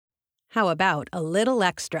How about a little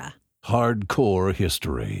extra? Hardcore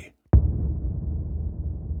history.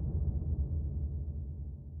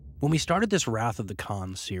 When we started this Wrath of the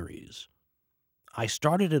Khan series, I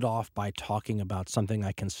started it off by talking about something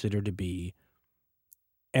I consider to be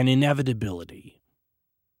an inevitability.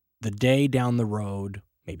 The day down the road,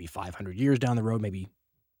 maybe 500 years down the road, maybe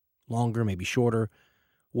longer, maybe shorter,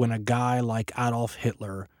 when a guy like Adolf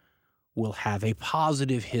Hitler will have a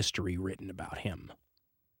positive history written about him.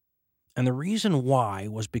 And the reason why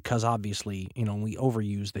was because, obviously, we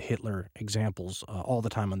overuse the Hitler examples all the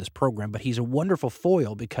time on this program, but he's a wonderful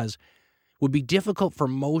foil because it would be difficult for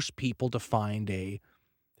most people to find a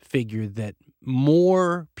figure that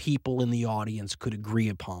more people in the audience could agree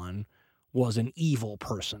upon was an evil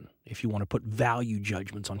person, if you want to put value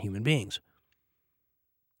judgments on human beings.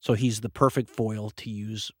 So he's the perfect foil to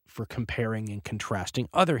use for comparing and contrasting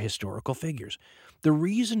other historical figures. The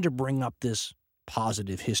reason to bring up this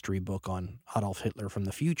positive history book on Adolf Hitler from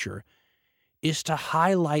the future is to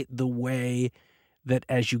highlight the way that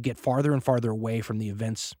as you get farther and farther away from the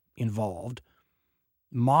events involved,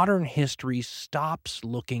 modern history stops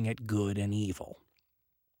looking at good and evil.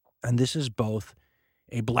 And this is both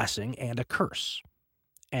a blessing and a curse.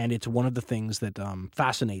 And it's one of the things that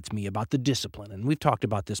fascinates me about the discipline. And we've talked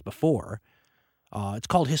about this before. It's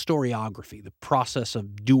called historiography, the process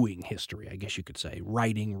of doing history, I guess you could say,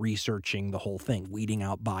 writing, researching, the whole thing, weeding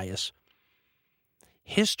out bias.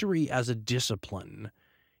 History as a discipline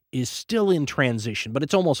is still in transition, but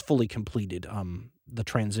it's almost fully completed, the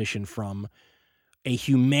transition from a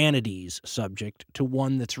humanities subject to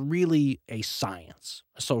one that's really a science,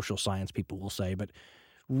 a social science, people will say, but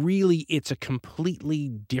really it's a completely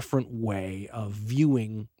different way of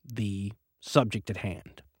viewing the subject at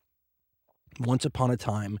hand. Once upon a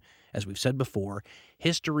time, as we've said before,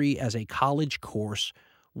 history as a college course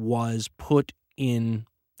was put in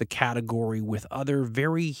the category with other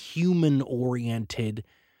very human-oriented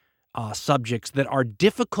subjects that are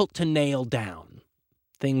difficult to nail down.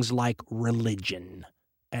 Things like religion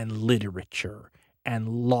and literature and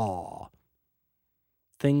law.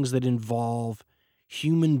 Things that involve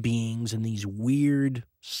human beings and these weird,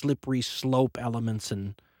 slippery slope elements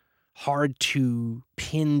and hard to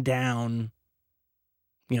pin down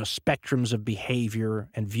spectrums of behavior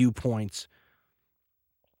and viewpoints.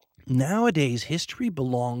 Nowadays, history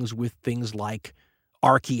belongs with things like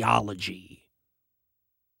archaeology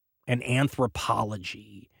and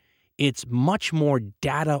anthropology. It's much more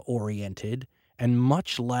data-oriented and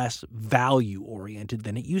much less value-oriented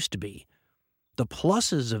than it used to be. The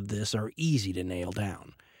pluses of this are easy to nail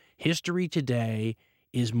down. History today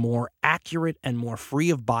is more accurate and more free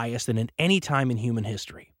of bias than at any time in human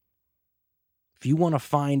history. If you want to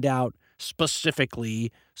find out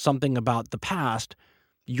specifically something about the past,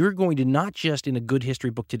 you're going to not just in a good history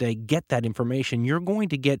book today get that information, you're going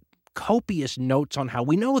to get copious notes on how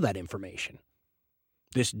we know that information.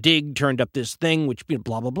 This dig turned up this thing, which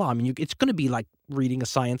blah, blah, blah. I mean, it's going to be like reading a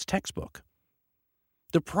science textbook.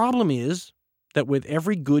 The problem is that with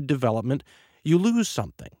every good development, you lose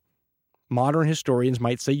something. Modern historians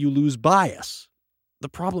might say you lose bias. The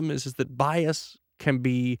problem is that bias can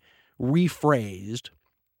be rephrased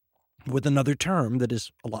with another term that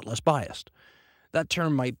is a lot less biased. That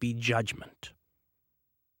term might be judgment.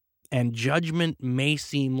 And judgment may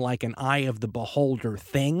seem like an eye of the beholder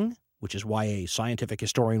thing, which is why a scientific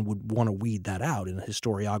historian would want to weed that out in a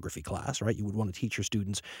historiography class, right? You would want to teach your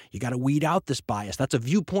students, you got to weed out this bias. That's a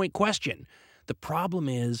viewpoint question. The problem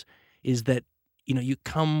is that, you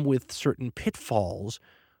come with certain pitfalls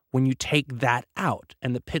when you take that out,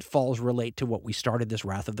 and the pitfalls relate to what we started this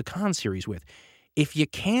Wrath of the Khan series with. If you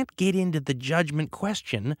can't get into the judgment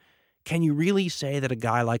question, can you really say that a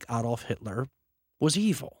guy like Adolf Hitler was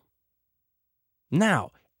evil?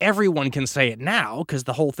 Now, everyone can say it now because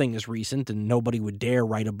the whole thing is recent and nobody would dare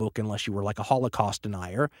write a book unless you were like a Holocaust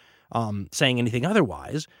denier saying anything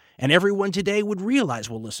otherwise. And everyone today would realize,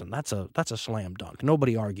 well, listen, that's a slam dunk.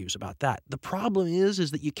 Nobody argues about that. The problem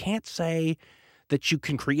is that you can't say that you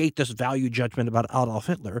can create this value judgment about Adolf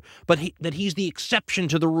Hitler, but that he's the exception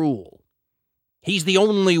to the rule. He's the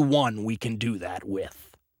only one we can do that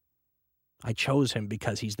with. I chose him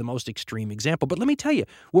because he's the most extreme example. But let me tell you,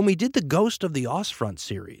 when we did the Ghost of the Ostfront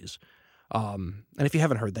series, and if you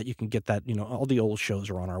haven't heard that, you can get that, all the old shows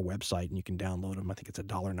are on our website and you can download them. I think it's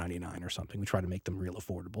 $1.99 or something. We try to make them real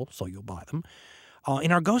affordable, so you'll buy them.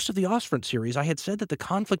 In our Ghost of the Ostfront series, I had said that the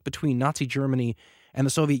conflict between Nazi Germany and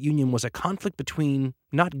the Soviet Union was a conflict between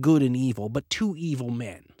not good and evil, but two evil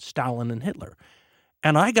men, Stalin and Hitler.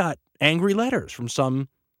 And I got angry letters from some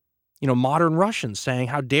modern Russians saying,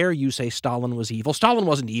 how dare you say Stalin was evil? Stalin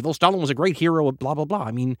wasn't evil. Stalin was a great hero, blah, blah, blah.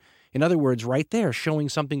 I mean, in other words, right there, showing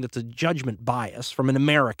something that's a judgment bias from an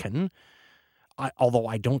American. Although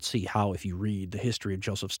I don't see how, if you read the history of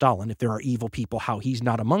Joseph Stalin, if there are evil people, how he's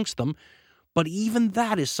not amongst them. But even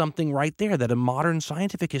that is something right there that a modern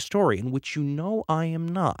scientific historian, which I am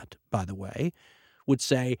not, by the way, would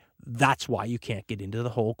say, that's why you can't get into the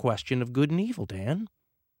whole question of good and evil, Dan.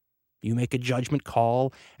 You make a judgment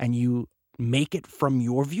call and you make it from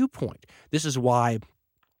your viewpoint. This is why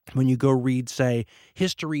when you go read, say,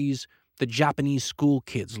 histories the Japanese school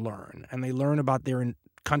kids learn, and they learn about their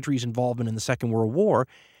country's involvement in the Second World War,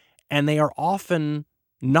 and they are often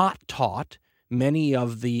not taught many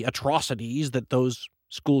of the atrocities that those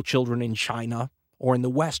school children in China or in the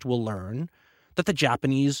West will learn that the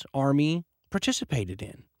Japanese army participated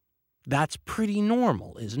in. That's pretty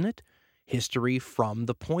normal, isn't it? History from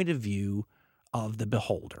the point of view of the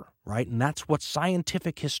beholder, right? And that's what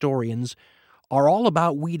scientific historians are all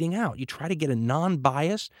about weeding out. You try to get a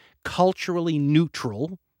non-biased, culturally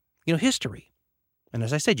neutral, history. And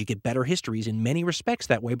as I said, you get better histories in many respects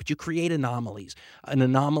that way, but you create anomalies. An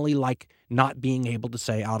anomaly like not being able to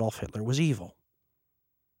say Adolf Hitler was evil.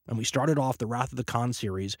 And we started off the Wrath of the Khan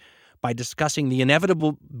series by discussing the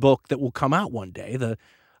inevitable book that will come out one day, the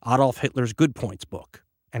Adolf Hitler's Good Points book.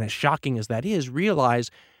 And as shocking as that is, realize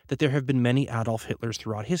that there have been many Adolf Hitlers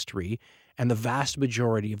throughout history, and the vast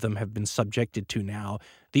majority of them have been subjected to now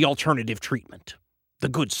the alternative treatment, the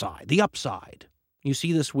good side, the upside. You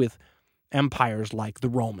see this with empires like the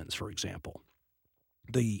Romans, for example.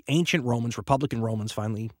 The ancient Romans, Republican Romans,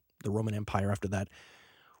 finally the Roman Empire after that,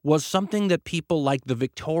 was something that people like the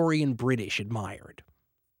Victorian British admired.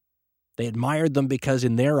 They admired them because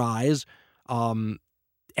in their eyes,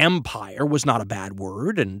 empire was not a bad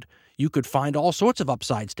word, and you could find all sorts of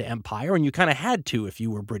upsides to empire, and you kind of had to if you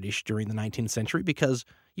were British during the 19th century because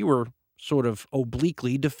you were sort of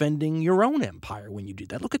obliquely defending your own empire when you did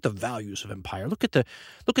that. Look at the values of empire. Look at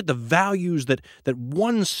the values that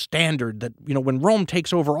one standard that, when Rome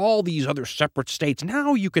takes over all these other separate states,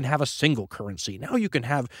 now you can have a single currency. Now you can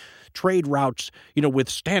have trade routes, with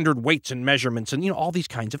standard weights and measurements and, all these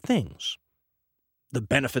kinds of things. The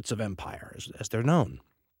benefits of empire, as they're known.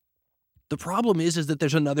 The problem is that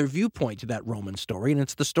there's another viewpoint to that Roman story, and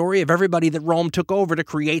it's the story of everybody that Rome took over to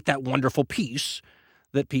create that wonderful peace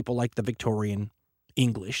that people like the Victorian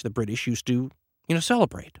English, the British, used to,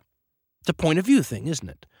 celebrate. It's a point of view thing, isn't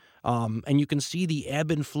it? And you can see the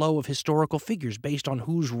ebb and flow of historical figures based on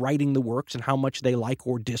who's writing the works and how much they like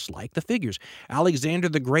or dislike the figures. Alexander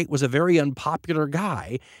the Great was a very unpopular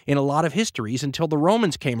guy in a lot of histories until the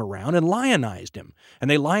Romans came around and lionized him. And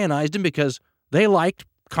they lionized him because they liked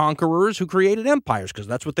conquerors who created empires, because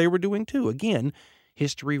that's what they were doing too. Again,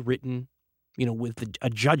 history written, with a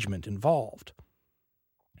judgment involved.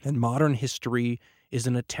 And modern history is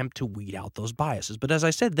an attempt to weed out those biases. But as I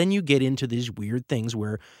said, then you get into these weird things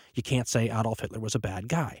where you can't say Adolf Hitler was a bad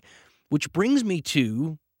guy. Which brings me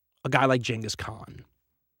to a guy like Genghis Khan.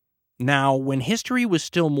 Now, when history was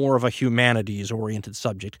still more of a humanities-oriented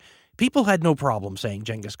subject, people had no problem saying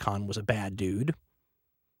Genghis Khan was a bad dude.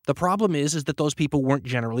 The problem is that those people weren't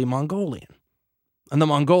generally Mongolian. And the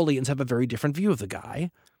Mongolians have a very different view of the guy.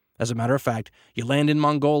 As a matter of fact, you land in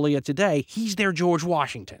Mongolia today, he's their George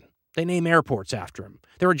Washington. They name airports after him.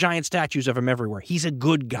 There are giant statues of him everywhere. He's a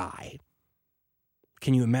good guy.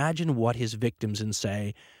 Can you imagine what his victims in,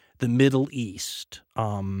 say, the Middle East,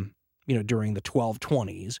 during the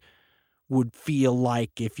 1220s, would feel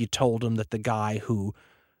like if you told them that the guy who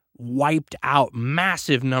wiped out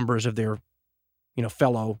massive numbers of their,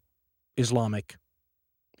 fellow Islamic,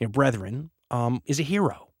 brethren, is a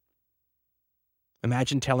hero?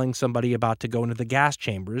 Imagine telling somebody about to go into the gas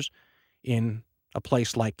chambers in a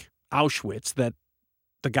place like Auschwitz that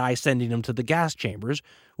the guy sending them to the gas chambers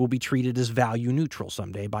will be treated as value neutral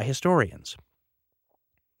someday by historians.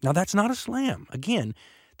 Now, that's not a slam. Again,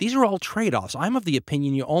 these are all trade-offs. I'm of the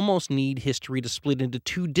opinion you almost need history to split into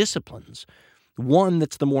two disciplines. One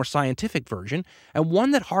that's the more scientific version, and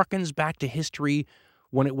one that harkens back to history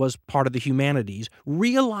when it was part of the humanities,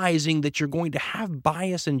 realizing that you're going to have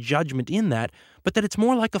bias and judgment in that, but that it's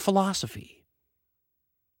more like a philosophy.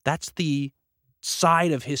 That's the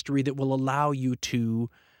side of history that will allow you to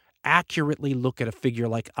accurately look at a figure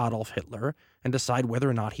like Adolf Hitler and decide whether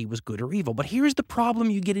or not he was good or evil. But here's the problem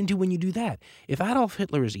you get into when you do that. If Adolf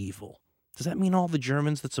Hitler is evil, does that mean all the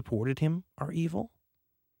Germans that supported him are evil?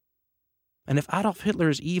 And if Adolf Hitler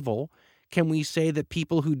is evil, can we say that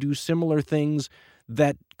people who do similar things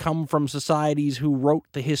that come from societies who wrote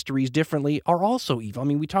the histories differently are also evil? I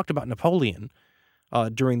mean, we talked about Napoleon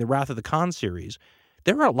during the Wrath of the Khan series.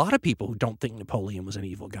 There are a lot of people who don't think Napoleon was an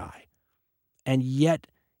evil guy. And yet,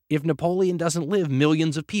 if Napoleon doesn't live,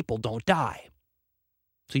 millions of people don't die.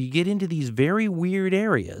 So you get into these very weird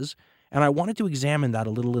areas, and I wanted to examine that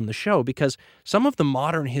a little in the show because some of the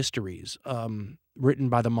modern histories written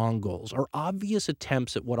by the Mongols are obvious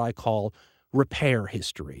attempts at what I call repair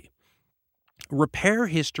history. Repair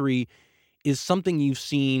history is something you've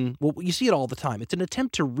seen, well, you see it all the time. It's an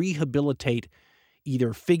attempt to rehabilitate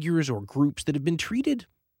either figures or groups that have been treated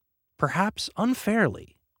perhaps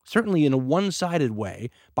unfairly, certainly in a one-sided way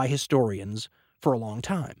by historians for a long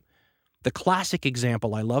time. The classic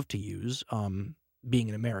example I love to use, being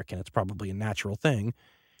an American, it's probably a natural thing,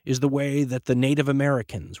 is the way that the Native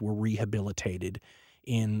Americans were rehabilitated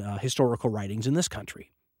in historical writings in this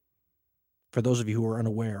country. For those of you who are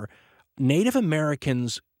unaware, Native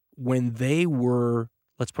Americans, when they were,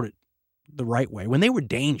 let's put it the right way, when they were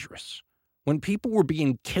dangerous, when people were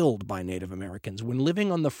being killed by Native Americans, when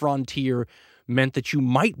living on the frontier meant that you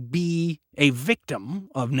might be a victim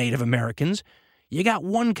of Native Americans, you got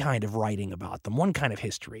one kind of writing about them, one kind of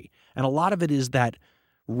history. And a lot of it is that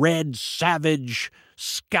red, savage,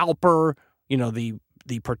 scalper, the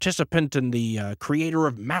participant and the creator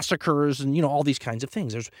of massacres and, all these kinds of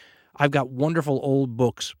things. I've got wonderful old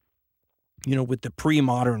books, with the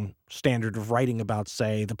pre-modern standard of writing about,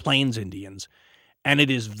 say, the Plains Indians. And it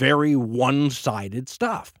is very one-sided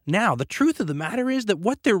stuff. Now, the truth of the matter is that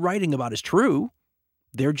what they're writing about is true.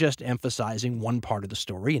 They're just emphasizing one part of the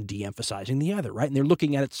story and de-emphasizing the other, right? And they're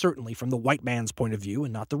looking at it certainly from the white man's point of view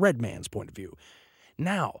and not the red man's point of view.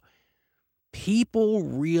 Now, people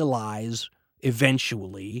realize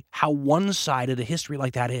eventually how one-sided a history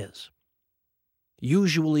like that is.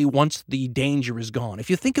 Usually once the danger is gone. If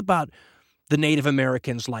you think about the Native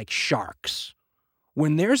Americans like sharks,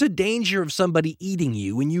 when there's a danger of somebody eating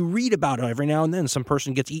you, and you read about it every now and then, some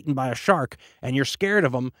person gets eaten by a shark and you're scared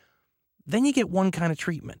of them, then you get one kind of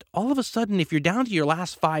treatment. All of a sudden, if you're down to your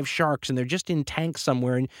last 5 sharks and they're just in tanks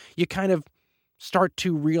somewhere, and you kind of start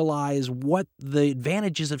to realize what the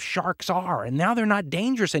advantages of sharks are, and now they're not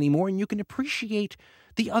dangerous anymore, and you can appreciate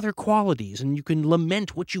the other qualities, and you can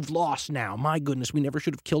lament what you've lost now. My goodness, we never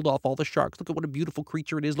should have killed off all the sharks. Look at what a beautiful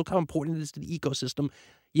creature it is. Look how important it is to the ecosystem.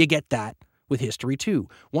 You get that with history, too.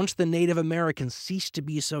 Once the Native Americans cease to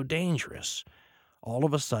be so dangerous, all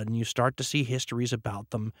of a sudden you start to see histories about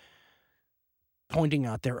them pointing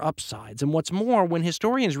out their upsides. And what's more, when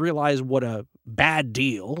historians realize what a bad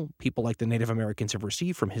deal people like the Native Americans have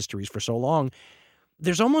received from histories for so long,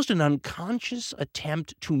 there's almost an unconscious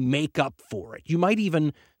attempt to make up for it. You might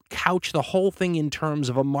even couch the whole thing in terms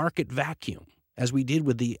of a market vacuum, as we did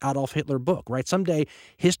with the Adolf Hitler book, right? Someday,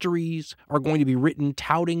 histories are going to be written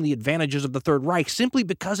touting the advantages of the Third Reich simply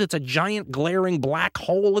because it's a giant, glaring black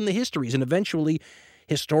hole in the histories. And eventually,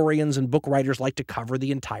 historians and book writers like to cover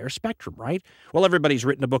the entire spectrum, right? Well, everybody's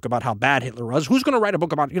written a book about how bad Hitler was. Who's going to write a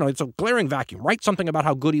book about, it's a glaring vacuum. Write something about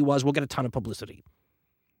how good he was. We'll get a ton of publicity.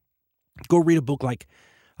 Go read a book like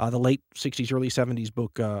the late 60s, early 70s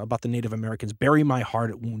book about the Native Americans, Bury My Heart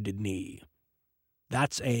at Wounded Knee.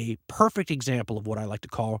 That's a perfect example of what I like to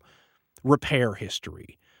call repair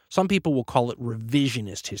history. Some people will call it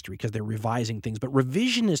revisionist history because they're revising things, but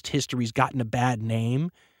revisionist history's gotten a bad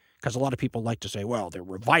name because a lot of people like to say, well, they're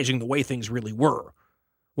revising the way things really were.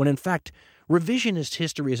 When in fact, revisionist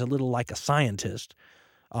history is a little like a scientist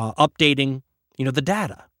updating, the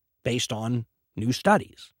data based on new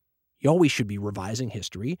studies. You always should be revising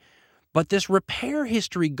history. But this repair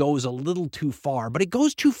history goes a little too far, but it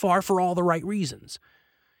goes too far for all the right reasons.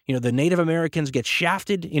 The Native Americans get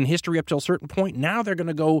shafted in history up to a certain point. Now they're going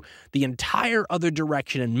to go the entire other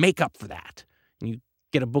direction and make up for that. And you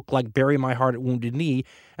get a book like Bury My Heart at Wounded Knee,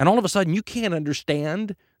 and all of a sudden you can't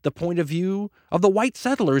understand the point of view of the white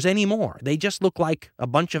settlers anymore. They just look like a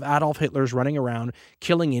bunch of Adolf Hitlers running around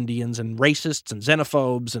killing Indians and racists and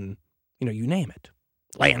xenophobes and, you name it.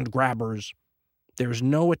 Land grabbers. There's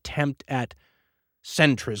no attempt at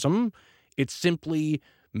centrism. It's simply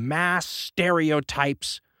mass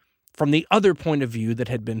stereotypes from the other point of view that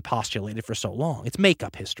had been postulated for so long. It's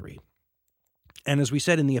make-up history. And as we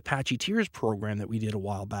said in the Apache Tears program that we did a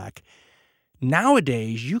while back,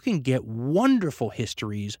 nowadays you can get wonderful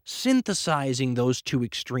histories synthesizing those two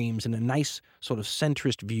extremes in a nice sort of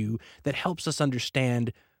centrist view that helps us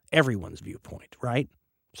understand everyone's viewpoint, right?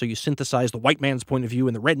 So you synthesize the white man's point of view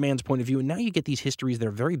and the red man's point of view, and now you get these histories that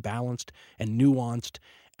are very balanced and nuanced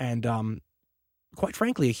and, quite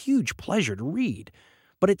frankly, a huge pleasure to read.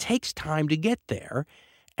 But it takes time to get there,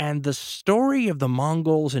 and the story of the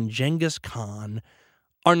Mongols and Genghis Khan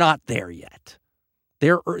are not there yet.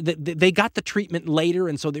 They got the treatment later,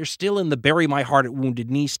 and so they're still in the bury my heart at Wounded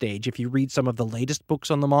Knee stage. If you read some of the latest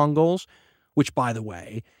books on the Mongols, which, by the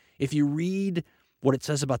way, if you read what it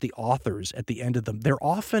says about the authors at the end of them, they're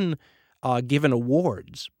often given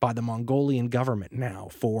awards by the Mongolian government now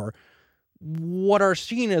for what are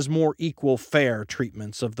seen as more equal, fair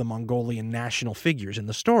treatments of the Mongolian national figures in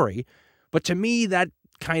the story. But to me, that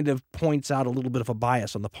kind of points out a little bit of a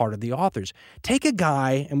bias on the part of the authors. Take a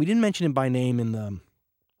guy, and we didn't mention him by name in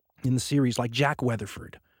the series, like Jack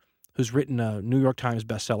Weatherford, who's written a New York Times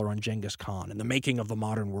bestseller on Genghis Khan and the Making of the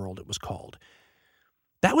Modern World, it was called.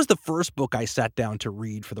 That was the first book I sat down to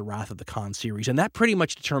read for the Wrath of the Khan series, and that pretty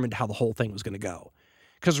much determined how the whole thing was going to go.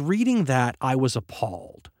 Because reading that, I was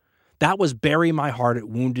appalled. That was bury my heart at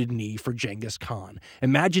Wounded Knee for Genghis Khan.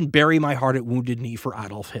 Imagine bury my heart at Wounded Knee for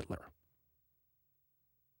Adolf Hitler.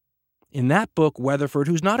 In that book, Weatherford,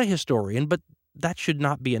 who's not a historian, but that should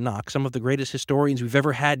not be a knock. Some of the greatest historians we've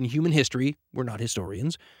ever had in human history were not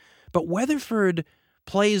historians. But Weatherford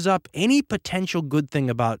plays up any potential good thing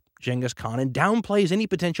about Genghis Khan and downplays any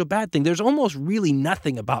potential bad thing. There's almost really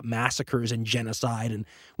nothing about massacres and genocide. And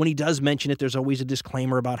when he does mention it, there's always a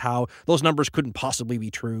disclaimer about how those numbers couldn't possibly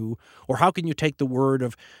be true. Or how can you take the word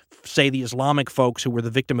of, say, the Islamic folks who were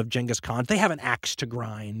the victim of Genghis Khan? They have an axe to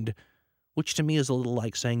grind, which to me is a little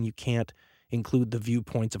like saying you can't include the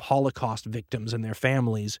viewpoints of Holocaust victims and their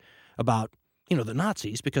families about, the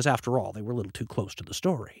Nazis, because after all, they were a little too close to the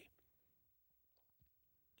story.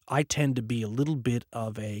 I tend to be a little bit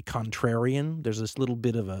of a contrarian. There's this little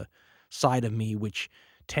bit of a side of me which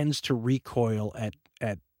tends to recoil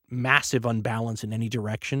at massive unbalance in any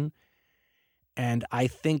direction. And I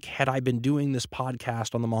think had I been doing this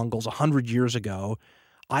podcast on the Mongols 100 years ago,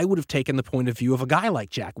 I would have taken the point of view of a guy like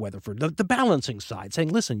Jack Weatherford, the balancing side, saying,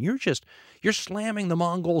 listen, you're slamming the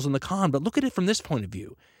Mongols and the Khan, but look at it from this point of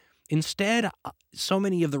view. Instead, so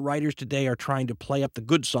many of the writers today are trying to play up the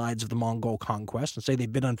good sides of the Mongol conquest and say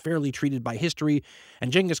they've been unfairly treated by history,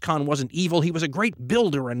 and Genghis Khan wasn't evil. He was a great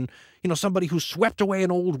builder and, somebody who swept away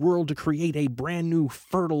an old world to create a brand new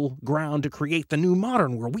fertile ground to create the new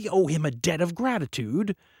modern world. We owe him a debt of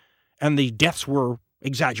gratitude, and the deaths were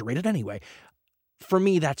exaggerated anyway. For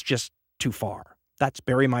me, that's just too far. That's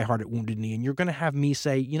bury my heart at Wounded Knee, and you're going to have me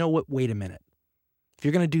say, you know what, wait a minute. If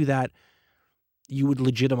you're going to do that, you would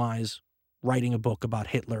legitimize writing a book about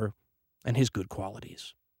Hitler and his good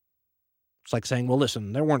qualities. It's like saying, well,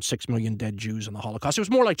 listen, there weren't 6 million dead Jews in the Holocaust. It was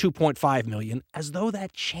more like 2.5 million, as though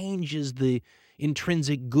that changes the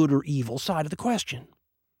intrinsic good or evil side of the question.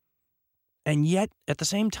 And yet, at the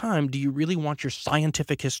same time, do you really want your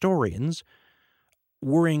scientific historians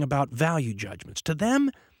worrying about value judgments? To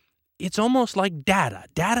them, it's almost like data.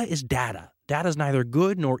 Data is data. Data is neither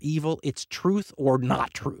good nor evil. It's truth or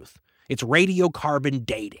not truth. It's radiocarbon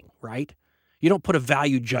dating, right? You don't put a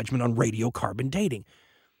value judgment on radiocarbon dating.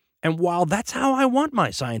 And while that's how I want my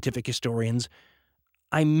scientific historians,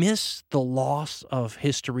 I miss the loss of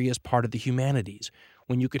history as part of the humanities,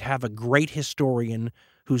 when you could have a great historian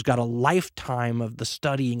who's got a lifetime of the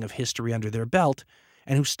studying of history under their belt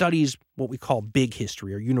and who studies what we call big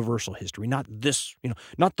history or universal history, not this,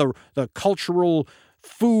 not the cultural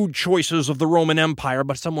food choices of the Roman Empire,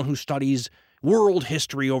 but someone who studies world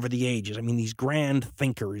history over the ages. I mean, these grand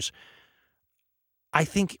thinkers. I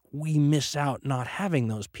think we miss out not having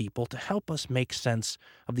those people to help us make sense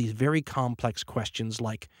of these very complex questions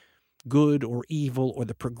like good or evil or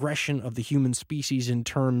the progression of the human species in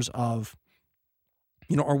terms of,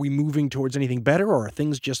 are we moving towards anything better or are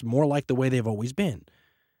things just more like the way they've always been?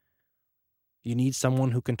 You need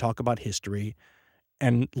someone who can talk about history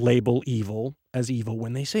and label evil as evil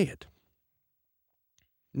when they see it.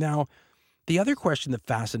 Now, the other question that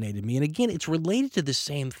fascinated me, and again, it's related to the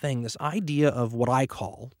same thing, this idea of what I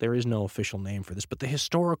call, there is no official name for this, but the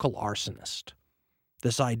historical arsonist.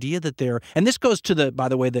 This idea that and this goes to by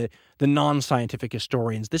the way, the non-scientific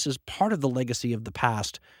historians. This is part of the legacy of the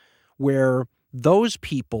past where those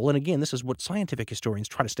people, and again, this is what scientific historians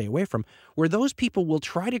try to stay away from, where those people will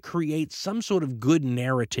try to create some sort of good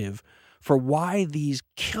narrative for why these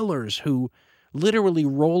killers who literally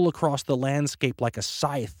roll across the landscape like a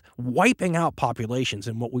scythe, wiping out populations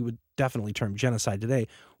in what we would definitely term genocide today,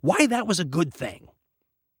 why that was a good thing.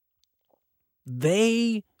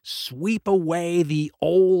 They sweep away the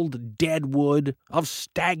old deadwood of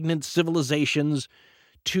stagnant civilizations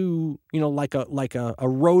to, like a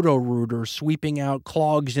roto-rooter sweeping out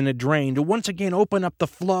clogs in a drain to once again open up the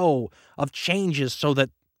flow of changes so that,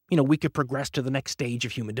 we could progress to the next stage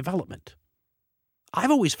of human development.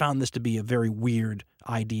 I've always found this to be a very weird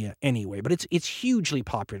idea anyway, but it's hugely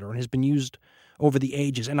popular and has been used over the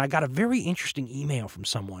ages. And I got a very interesting email from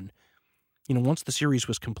someone once the series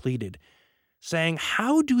was completed, saying,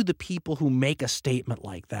 how do the people who make a statement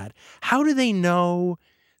like that, how do they know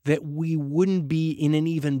that we wouldn't be in an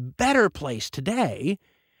even better place today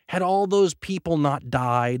had all those people not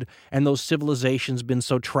died and those civilizations been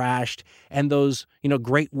so trashed and those,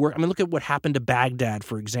 great work. I mean, look at what happened to Baghdad,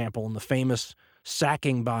 for example, in the famous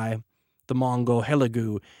sacking by the Mongol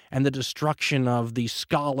Hulagu and the destruction of the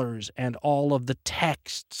scholars and all of the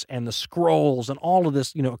texts and the scrolls and all of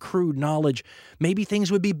this, accrued knowledge. Maybe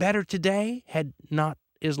things would be better today had not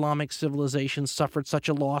Islamic civilization suffered such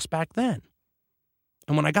a loss back then.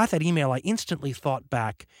 And when I got that email, I instantly thought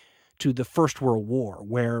back to the First World War,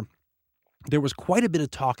 where there was quite a bit of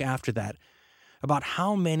talk after that about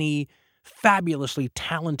how many fabulously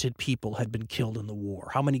talented people had been killed in the war,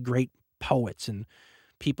 how many great poets and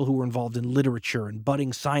people who were involved in literature and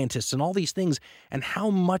budding scientists and all these things, and how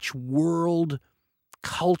much world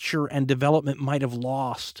culture and development might have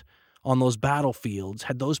lost on those battlefields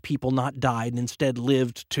had those people not died and instead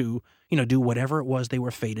lived to, do whatever it was they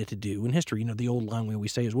were fated to do in history. The old line we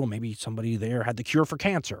always say is, well, maybe somebody there had the cure for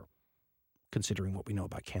cancer. Considering what we know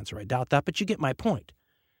about cancer, I doubt that, but you get my point.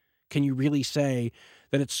 Can you really say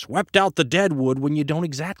that it swept out the deadwood when you don't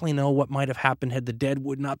exactly know what might have happened had the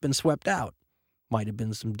deadwood not been swept out? Might have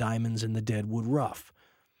been some diamonds in the deadwood rough.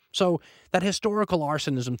 So that historical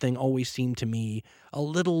arsonism thing always seemed to me a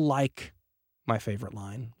little like my favorite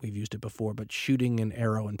line. We've used it before, but shooting an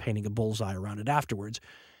arrow and painting a bullseye around it afterwards.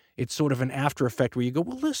 It's sort of an after effect where you go,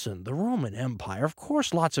 well, listen, the Roman Empire, of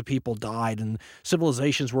course lots of people died and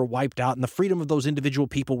civilizations were wiped out and the freedom of those individual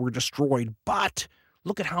people were destroyed. But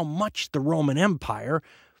look at how much the Roman Empire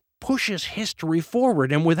pushes history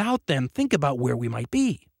forward. And without them, think about where we might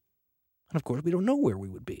be. And of course, we don't know where we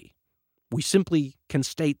would be. We simply can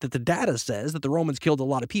state that the data says that the Romans killed a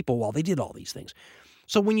lot of people while they did all these things.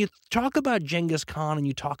 So when you talk about Genghis Khan and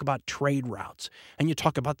you talk about trade routes and you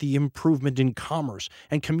talk about the improvement in commerce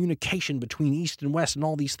and communication between East and West and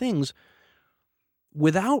all these things,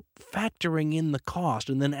 without factoring in the cost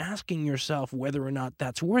and then asking yourself whether or not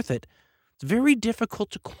that's worth it, it's very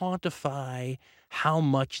difficult to quantify how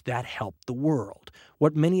much that helped the world.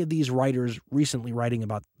 What many of these writers recently writing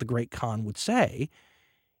about the great Khan would say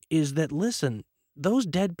is that, listen, those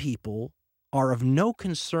dead people are of no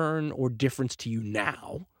concern or difference to you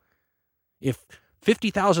now. If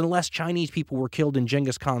 50,000 less Chinese people were killed in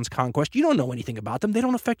Genghis Khan's conquest, you don't know anything about them. They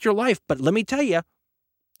don't affect your life. But let me tell you,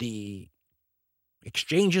 the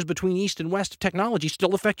exchanges between East and West of technology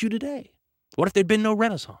still affect you today. What if there'd been no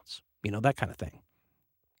Renaissance? That kind of thing.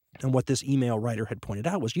 And what this email writer had pointed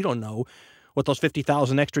out was you don't know what those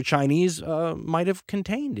 50,000 extra Chinese might have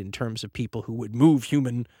contained in terms of people who would move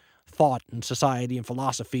human thought and society and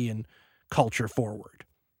philosophy and culture forward.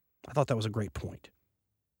 I thought that was a great point.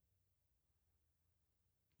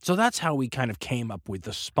 So that's how we kind of came up with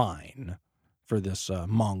the spine for this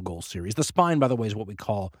Mongol series. The spine, by the way, is what we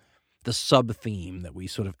call the sub-theme that we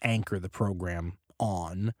sort of anchor the program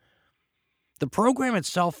on. The program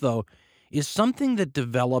itself, though, is something that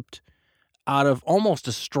developed out of almost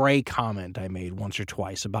a stray comment I made once or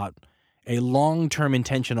twice about a long-term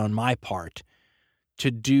intention on my part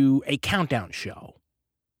to do a countdown show.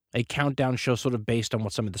 A countdown show sort of based on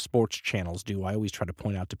what some of the sports channels do. I always try to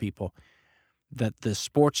point out to people that the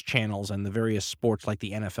sports channels and the various sports like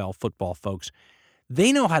the NFL, football folks,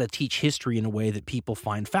 they know how to teach history in a way that people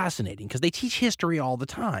find fascinating because they teach history all the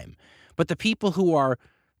time. But the people who are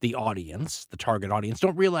the audience, the target audience,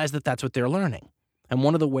 don't realize that that's what they're learning. And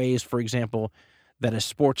one of the ways, for example, that a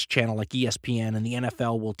sports channel like ESPN and the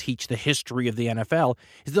NFL will teach the history of the NFL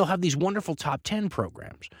is they'll have these wonderful top 10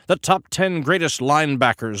 programs, the top 10 greatest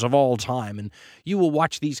linebackers of all time. And you will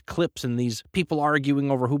watch these clips and these people arguing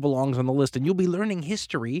over who belongs on the list, and you'll be learning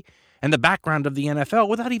history and the background of the NFL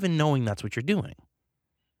without even knowing that's what you're doing.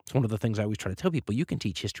 It's one of the things I always try to tell people. You can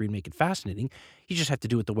teach history and make it fascinating. You just have to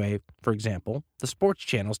do it the way, for example, the sports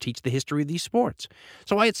channels teach the history of these sports.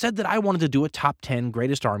 So I had said that I wanted to do a top 10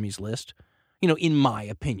 greatest armies list, in my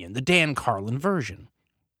opinion, the Dan Carlin version.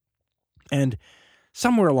 And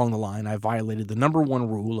somewhere along the line, I violated the number one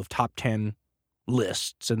rule of top 10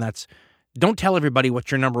 lists, and that's don't tell everybody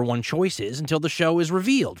what your number one choice is until the show is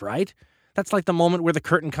revealed, right? That's like the moment where the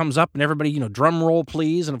curtain comes up and everybody, drum roll,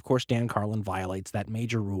 please. And of course, Dan Carlin violates that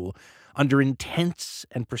major rule under intense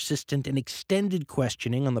and persistent and extended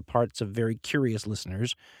questioning on the parts of very curious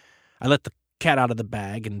listeners. I let the cat out of the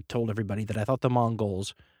bag and told everybody that I thought the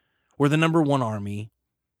Mongols were the number one army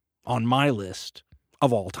on my list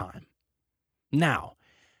of all time. Now,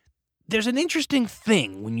 there's an interesting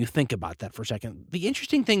thing when you think about that for a second. The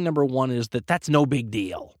interesting thing, number one, is that that's no big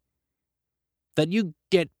deal. That you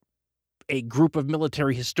get a group of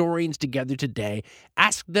military historians together today,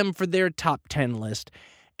 ask them for their top 10 list,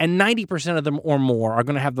 and 90% of them or more are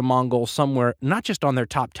going to have the Mongols somewhere, not just on their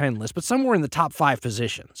top 10 list, but somewhere in the top 5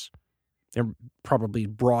 positions. There's probably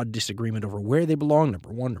broad disagreement over where they belong, number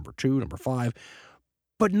 1, number 2, number 5.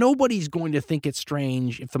 But nobody's going to think it's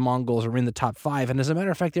strange if the Mongols are in the top 5. And as a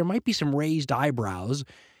matter of fact, there might be some raised eyebrows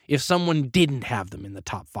if someone didn't have them in the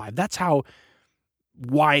top 5. That's how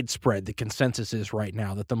widespread the consensus is right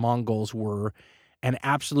now, that the Mongols were an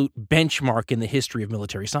absolute benchmark in the history of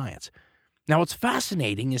military science. Now, what's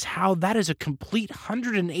fascinating is how that is a complete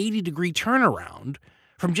 180-degree turnaround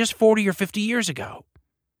from just 40 or 50 years ago.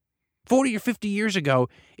 40 or 50 years ago,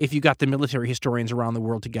 if you got the military historians around the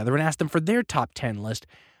world together and asked them for their top 10 list,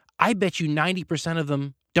 I bet you 90% of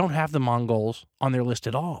them don't have the Mongols on their list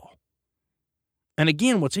at all. And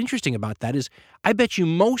again, what's interesting about that is I bet you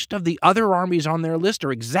most of the other armies on their list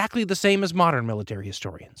are exactly the same as modern military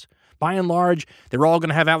historians. By and large, they're all going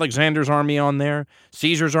to have Alexander's army on there,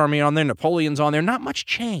 Caesar's army on there, Napoleon's on there. Not much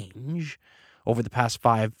change over the past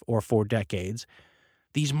 5 or 4 decades.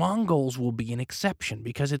 These Mongols will be an exception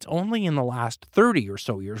because it's only in the last 30 or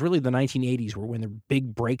so years, really the 1980s were when the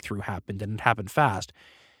big breakthrough happened, and it happened fast,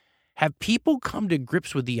 have people come to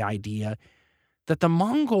grips with the idea that the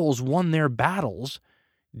Mongols won their battles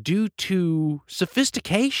due to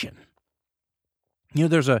sophistication. You know,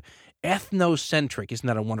 there's a ethnocentric, isn't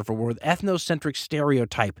that a wonderful word, ethnocentric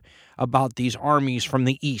stereotype about these armies from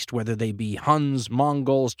the East, whether they be Huns,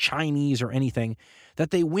 Mongols, Chinese, or anything,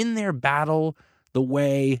 that they win their battle the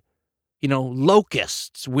way,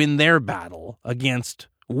 locusts win their battle against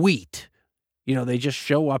wheat. They just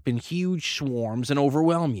show up in huge swarms and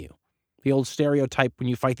overwhelm you. The old stereotype when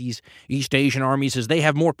you fight these East Asian armies is they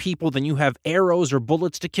have more people than you have arrows or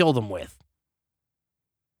bullets to kill them with.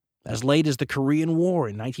 As late as the Korean War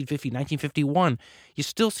in 1950, 1951, you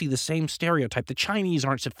still see the same stereotype. The Chinese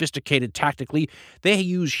aren't sophisticated tactically. They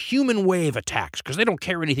use human wave attacks because they don't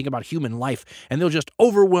care anything about human life, and they'll just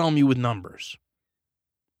overwhelm you with numbers.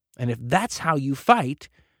 And if that's how you fight,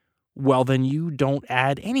 well, then you don't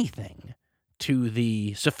add anything to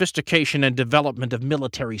the sophistication and development of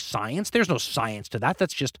military science. There's no science to that.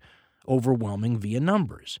 That's just overwhelming via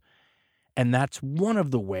numbers. And that's one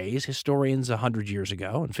of the ways historians 100 years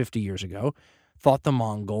ago and 50 years ago thought the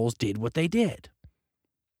Mongols did what they did.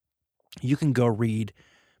 You can go read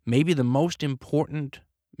maybe the most important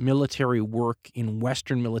military work in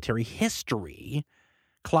Western military history.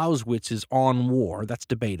 Clausewitz's On War. That's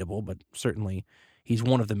debatable, but certainly he's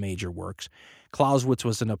one of the major works. Clausewitz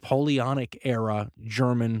was a Napoleonic-era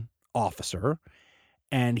German officer,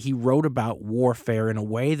 and he wrote about warfare in a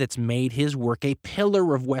way that's made his work a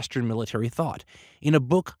pillar of Western military thought. In a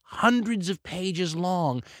book hundreds of pages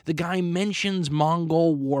long, the guy mentions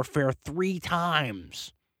Mongol warfare 3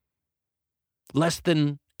 times. Less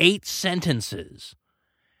than 8 sentences.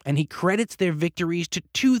 And he credits their victories to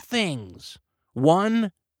 2 things.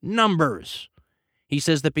 1, numbers. He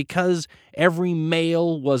says that because every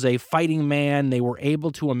male was a fighting man, they were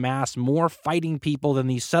able to amass more fighting people than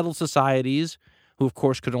these settled societies, who, of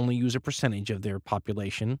course, could only use a percentage of their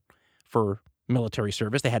population for military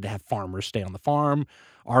service. They had to have farmers stay on the farm,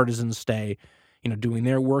 artisans stay, doing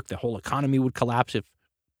their work. The whole economy would collapse if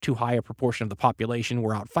too high a proportion of the population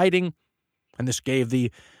were out fighting. And this gave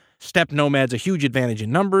the steppe nomads a huge advantage in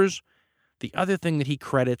numbers. The other thing that he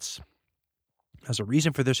credits as a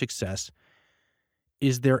reason for their success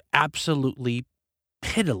is their absolutely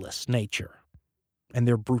pitiless nature and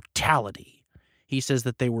their brutality. He says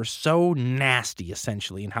that they were so nasty,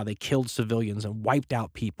 essentially, in how they killed civilians and wiped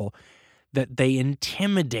out people, that they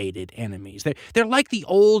intimidated enemies. They're like the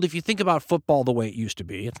old, if you think about football the way it used to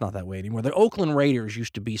be, it's not that way anymore. The Oakland Raiders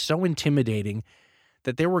used to be so intimidating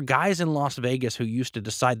that there were guys in Las Vegas who used to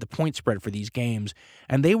decide the point spread for these games,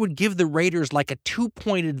 and they would give the Raiders like a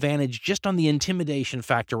 2-point advantage just on the intimidation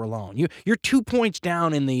factor alone. You're 2 points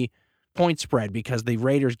down in the point spread because the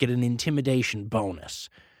Raiders get an intimidation bonus.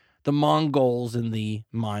 The Mongols, in the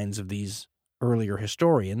minds of these earlier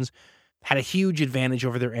historians, had a huge advantage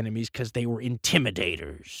over their enemies because they were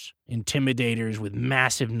intimidators with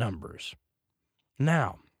massive numbers.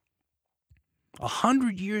 Now,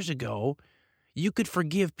 100 years ago, you could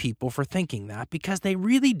forgive people for thinking that because they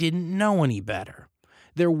really didn't know any better.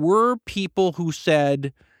 There were people who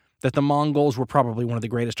said that the Mongols were probably one of the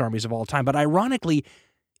greatest armies of all time, but ironically,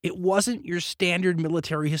 it wasn't your standard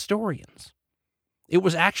military historians. It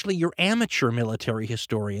was actually your amateur military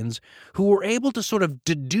historians who were able to sort of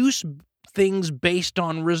deduce things based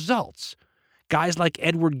on results. Guys like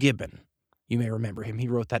Edward Gibbon, you may remember him. He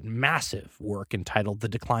wrote that massive work entitled The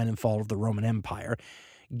Decline and Fall of the Roman Empire.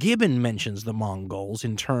 Gibbon mentions the Mongols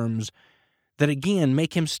in terms that, again,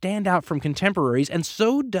 make him stand out from contemporaries, and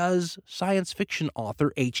so does science fiction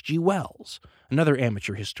author H.G. Wells, another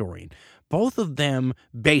amateur historian. Both of them,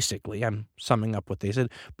 basically, I'm summing up what they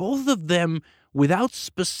said, both of them, without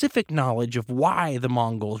specific knowledge of why the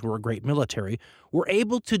Mongols were a great military, were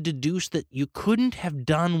able to deduce that you couldn't have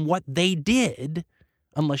done what they did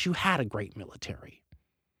unless you had a great military.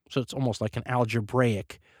 So it's almost like an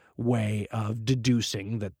algebraic way of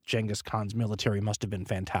deducing that Genghis Khan's military must have been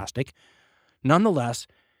fantastic. Nonetheless,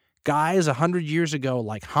 guys 100 years ago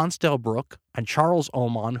like Hans Delbrück and Charles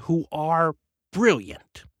Oman, who are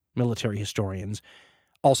brilliant military historians,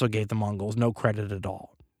 also gave the Mongols no credit at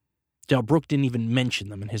all. Delbrück didn't even mention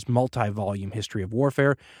them in his multi-volume history of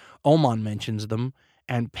warfare. Oman mentions them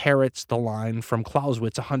and parrots the line from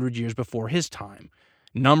Clausewitz 100 years before his time: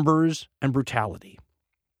 numbers and brutality.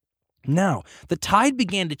 Now, the tide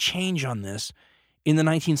began to change on this in the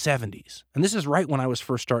 1970s. And this is right when I was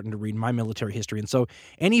first starting to read my military history. And so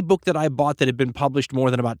any book that I bought that had been published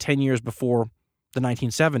more than about 10 years before the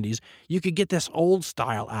 1970s, you could get this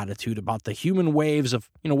old-style attitude about the human waves of,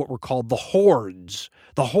 what were called the hordes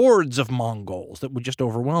of Mongols that would just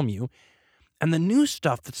overwhelm you. And the new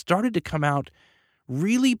stuff that started to come out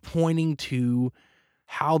really pointing to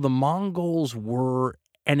how the Mongols were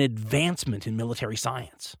an advancement in military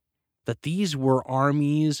science, that these were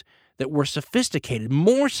armies that were sophisticated,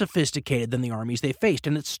 more sophisticated than the armies they faced.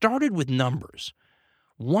 And it started with numbers.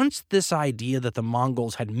 Once this idea that the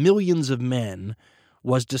Mongols had millions of men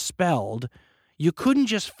was dispelled, you couldn't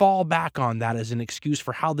just fall back on that as an excuse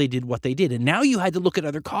for how they did what they did. And now you had to look at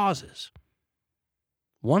other causes.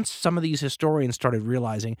 Once some of these historians started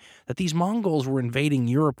realizing that these Mongols were invading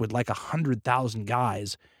Europe with like 100,000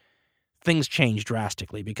 guys, things changed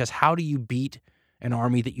drastically, because how do you beat an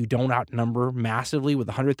army that you don't outnumber massively with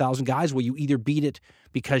 100,000 guys? Well, you either beat it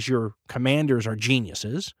because your commanders are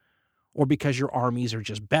geniuses or because your armies are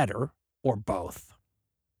just better, or both.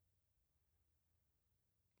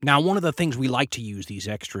 Now, one of the things we like to use these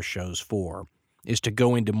extra shows for is to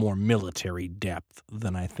go into more military depth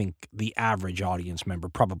than I think the average audience member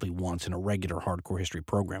probably wants in a regular hardcore history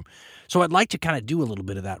program. So I'd like to kind of do a little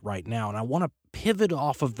bit of that right now, and I want to pivot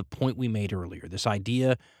off of the point we made earlier, this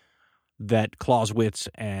idea that Clausewitz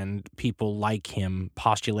and people like him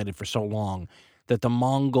postulated for so long, that the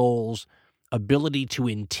Mongols' ability to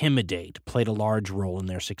intimidate played a large role in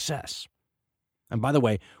their success. And by the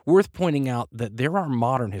way, worth pointing out that there are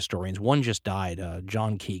modern historians. One just died,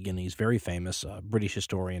 John Keegan. He's very famous, British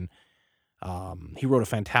historian. He wrote a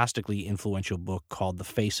fantastically influential book called The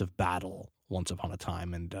Face of Battle once upon a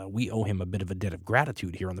time, and we owe him a bit of a debt of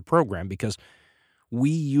gratitude here on the program because we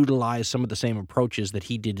utilize some of the same approaches that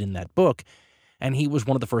he did in that book, and he was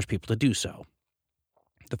one of the first people to do so.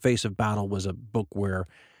 The Face of Battle was a book where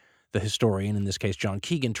the historian, in this case John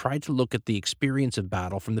Keegan, tried to look at the experience of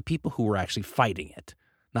battle from the people who were actually fighting it.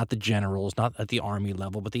 Not the generals, not at the army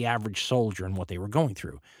level, but the average soldier and what they were going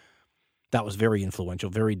through. That was very influential,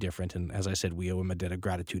 very different, and as I said, we owe him a debt of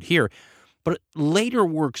gratitude here. But later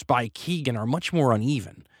works by Keegan are much more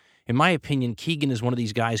uneven. In my opinion, Keegan is one of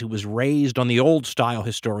these guys who was raised on the old-style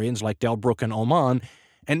historians like Delbrück and Oman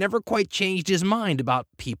and never quite changed his mind about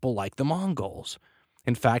people like the Mongols.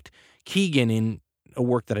 In fact, Keegan, in a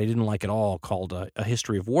work that I didn't like at all called A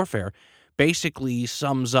History of Warfare, basically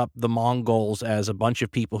sums up the Mongols as a bunch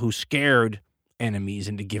of people who scared enemies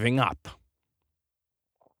into giving up.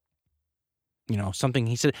 Something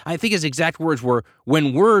he said, I think his exact words were,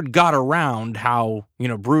 when word got around how,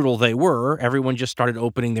 brutal they were, everyone just started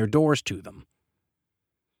opening their doors to them.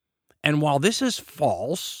 And while this is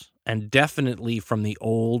false, and definitely from the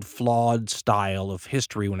old, flawed style of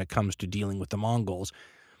history when it comes to dealing with the Mongols,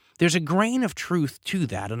 there's a grain of truth to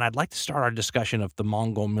that, and I'd like to start our discussion of the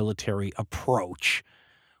Mongol military approach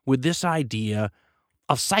with this idea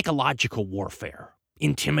of psychological warfare,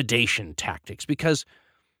 intimidation tactics, because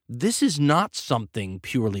this is not something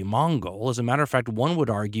purely Mongol. As a matter of fact, one would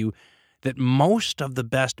argue that most of the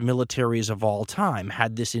best militaries of all time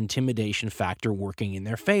had this intimidation factor working in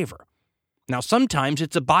their favor. Now, sometimes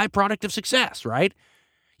it's a byproduct of success, right?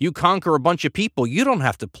 You conquer a bunch of people, you don't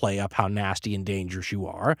have to play up how nasty and dangerous you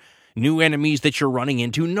are. New enemies that you're running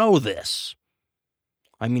into know this.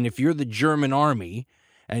 I mean, if you're the German army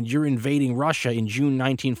and you're invading Russia in June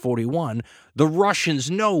 1941, the Russians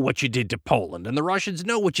know what you did to Poland, and the Russians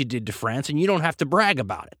know what you did to France, and you don't have to brag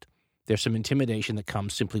about it. There's some intimidation that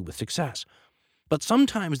comes simply with success. But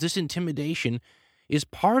sometimes this intimidation is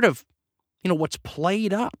part of, what's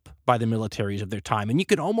played up by the militaries of their time. And you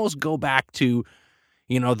could almost go back to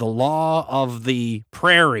the law of the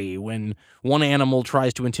prairie when one animal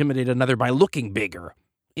tries to intimidate another by looking bigger.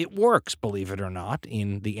 It works, believe it or not,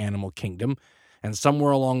 in the animal kingdom. And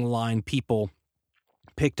somewhere along the line, people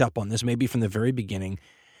picked up on this, maybe from the very beginning.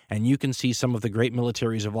 And you can see some of the great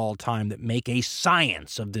militaries of all time that make a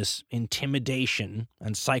science of this intimidation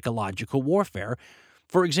and psychological warfare.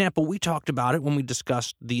 For example, we talked about it when we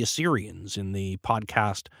discussed the Assyrians in the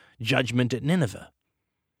podcast Judgment at Nineveh.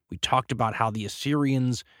 We talked about how the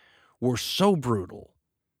Assyrians were so brutal,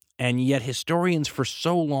 and yet historians for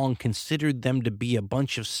so long considered them to be a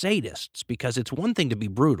bunch of sadists, because it's one thing to be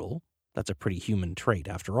brutal. That's a pretty human trait,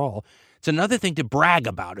 after all. It's another thing to brag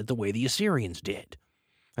about it the way the Assyrians did.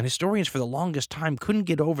 And historians for the longest time couldn't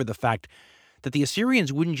get over the fact that the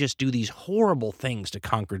Assyrians wouldn't just do these horrible things to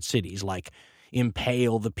conquered cities, like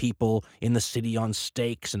impale the people in the city on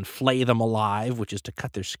stakes and flay them alive, which is to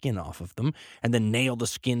cut their skin off of them, and then nail the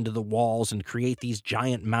skin to the walls and create these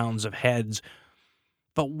giant mounds of heads.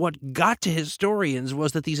 But what got to historians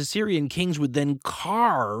was that these Assyrian kings would then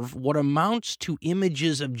carve what amounts to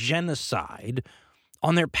images of genocide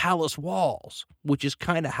on their palace walls, which is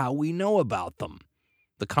kind of how we know about them.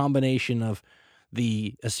 The combination of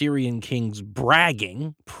the Assyrian kings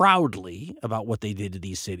bragging proudly about what they did to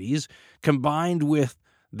these cities, combined with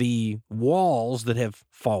the walls that have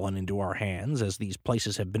fallen into our hands as these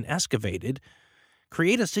places have been excavated,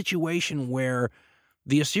 create a situation where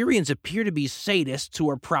the Assyrians appear to be sadists who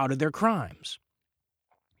are proud of their crimes.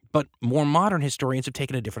 But more modern historians have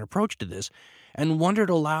taken a different approach to this and wondered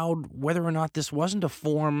aloud whether or not this wasn't a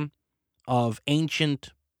form of ancient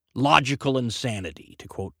logical insanity, to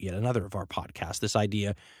quote yet another of our podcasts. This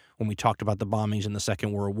idea, when we talked about the bombings in the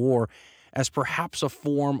Second World War, as perhaps a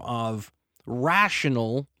form of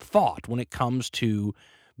rational thought when it comes to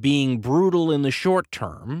being brutal in the short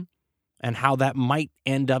term and how that might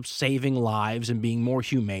end up saving lives and being more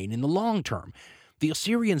humane in the long term. The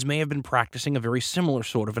Assyrians may have been practicing a very similar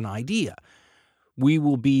sort of an idea. We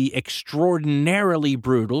will be extraordinarily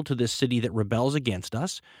brutal to this city that rebels against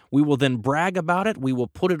us. We will then brag about it. We will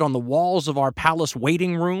put it on the walls of our palace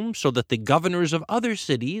waiting room so that the governors of other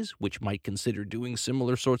cities, which might consider doing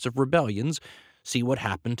similar sorts of rebellions, see what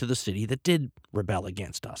happened to the city that did rebel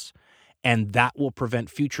against us. And that will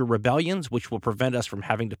prevent future rebellions, which will prevent us from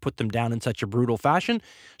having to put them down in such a brutal fashion,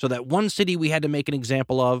 so that one city we had to make an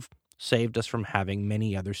example of saved us from having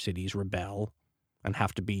many other cities rebel and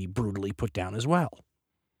have to be brutally put down as well.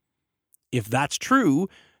 If that's true,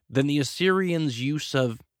 then the Assyrians' use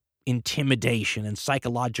of intimidation and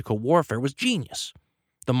psychological warfare was genius.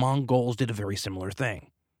 The Mongols did a very similar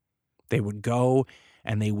thing. They would go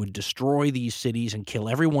and they would destroy these cities and kill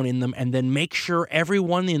everyone in them and then make sure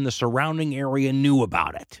everyone in the surrounding area knew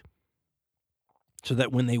about it. So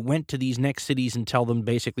that when they went to these next cities and tell them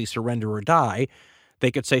basically surrender or die,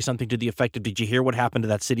 they could say something to the effect of, "Did you hear what happened to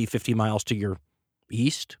that city 50 miles to your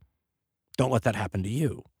east? Don't let that happen to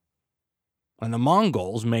you." And the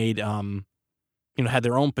Mongols made, had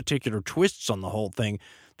their own particular twists on the whole thing.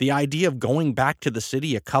 The idea of going back to the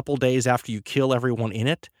city a couple days after you kill everyone in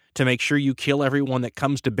it to make sure you kill everyone that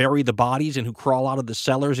comes to bury the bodies and who crawl out of the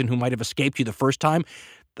cellars and who might have escaped you the first time,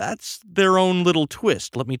 that's their own little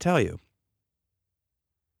twist, let me tell you.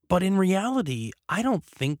 But in reality, I don't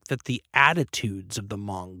think that the attitudes of the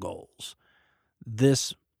Mongols,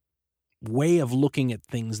 this way of looking at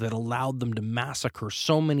things that allowed them to massacre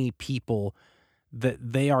so many people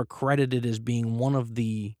that they are credited as being one of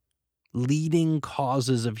the leading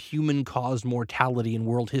causes of human-caused mortality in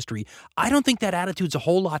world history, I don't think that attitude's a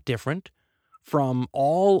whole lot different from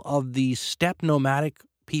all of the steppe nomadic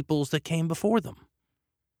peoples that came before them.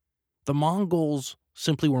 The Mongols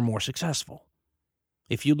simply were more successful.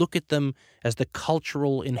 If you look at them as the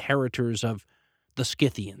cultural inheritors of the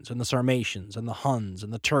Scythians and the Sarmatians and the Huns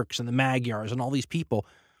and the Turks and the Magyars and all these people,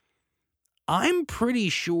 I'm pretty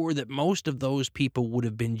sure that most of those people would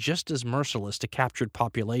have been just as merciless to captured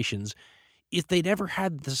populations if they'd ever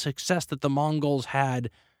had the success that the Mongols had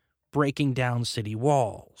breaking down city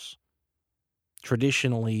walls.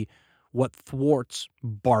 Traditionally, what thwarts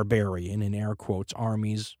barbarian, in air quotes,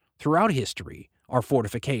 armies throughout history are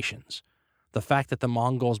fortifications. The fact that the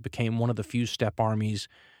Mongols became one of the few steppe armies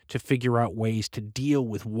to figure out ways to deal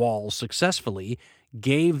with walls successfully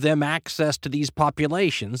gave them access to these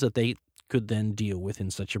populations that they could then deal with in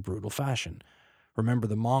such a brutal fashion. Remember,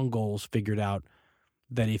 the Mongols figured out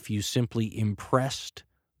that if you simply impressed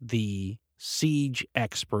the siege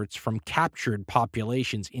experts from captured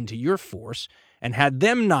populations into your force and had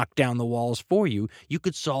them knock down the walls for you, you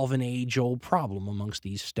could solve an age-old problem amongst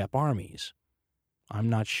these steppe armies. I'm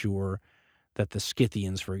not sure that the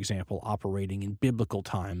Scythians, for example, operating in biblical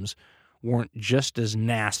times, weren't just as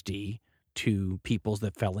nasty to peoples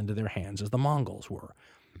that fell into their hands as the Mongols were.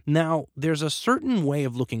 Now, there's a certain way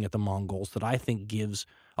of looking at the Mongols that I think gives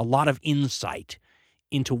a lot of insight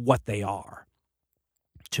into what they are.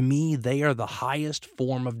 To me, they are the highest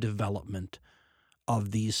form of development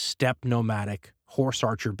of these steppe nomadic horse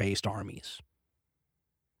archer-based armies.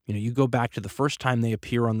 You know, you go back to the first time they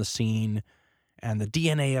appear on the scene, and the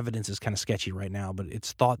DNA evidence is kind of sketchy right now, but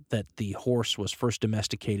it's thought that the horse was first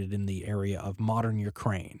domesticated in the area of modern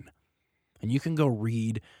Ukraine. And you can go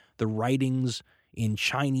read the writings in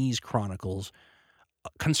Chinese chronicles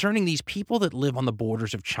concerning these people that live on the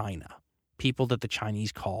borders of China, people that the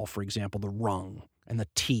Chinese call, for example, the Rung and the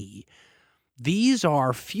Ti. These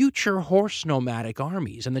are future horse nomadic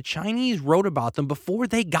armies, and the Chinese wrote about them before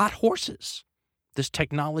they got horses. This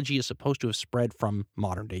technology is supposed to have spread from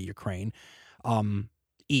modern-day Ukraine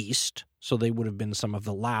east, so they would have been some of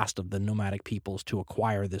the last of the nomadic peoples to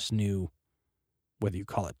acquire this new, whether you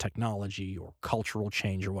call it technology or cultural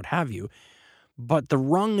change or what have you. But the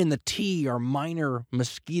Rung and the Ti are minor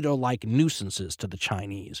mosquito-like nuisances to the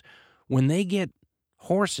Chinese. When they get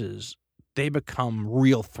horses, they become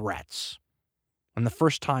real threats. And the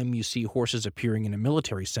first time you see horses appearing in a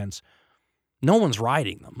military sense, no one's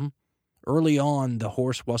riding them. Early on, the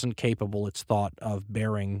horse wasn't capable, it's thought, of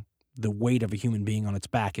bearing the weight of a human being on its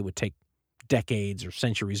back. It would take decades or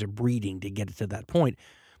centuries of breeding to get it to that point.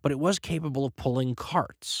 But it was capable of pulling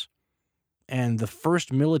carts. And the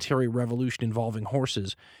first military revolution involving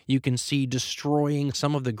horses, you can see destroying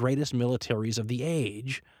some of the greatest militaries of the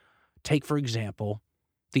age. Take, for example,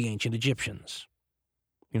 the ancient Egyptians.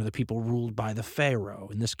 You know, the people ruled by the pharaoh,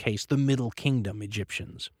 in this case, the Middle Kingdom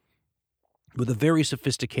Egyptians, with a very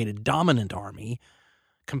sophisticated dominant army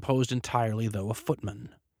composed entirely, though, of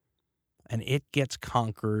footmen. And it gets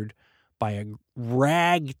conquered by a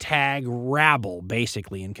ragtag rabble,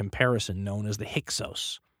 basically, in comparison, known as the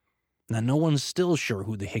Hyksos. Now, no one's still sure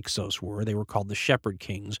who the Hyksos were. They were called the Shepherd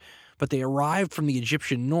Kings, but they arrived from the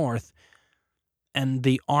Egyptian north, and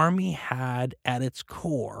the army had at its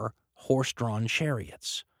core horse-drawn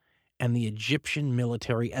chariots. And the Egyptian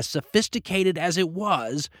military, as sophisticated as it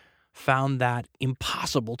was, found that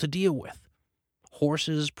impossible to deal with.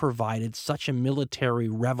 Horses provided such a military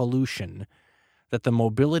revolution that the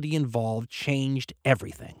mobility involved changed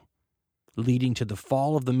everything, leading to the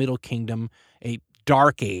fall of the Middle Kingdom, a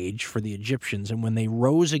dark age for the Egyptians. And when they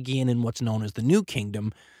rose again in what's known as the New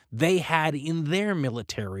Kingdom, they had in their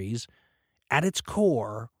militaries, at its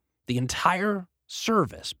core, the entire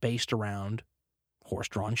service based around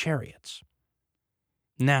horse-drawn chariots.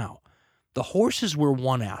 Now, the horses were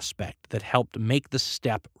one aspect that helped make the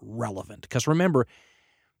steppe relevant. Because remember,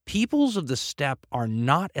 peoples of the steppe are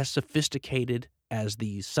not as sophisticated as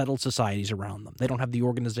the settled societies around them. They don't have the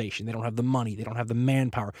organization. They don't have the money. They don't have the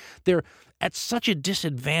manpower. They're at such a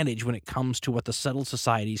disadvantage when it comes to what the settled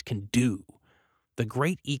societies can do. The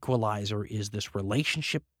great equalizer is this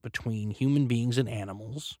relationship between human beings and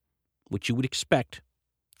animals, which you would expect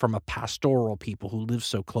from a pastoral people who live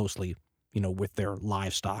so closely, with their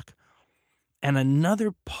livestock. And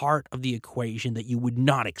another part of the equation that you would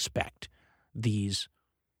not expect these,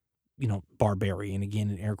 barbarian, again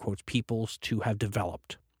in air quotes, peoples to have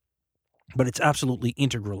developed. But it's absolutely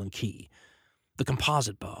integral and key. The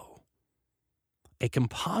composite bow. A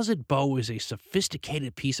composite bow is a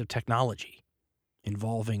sophisticated piece of technology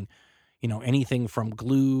involving, anything from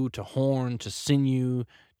glue to horn to sinew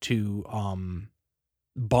to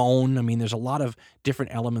bone. I mean, there's a lot of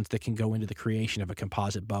different elements that can go into the creation of a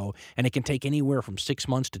composite bow, and it can take anywhere from 6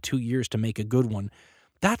 months to 2 years to make a good one.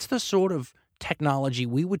 That's the sort of technology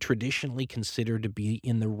we would traditionally consider to be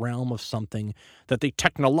in the realm of something that the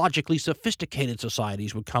technologically sophisticated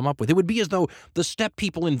societies would come up with. It would be as though the steppe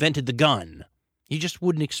people invented the gun. You just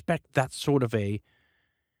wouldn't expect that sort of a,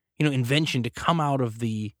 invention to come out of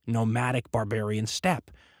the nomadic barbarian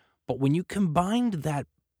steppe. But when you combined that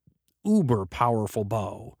uber powerful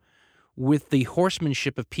bow with the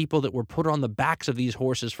horsemanship of people that were put on the backs of these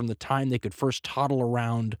horses from the time they could first toddle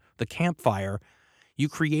around the campfire, you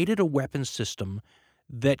created a weapon system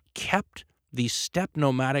that kept the steppe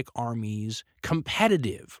nomadic armies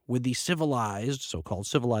competitive with the civilized, so-called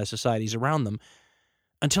civilized societies around them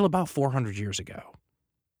until about 400 years ago.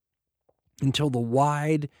 Until the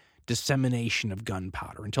wide dissemination of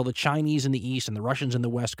gunpowder, until the Chinese in the east and the Russians in the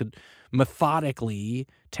west could methodically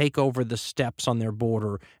take over the steppes on their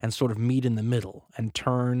border and sort of meet in the middle and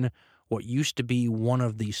turn what used to be one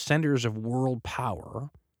of the centers of world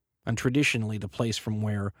power, and traditionally the place from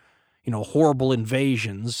where, horrible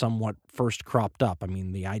invasions somewhat first cropped up. I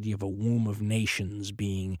mean, the idea of a womb of nations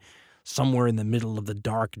being somewhere in the middle of the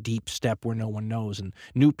dark, deep steppe where no one knows, and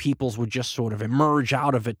new peoples would just sort of emerge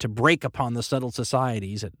out of it to break upon the settled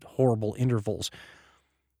societies at horrible intervals.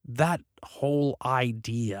 that whole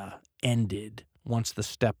idea ended once the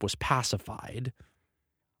steppe was pacified,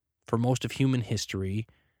 for most of human history,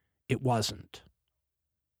 it wasn't.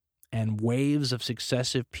 And waves of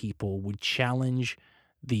successive people would challenge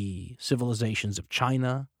the civilizations of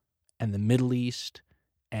China and the Middle East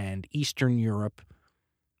and Eastern Europe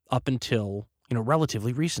up until,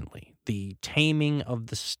 relatively recently. The taming of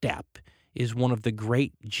the steppe is one of the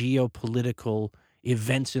great geopolitical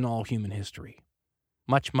events in all human history.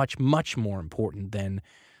 Much, much, much more important than,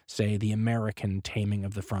 say, the American taming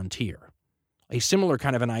of the frontier. A similar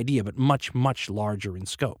kind of an idea, but much, much larger in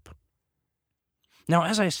scope. Now,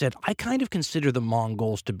 as I said, I kind of consider the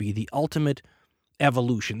Mongols to be the ultimate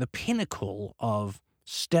evolution, the pinnacle of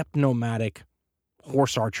steppe nomadic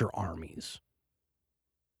horse archer armies.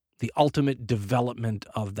 The ultimate development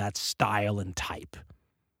of that style and type.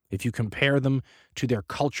 If you compare them to their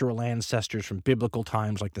cultural ancestors from biblical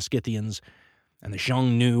times like the Scythians and the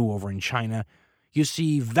Xiongnu over in China, you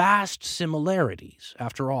see vast similarities.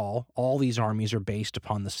 After all these armies are based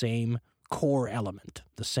upon the same core element,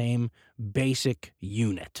 the same basic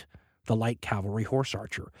unit, the light cavalry horse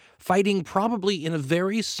archer, fighting probably in a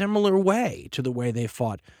very similar way to the way they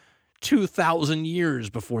fought 2,000 years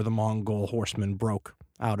before the Mongol horsemen broke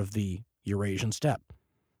out of the Eurasian steppe.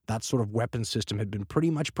 That sort of weapon system had been pretty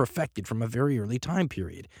much perfected from a very early time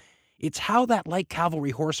period. It's how that light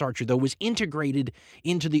cavalry horse archer, though, was integrated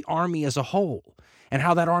into the army as a whole, and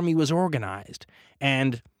how that army was organized,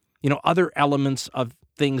 and, other elements of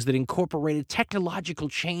things that incorporated technological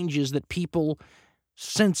changes that people,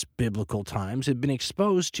 since biblical times, had been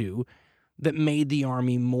exposed to, that made the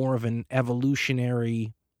army more of an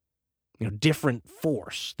evolutionary, different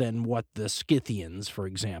force than what the Scythians, for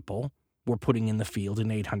example, were putting in the field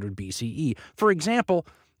in 800 BCE. For example,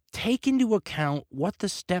 take into account what the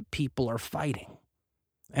steppe people are fighting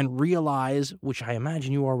and realize, which I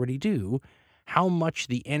imagine you already do, how much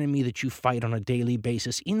the enemy that you fight on a daily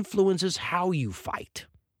basis influences how you fight.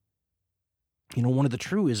 One of the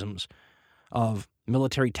truisms of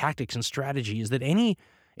military tactics and strategy is that any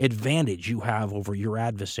advantage you have over your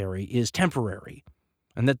adversary is temporary,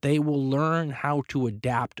 and that they will learn how to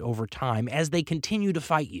adapt over time as they continue to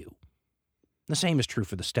fight you. The same is true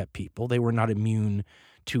for the steppe people. They were not immune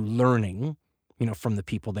to learning, from the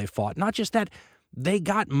people they fought. Not just that, they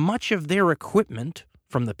got much of their equipment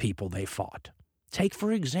from the people they fought. Take,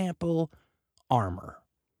 for example, armor,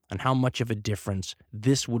 and how much of a difference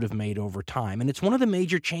this would have made over time. And it's one of the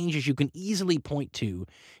major changes you can easily point to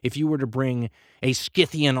if you were to bring a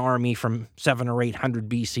Scythian army from 700 or 800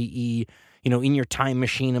 BCE, in your time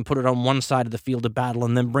machine and put it on one side of the field of battle,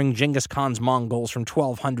 and then bring Genghis Khan's Mongols from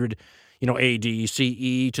 1200 AD,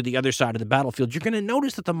 CE to the other side of the battlefield. You're going to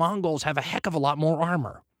notice that the Mongols have a heck of a lot more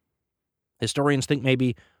armor. Historians think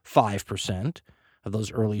maybe 5% of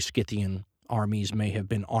those early Scythian armies may have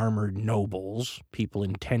been armored nobles, people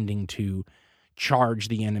intending to charge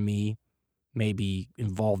the enemy, maybe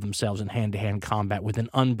involve themselves in hand-to-hand combat with an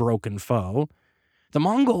unbroken foe. The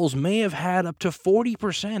Mongols may have had up to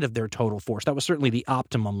 40% of their total force. That was certainly the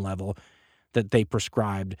optimum level that they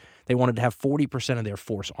prescribed. They wanted to have 40% of their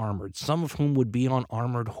force armored, some of whom would be on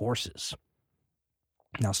armored horses.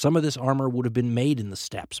 Now, some of this armor would have been made in the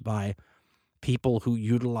steppes by people who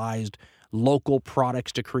utilized local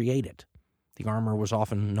products to create it. The armor was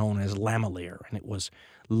often known as lamelier, and it was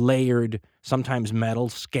layered, sometimes metal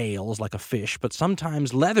scales like a fish, but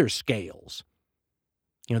sometimes leather scales,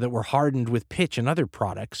 that were hardened with pitch and other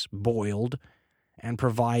products, boiled, and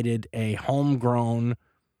provided a homegrown,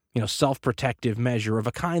 self-protective measure of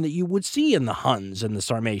a kind that you would see in the Huns and the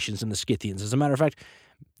Sarmatians and the Scythians. As a matter of fact,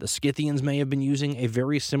 the Scythians may have been using a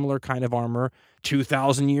very similar kind of armor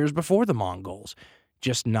 2,000 years before the Mongols,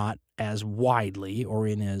 just not as widely or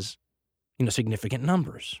in as, significant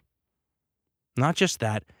numbers. Not just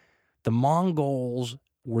that, the Mongols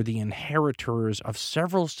were the inheritors of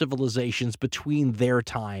several civilizations between their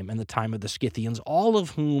time and the time of the Scythians, all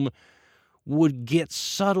of whom would get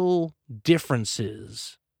subtle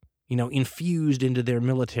differences, infused into their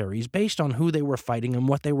militaries based on who they were fighting and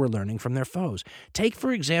what they were learning from their foes. Take,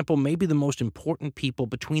 for example, maybe the most important people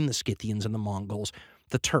between the Scythians and the Mongols,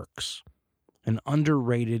 the Turks, an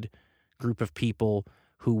underrated group of people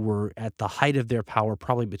who were at the height of their power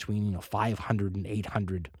probably between 500 and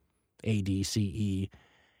 800 AD CE,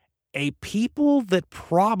 a people that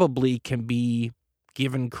probably can be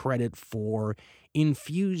given credit for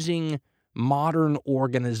infusing modern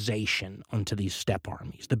organization onto these steppe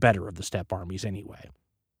armies, the better of the steppe armies anyway.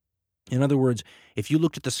 In other words, if you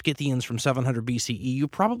looked at the Scythians from 700 BCE, you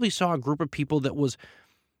probably saw a group of people that was,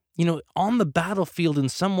 on the battlefield in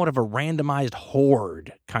somewhat of a randomized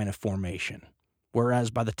horde kind of formation.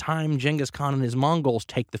 whereas by the time Genghis Khan and his Mongols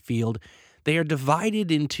take the field, they are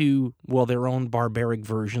divided into, well, their own barbaric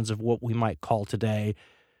versions of what we might call today,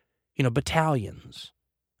 battalions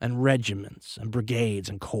and regiments and brigades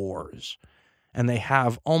and corps. And they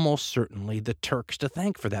have almost certainly the Turks to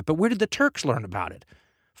thank for that. But where did the Turks learn about it?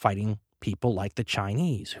 Fighting people like the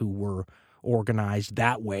Chinese, who were organized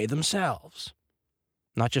that way themselves.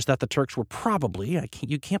 Not just that the Turks were probably,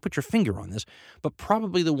 you can't put your finger on this, but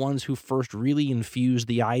probably the ones who first really infused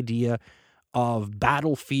the idea of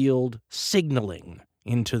battlefield signaling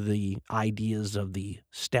into the ideas of the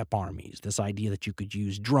steppe armies, this idea that you could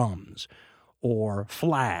use drums or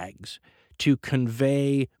flags to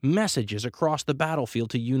convey messages across the battlefield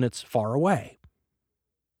to units far away.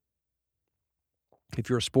 If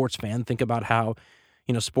you're a sports fan, think about how,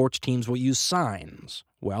 sports teams will use signs.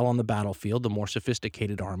 Well, on the battlefield, the more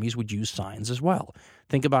sophisticated armies would use signs as well.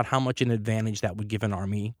 Think about how much an advantage that would give an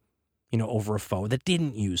army, over a foe that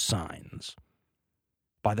didn't use signs.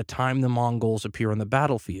 By the time the Mongols appear on the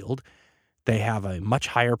battlefield, they have a much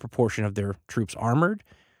higher proportion of their troops armored.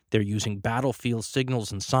 They're using battlefield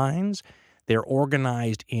signals and signs. They're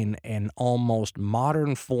organized in an almost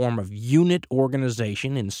modern form of unit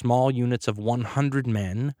organization in small units of 100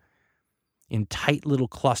 men in tight little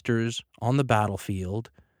clusters on the battlefield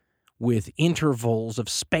with intervals of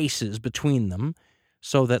spaces between them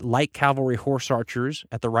so that light cavalry horse archers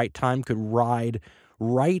at the right time could ride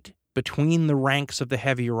right between the ranks of the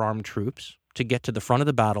heavier armed troops to get to the front of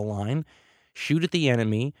the battle line, shoot at the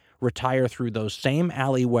enemy, retire through those same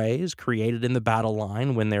alleyways created in the battle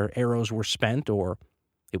line when their arrows were spent or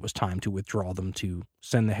it was time to withdraw them to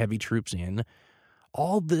send the heavy troops in.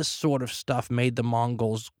 All this sort of stuff made the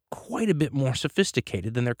Mongols quite a bit more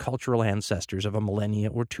sophisticated than their cultural ancestors of a millennia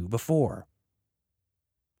or two before.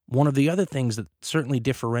 One of the other things that certainly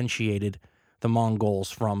differentiated the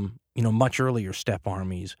Mongols from, much earlier steppe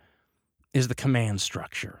armies is the command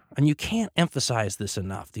structure. And you can't emphasize this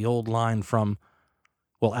enough. The old line from,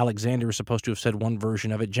 Alexander is supposed to have said one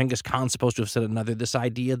version of it. Genghis Khan's supposed to have said another. This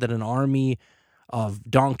idea that an army of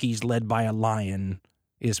donkeys led by a lion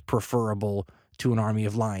is preferable to an army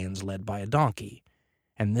of lions led by a donkey.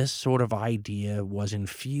 And this sort of idea was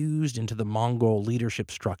infused into the Mongol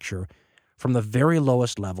leadership structure from the very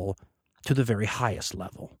lowest level to the very highest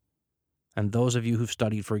level. And those of you who've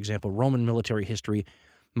studied, for example, Roman military history,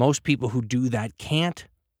 most people who do that can't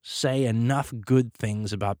say enough good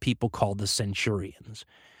things about people called the centurions.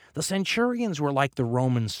 The centurions were like the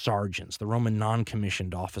Roman sergeants, the Roman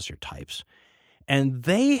non-commissioned officer types. And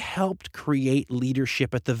they helped create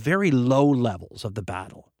leadership at the very low levels of the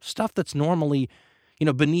battle, stuff that's normally,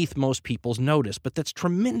 beneath most people's notice, but that's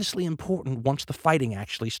tremendously important once the fighting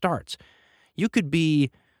actually starts. You could be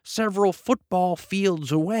several football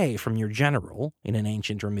fields away from your general in an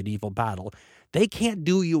ancient or medieval battle. They can't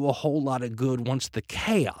do you a whole lot of good once the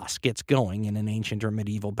chaos gets going in an ancient or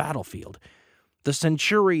medieval battlefield. The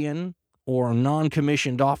centurion or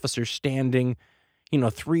non-commissioned officer standing,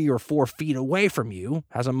 3 or 4 feet away from you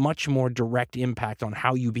has a much more direct impact on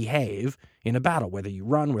how you behave in a battle, whether you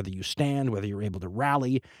run, whether you stand, whether you're able to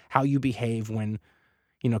rally, how you behave when,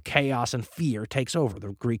 chaos and fear takes over.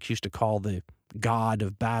 The Greeks used to call the god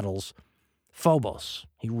of battles Phobos.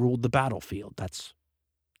 He ruled the battlefield. That's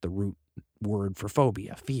the root word for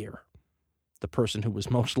phobia, fear. The person who was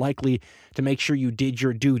most likely to make sure you did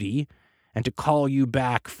your duty and to call you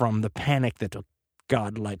back from the panic that a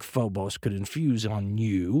god like Phobos could infuse on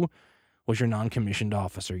you was your non-commissioned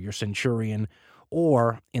officer, your centurion,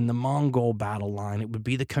 or in the Mongol battle line, it would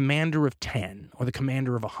be the commander of 10 or the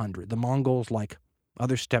commander of 100. The Mongols, like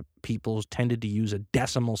other steppe peoples, tended to use a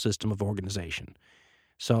decimal system of organization.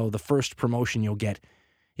 So the first promotion you'll get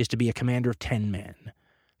is to be a commander of 10 men.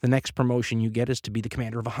 The next promotion you get is to be the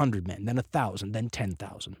commander of 100 men, then 1,000, then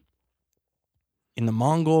 10,000. In the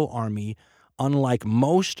Mongol army, unlike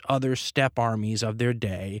most other steppe armies of their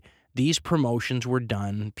day, these promotions were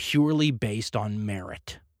done purely based on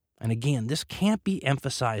merit. And again, this can't be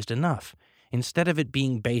emphasized enough. Instead of it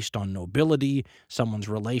being based on nobility, someone's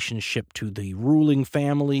relationship to the ruling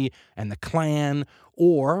family and the clan,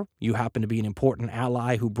 or you happen to be an important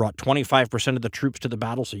ally who brought 25% of the troops to the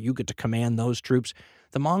battle so you get to command those troops,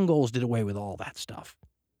 the Mongols did away with all that stuff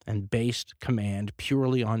and based command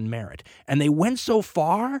purely on merit. And they went so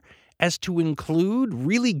far as to include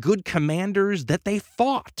really good commanders that they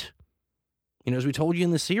fought. As we told you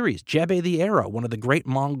in the series, Jebe the Arrow, one of the great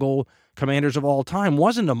Mongol commanders of all time,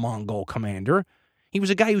 wasn't a Mongol commander. He was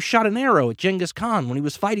a guy who shot an arrow at Genghis Khan when he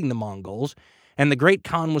was fighting the Mongols, and the great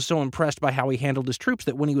Khan was so impressed by how he handled his troops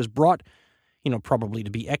that when he was brought, probably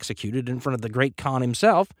to be executed in front of the great Khan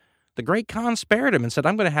himself, the great Khan spared him and said,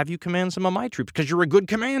 I'm going to have you command some of my troops because you're a good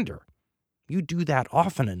commander. You do that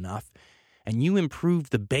often enough, and you improve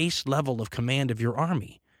the base level of command of your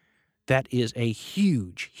army. That is a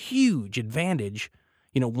huge, huge advantage,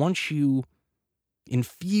 once you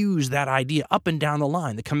infuse that idea up and down the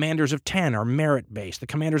line. The commanders of 10 are merit-based. The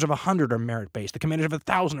commanders of 100 are merit-based. The commanders of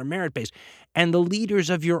 1,000 are merit-based. And the leaders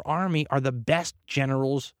of your army are the best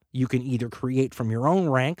generals you can either create from your own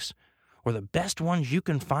ranks or the best ones you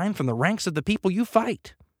can find from the ranks of the people you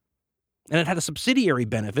fight. And it had a subsidiary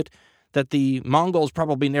benefit that the Mongols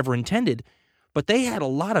probably never intended, but they had a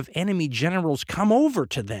lot of enemy generals come over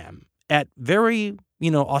to them at very,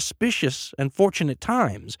 auspicious and fortunate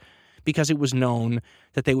times, because it was known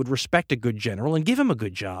that they would respect a good general and give him a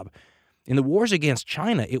good job. In the wars against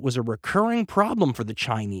China, it was a recurring problem for the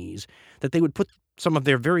Chinese that they would put some of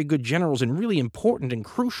their very good generals in really important and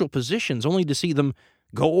crucial positions only to see them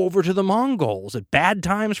go over to the Mongols at bad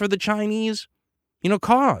times for the Chinese,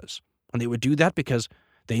 cause. And they would do that because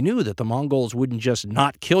they knew that the Mongols wouldn't just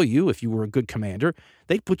not kill you if you were a good commander.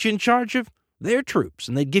 They'd put you in charge of their troops,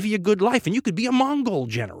 and they'd give you a good life, and you could be a Mongol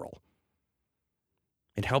general.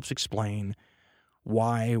 It helps explain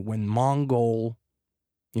why when Mongol,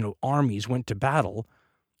 armies went to battle,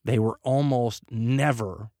 they were almost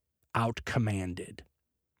never outcommanded.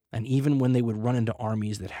 And even when they would run into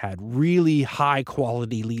armies that had really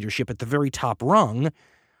high-quality leadership at the very top rung,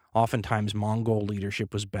 oftentimes Mongol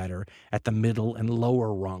leadership was better at the middle and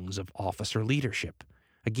lower rungs of officer leadership.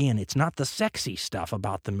 Again, it's not the sexy stuff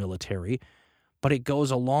about the military, but it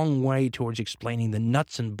goes a long way towards explaining the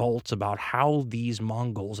nuts and bolts about how these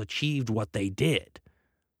Mongols achieved what they did.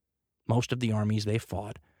 Most of the armies they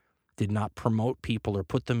fought did not promote people or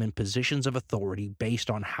put them in positions of authority based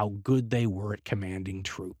on how good they were at commanding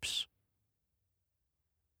troops.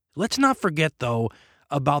 Let's not forget, though,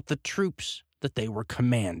 about the troops that they were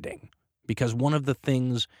commanding, because one of the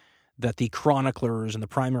things that the chroniclers and the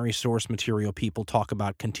primary source material people talk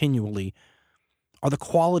about continually are the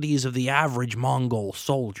qualities of the average Mongol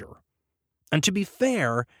soldier. And to be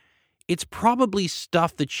fair, it's probably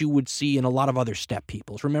stuff that you would see in a lot of other steppe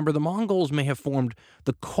peoples. Remember, the Mongols may have formed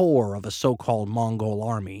the core of a so-called Mongol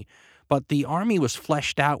army, but the army was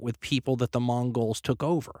fleshed out with people that the Mongols took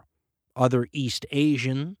over. Other East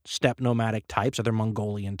Asian steppe nomadic types, other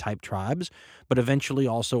Mongolian-type tribes, but eventually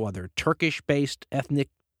also other Turkish-based ethnic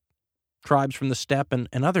tribes from the steppe and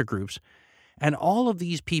other groups. And all of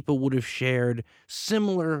these people would have shared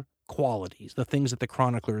similar qualities, the things that the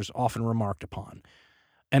chroniclers often remarked upon.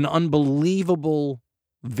 An unbelievable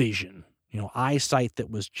vision, eyesight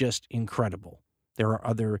that was just incredible. There are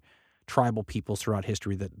other tribal peoples throughout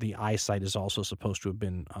history that the eyesight is also supposed to have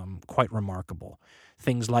been quite remarkable.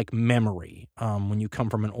 Things like memory. When you come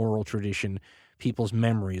from an oral tradition, people's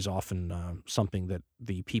memory is often something that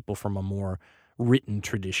the people from a more written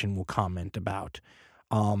tradition will comment about.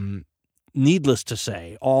 Needless to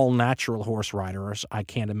say, all natural horse riders, I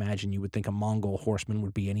can't imagine you would think a Mongol horseman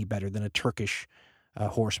would be any better than a Turkish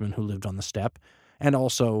horseman who lived on the steppe, and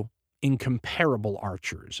also incomparable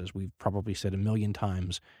archers, as we've probably said a million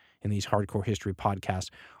times in these Hardcore History podcasts,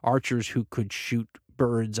 archers who could shoot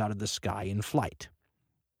birds out of the sky in flight.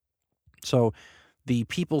 So the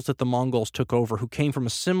peoples that the Mongols took over who came from a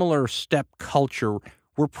similar steppe culture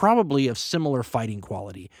were probably of similar fighting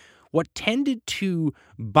quality. What tended to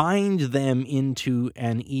bind them into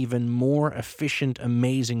an even more efficient,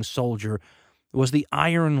 amazing soldier was the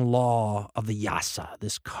iron law of the Yasa,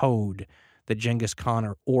 this code that Genghis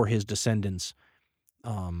Khan or his descendants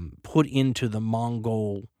put into the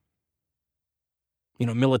Mongol,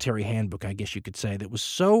 military handbook, I guess you could say, that was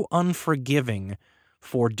so unforgiving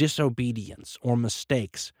for disobedience or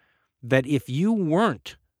mistakes that if you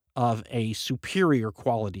weren't of a superior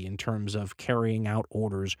quality in terms of carrying out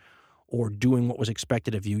orders or doing what was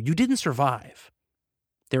expected of you, you didn't survive.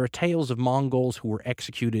 There are tales of Mongols who were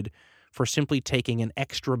executed for simply taking an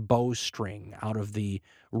extra bowstring out of the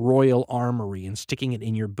royal armory and sticking it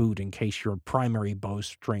in your boot in case your primary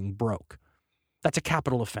bowstring broke. That's a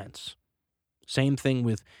capital offense. Same thing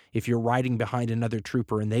with if you're riding behind another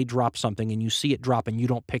trooper and they drop something and you see it drop and you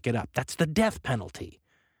don't pick it up. That's the death penalty.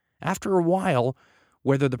 After a while,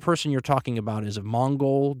 whether the person you're talking about is of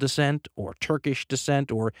Mongol descent or Turkish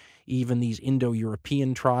descent or even these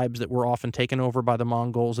Indo-European tribes that were often taken over by the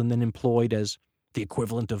Mongols and then employed as the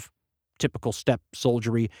equivalent of typical steppe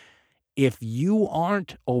soldiery, if you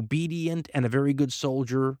aren't obedient and a very good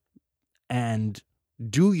soldier and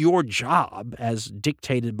do your job as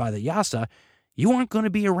dictated by the Yasa, you aren't going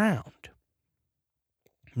to be around.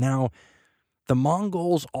 Now, the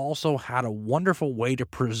Mongols also had a wonderful way to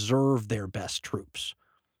preserve their best troops.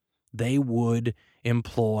 They would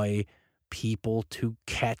employ people to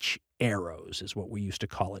catch arrows, is what we used to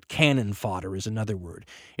call it. Cannon fodder is another word.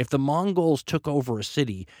 If the Mongols took over a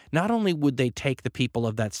city, not only would they take the people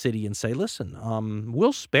of that city and say, listen,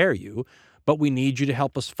 we'll spare you, but we need you to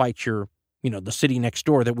help us fight the city next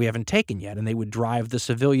door that we haven't taken yet. And they would drive the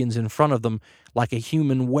civilians in front of them like a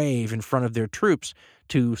human wave in front of their troops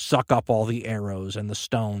to suck up all the arrows and the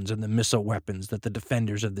stones and the missile weapons that the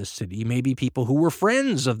defenders of this city, maybe people who were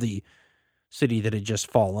friends of the city that had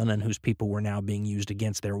just fallen and whose people were now being used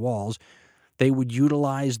against their walls, they would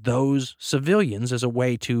utilize those civilians as a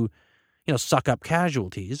way to, suck up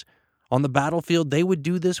casualties. On the battlefield, they would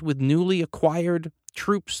do this with newly acquired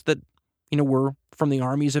troops that, were from the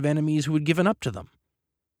armies of enemies who had given up to them.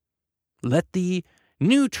 Let the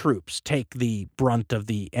new troops take the brunt of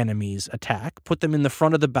the enemy's attack, put them in the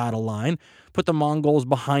front of the battle line, put the Mongols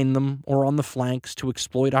behind them or on the flanks to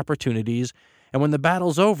exploit opportunities, and when the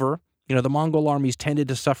battle's over, the Mongol armies tended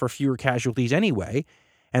to suffer fewer casualties anyway,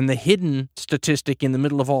 and the hidden statistic in the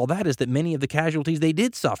middle of all that is that many of the casualties they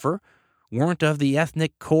did suffer weren't of the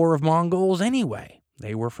ethnic core of Mongols anyway.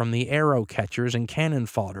 They were from the arrow catchers and cannon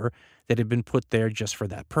fodder that had been put there just for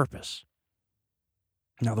that purpose.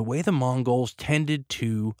 Now, the way the Mongols tended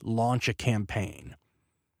to launch a campaign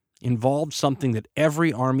involved something that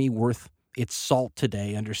every army worth its salt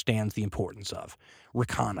today understands the importance of: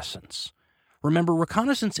 reconnaissance. Remember,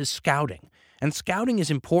 reconnaissance is scouting, and scouting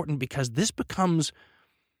is important because this becomes,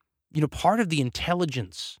 part of the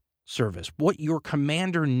intelligence service. What your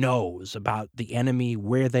commander knows about the enemy,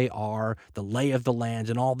 where they are, the lay of the land,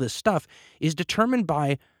 and all this stuff is determined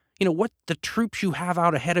by, what the troops you have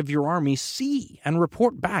out ahead of your army see and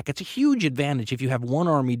report back. It's a huge advantage if you have one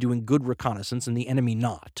army doing good reconnaissance and the enemy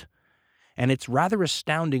not. And it's rather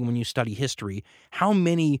astounding when you study history how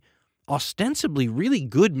many ostensibly really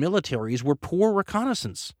good militaries were poor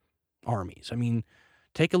reconnaissance armies. I mean,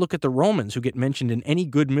 take a look at the Romans, who get mentioned in any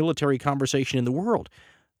good military conversation in the world.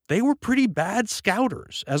 They were pretty bad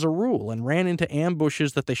scouters as a rule and ran into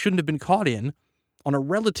ambushes that they shouldn't have been caught in on a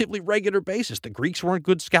relatively regular basis. The Greeks weren't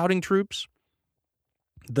good scouting troops.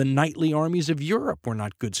 The knightly armies of Europe were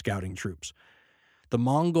not good scouting troops. The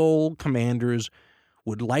Mongol commanders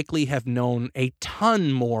would likely have known a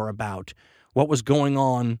ton more about what was going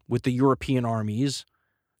on with the European armies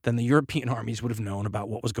than the European armies would have known about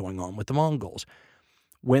what was going on with the Mongols.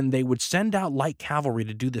 When they would send out light cavalry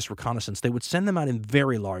to do this reconnaissance, they would send them out in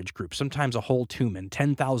very large groups, sometimes a whole tumen,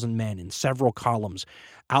 10,000 men in several columns,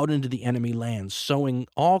 out into the enemy lands, sowing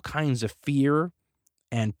all kinds of fear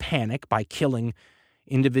and panic by killing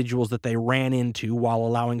individuals that they ran into while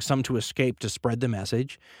allowing some to escape to spread the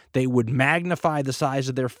message. They would magnify the size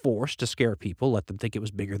of their force to scare people, let them think it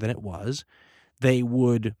was bigger than it was. They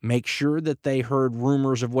would make sure that they heard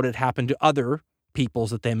rumors of what had happened to other peoples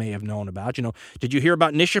that they may have known about. Did you hear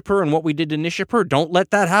about Nishapur and what we did to Nishapur? Don't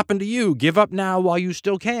let that happen to you. Give up now while you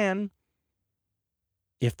still can.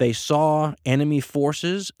 If they saw enemy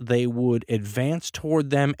forces, they would advance toward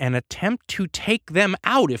them and attempt to take them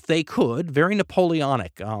out if they could. Very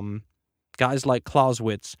Napoleonic. Guys like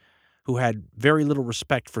Clausewitz, who had very little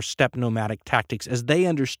respect for steppe nomadic tactics as they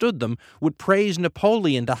understood them, would praise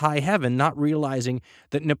Napoleon to high heaven, not realizing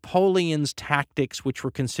that Napoleon's tactics, which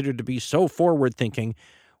were considered to be so forward-thinking,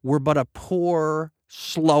 were but a poor,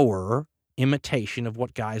 slower imitation of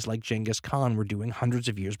what guys like Genghis Khan were doing hundreds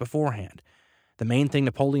of years beforehand. The main thing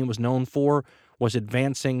Napoleon was known for was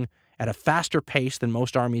advancing at a faster pace than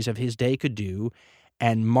most armies of his day could do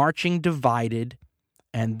and marching divided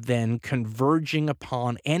and then converging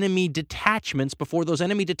upon enemy detachments before those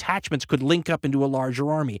enemy detachments could link up into a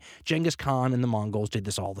larger army. Genghis Khan and the Mongols did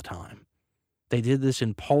this all the time. They did this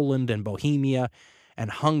in Poland and Bohemia and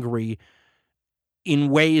Hungary in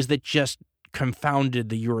ways that just confounded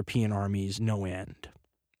the European armies no end.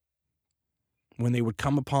 When they would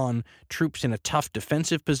come upon troops in a tough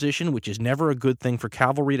defensive position, which is never a good thing for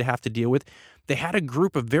cavalry to have to deal with, they had a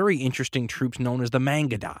group of very interesting troops known as the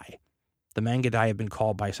Mangudai. The Mangudai have been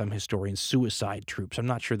called by some historians suicide troops. I'm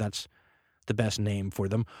not sure that's the best name for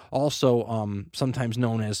them. Also, sometimes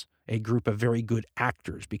known as a group of very good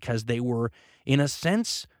actors because they were, in a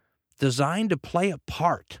sense, designed to play a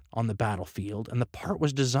part on the battlefield, and the part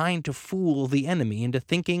was designed to fool the enemy into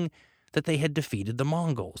thinking that they had defeated the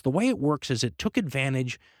Mongols. The way it works is it took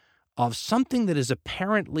advantage of something that is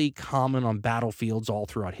apparently common on battlefields all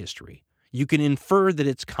throughout history. You can infer that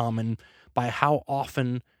it's common by how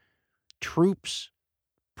often troops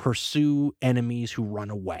pursue enemies who run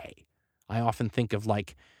away. I often think of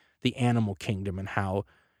like the animal kingdom and how,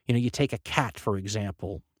 you take a cat, for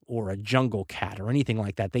example, or a jungle cat or anything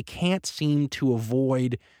like that. They can't seem to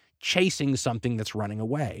avoid chasing something that's running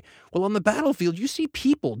away. Well, on the battlefield, you see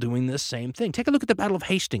people doing this same thing. Take a look at the Battle of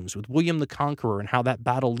Hastings with William the Conqueror and how that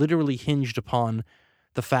battle literally hinged upon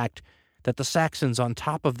the fact that the Saxons on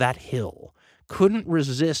top of that hill couldn't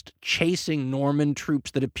resist chasing Norman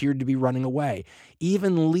troops that appeared to be running away,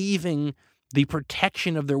 even leaving the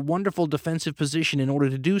protection of their wonderful defensive position in order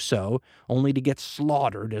to do so, only to get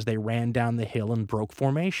slaughtered as they ran down the hill and broke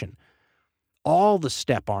formation. All the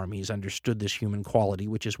steppe armies understood this human quality,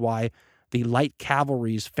 which is why the light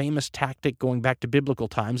cavalry's famous tactic going back to biblical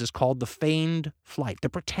times is called the feigned flight, the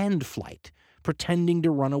pretend flight, pretending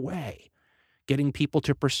to run away, getting people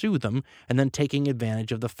to pursue them, and then taking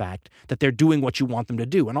advantage of the fact that they're doing what you want them to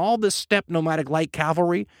do. And all this steppe nomadic light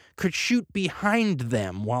cavalry could shoot behind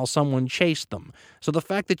them while someone chased them. So the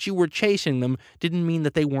fact that you were chasing them didn't mean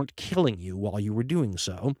that they weren't killing you while you were doing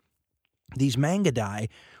so. These Mangudai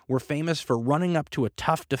were famous for running up to a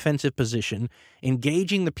tough defensive position,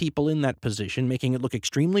 engaging the people in that position, making it look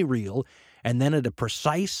extremely real, and then at a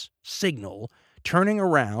precise signal, turning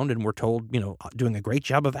around, and we're told, doing a great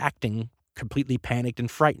job of acting completely panicked and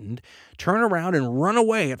frightened, turn around and run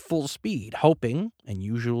away at full speed, hoping, and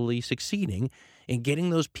usually succeeding, in getting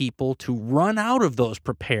those people to run out of those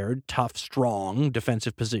prepared, tough, strong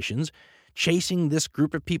defensive positions, chasing this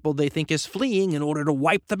group of people they think is fleeing in order to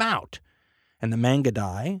wipe them out. And the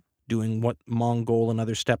Mangudai, doing what Mongol and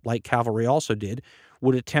other steppe light cavalry also did,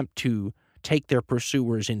 would attempt to take their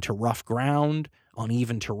pursuers into rough ground,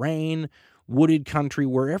 uneven terrain, wooded country,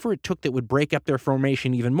 wherever it took that would break up their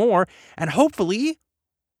formation even more, and hopefully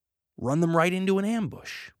run them right into an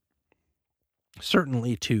ambush.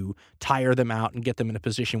 Certainly to tire them out and get them in a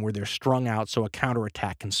position where they're strung out so a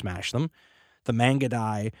counterattack can smash them. The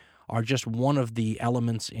Mangudai are just one of the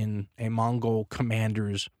elements in a Mongol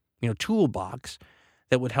commander's toolbox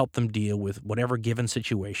that would help them deal with whatever given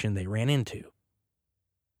situation they ran into.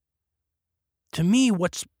 To me,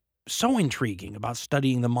 what's so intriguing about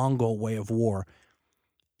studying the Mongol way of war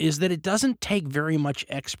is that it doesn't take very much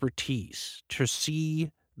expertise to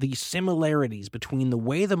see the similarities between the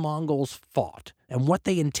way the Mongols fought and what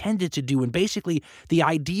they intended to do, and basically the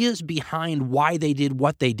ideas behind why they did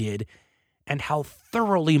what they did, and how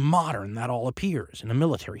thoroughly modern that all appears in a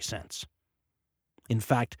military sense. In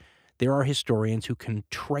fact, there are historians who can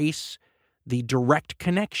trace the direct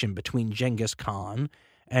connection between Genghis Khan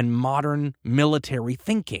and modern military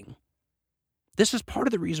thinking. This is part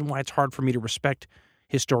of the reason why it's hard for me to respect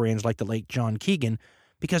historians like the late John Keegan,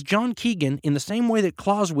 because John Keegan, in the same way that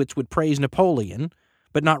Clausewitz would praise Napoleon,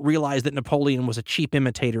 but not realize that Napoleon was a cheap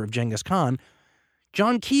imitator of Genghis Khan,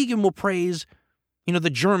 John Keegan will praise, the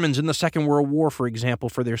Germans in the Second World War, for example,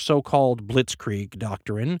 for their so-called Blitzkrieg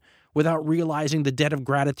doctrine, without realizing the debt of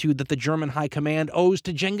gratitude that the German high command owes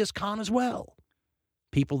to Genghis Khan as well.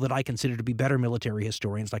 People that I consider to be better military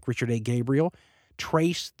historians, like Richard A. Gabriel,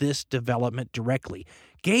 trace this development directly.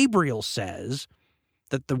 Gabriel says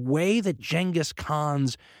that the way that Genghis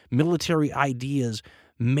Khan's military ideas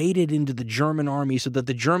made it into the German army so that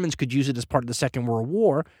the Germans could use it as part of the Second World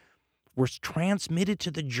War was transmitted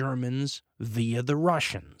to the Germans via the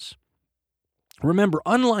Russians. Remember,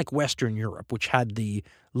 unlike Western Europe, which had the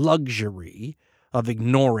luxury of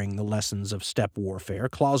ignoring the lessons of steppe warfare,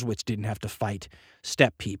 Clausewitz didn't have to fight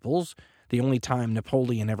steppe peoples. The only time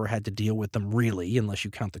Napoleon ever had to deal with them, really, unless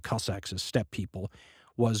you count the Cossacks as steppe people,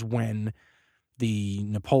 was when the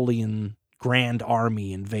Napoleon Grand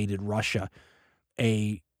Army invaded Russia.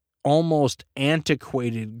 A almost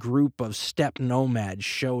antiquated group of steppe nomads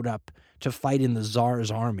showed up to fight in the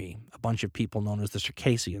Tsar's army, a bunch of people known as the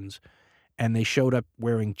Circassians, and they showed up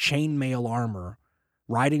wearing chainmail armor,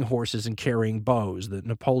 riding horses and carrying bows. The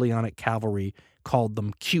Napoleonic cavalry called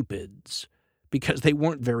them Cupids because they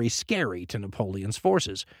weren't very scary to Napoleon's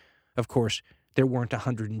forces. Of course, there weren't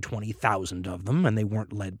 120,000 of them, and they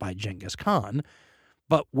weren't led by Genghis Khan.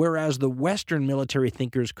 But whereas the Western military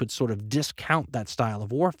thinkers could sort of discount that style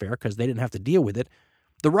of warfare because they didn't have to deal with it,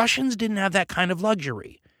 the Russians didn't have that kind of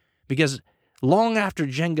luxury, because long after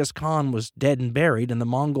Genghis Khan was dead and buried and the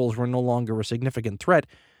Mongols were no longer a significant threat,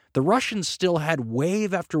 the Russians still had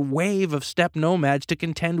wave after wave of steppe nomads to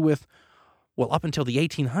contend with, up until the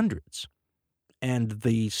 1800s. And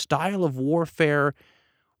the style of warfare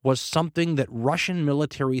was something that Russian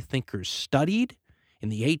military thinkers studied. In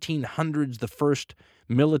the 1800s, the first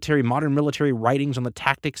modern military writings on the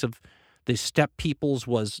tactics of the steppe peoples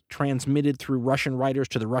was transmitted through Russian writers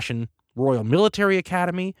to the Russian Royal Military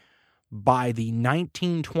Academy. By the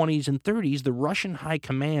 1920s and 30s, the Russian High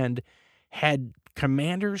Command had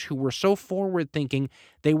commanders who were so forward-thinking,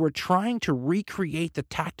 they were trying to recreate the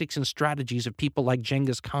tactics and strategies of people like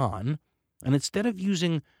Genghis Khan, and instead of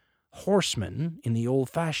using horsemen, in the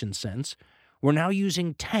old-fashioned sense, were now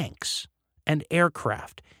using tanks and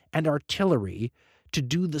aircraft and artillery to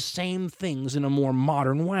do the same things in a more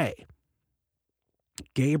modern way.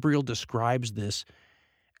 Gabriel describes this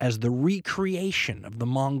as the recreation of the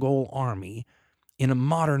Mongol army in a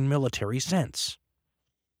modern military sense.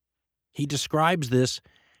 He describes this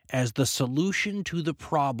as the solution to the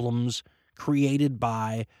problems created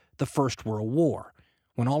by the First World War,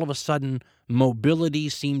 when all of a sudden mobility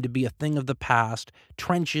seemed to be a thing of the past.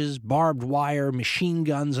 Trenches, barbed wire, machine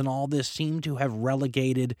guns, and all this seemed to have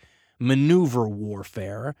relegated maneuver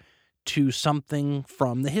warfare to something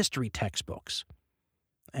from the history textbooks.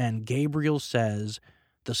 And Gabriel says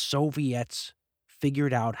the Soviets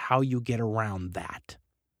figured out how you get around that.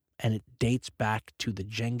 And it dates back to the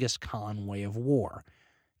Genghis Khan way of war.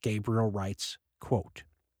 Gabriel writes, quote,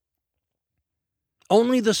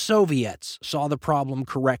 "Only the Soviets saw the problem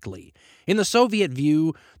correctly. In the Soviet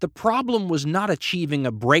view, the problem was not achieving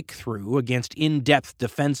a breakthrough against in-depth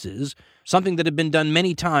defenses, something that had been done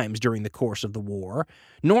many times during the course of the war,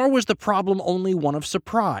 nor was the problem only one of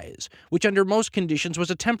surprise, which under most conditions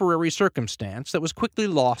was a temporary circumstance that was quickly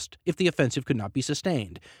lost if the offensive could not be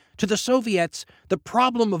sustained. To the Soviets, the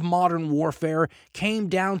problem of modern warfare came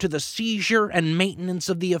down to the seizure and maintenance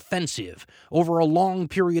of the offensive over a long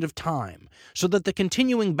period of time, so that the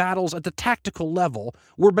continuing battles at the tactical level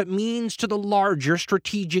were but means to the larger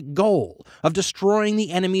strategic goal of destroying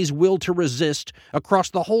the enemy's will to resist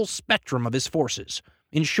across the whole spectrum of his forces.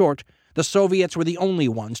 In short, the Soviets were the only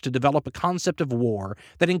ones to develop a concept of war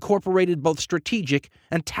that incorporated both strategic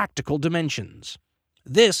and tactical dimensions.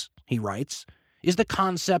 This," he writes, "is the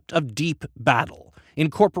concept of deep battle,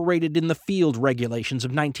 incorporated in the field regulations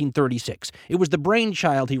of 1936. It was the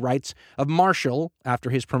brainchild," he writes, "of Marshal, after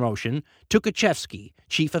his promotion, Tukhachevsky,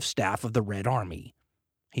 Chief of Staff of the Red Army."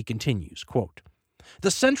 He continues, quote, "The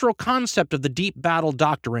central concept of the deep battle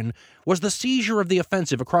doctrine was the seizure of the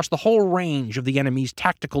offensive across the whole range of the enemy's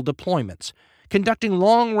tactical deployments, conducting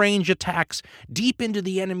long-range attacks deep into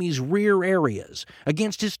the enemy's rear areas,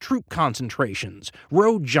 against his troop concentrations,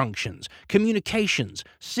 road junctions, communications,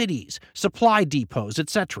 cities, supply depots,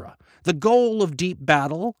 etc. The goal of deep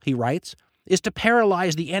battle," he writes, "is to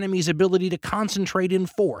paralyze the enemy's ability to concentrate in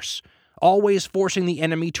force, always forcing the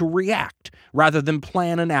enemy to react rather than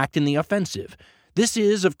plan and act in the offensive. This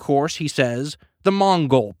is, of course," he says, "the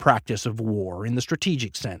Mongol practice of war in the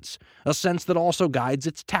strategic sense, a sense that also guides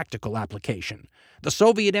its tactical application. The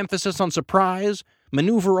Soviet emphasis on surprise,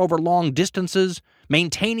 maneuver over long distances,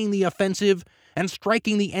 maintaining the offensive, and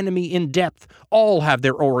striking the enemy in depth all have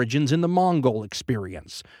their origins in the Mongol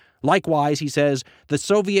experience. Likewise," he says, "the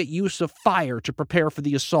Soviet use of fire to prepare for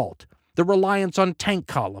the assault, the reliance on tank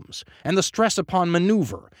columns, and the stress upon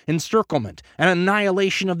maneuver, encirclement, and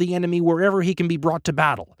annihilation of the enemy wherever he can be brought to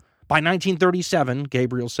battle. By 1937,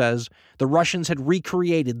 Gabriel says, the Russians had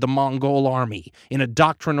recreated the Mongol army in a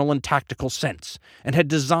doctrinal and tactical sense, and had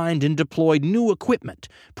designed and deployed new equipment,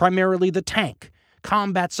 primarily the tank,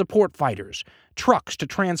 combat support fighters, trucks to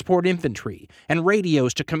transport infantry, and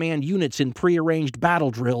radios to command units in prearranged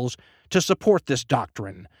battle drills to support this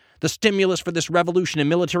doctrine. The stimulus for this revolution in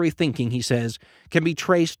military thinking," he says, "can be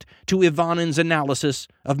traced to Ivanin's analysis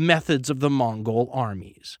of methods of the Mongol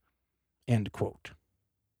armies." End quote.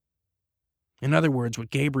 In other words,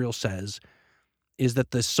 what Gabriel says is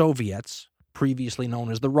that the Soviets, previously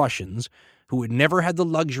known as the Russians, who had never had the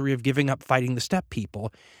luxury of giving up fighting the steppe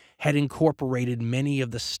people, had incorporated many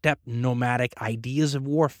of the steppe nomadic ideas of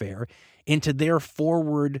warfare into their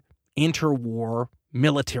forward interwar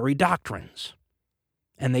military doctrines.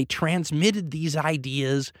 And they transmitted these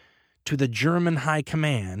ideas to the German High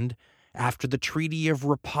Command after the Treaty of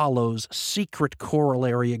Rapallo's secret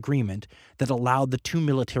corollary agreement that allowed the two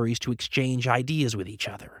militaries to exchange ideas with each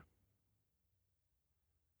other.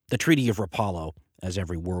 The Treaty of Rapallo, as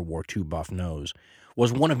every World War II buff knows,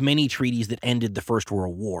 was one of many treaties that ended the First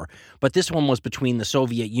World War, but this one was between the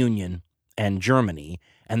Soviet Union and Germany,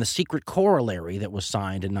 and the secret corollary that was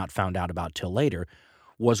signed and not found out about till later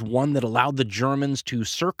was one that allowed the Germans to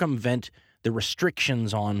circumvent the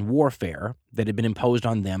restrictions on warfare that had been imposed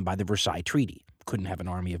on them by the Versailles Treaty. Couldn't have an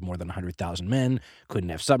army of more than 100,000 men, couldn't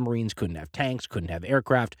have submarines, couldn't have tanks, couldn't have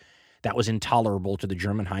aircraft. That was intolerable to the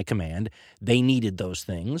German High Command. They needed those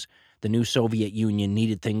things. The new Soviet Union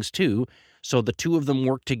needed things too, so the two of them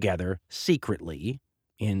worked together secretly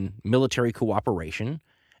in military cooperation.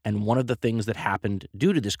 And one of the things that happened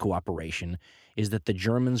due to this cooperation is that the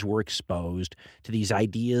Germans were exposed to these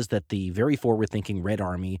ideas that the very forward-thinking Red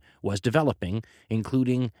Army was developing,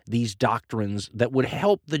 including these doctrines that would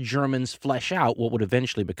help the Germans flesh out what would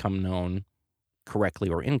eventually become known, correctly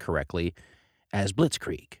or incorrectly, as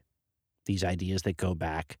Blitzkrieg. these ideas that go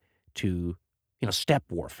back to, steppe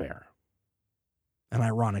warfare. And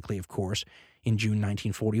ironically, of course, in June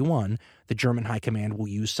 1941, the German High Command will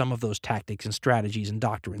use some of those tactics and strategies and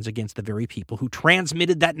doctrines against the very people who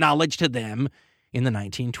transmitted that knowledge to them in the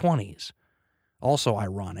 1920s. Also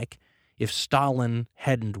ironic, if Stalin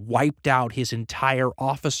hadn't wiped out his entire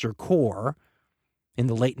officer corps in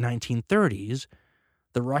the late 1930s,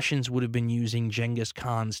 the Russians would have been using Genghis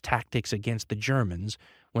Khan's tactics against the Germans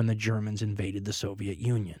when the Germans invaded the Soviet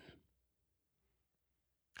Union.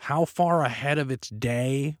 How far ahead of its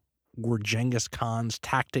day were Genghis Khan's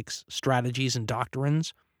tactics, strategies, and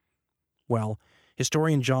doctrines? Well,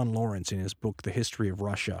 historian John Lawrence, in his book The History of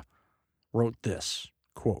Russia, wrote this,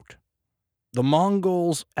 quote, "The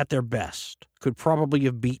Mongols, at their best, could probably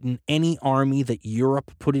have beaten any army that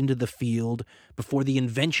Europe put into the field before the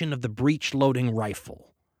invention of the breech-loading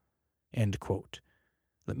rifle." End quote.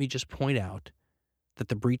 Let me just point out that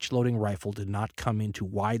the breech-loading rifle did not come into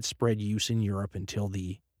widespread use in Europe until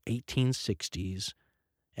the 1860s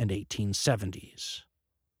and 1870s.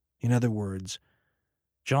 In other words,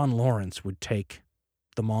 John Lawrence would take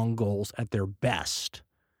the Mongols at their best,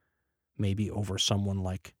 maybe over someone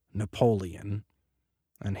like Napoleon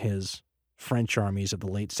and his French armies of the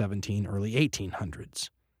late early 1800s.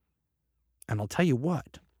 And I'll tell you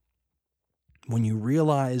what, when you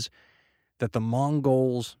realize that the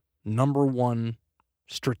Mongols' number one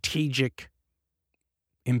strategic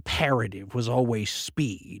imperative was always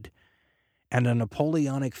speed, and a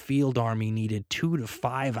Napoleonic field army needed 2 to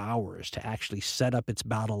 5 hours to actually set up its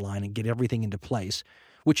battle line and get everything into place,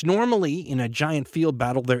 which normally in a giant field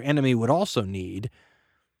battle their enemy would also need,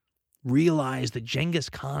 realize that Genghis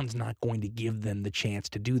Khan's not going to give them the chance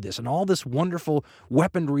to do this. And all this wonderful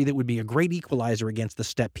weaponry that would be a great equalizer against the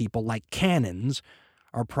steppe people, like cannons,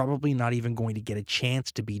 are probably not even going to get a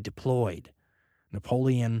chance to be deployed.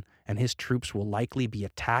 Napoleon and his troops will likely be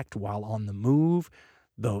attacked while on the move,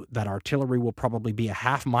 though that artillery will probably be a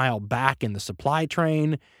half mile back in the supply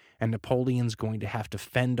train, and Napoleon's going to have to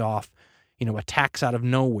fend off, attacks out of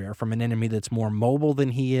nowhere from an enemy that's more mobile than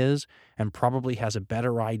he is and probably has a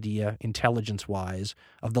better idea, intelligence-wise,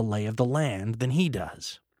 of the lay of the land than he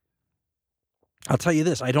does. I'll tell you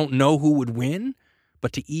this, I don't know who would win,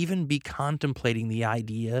 but to even be contemplating the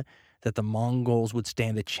idea that the Mongols would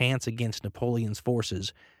stand a chance against Napoleon's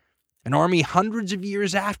forces, an army hundreds of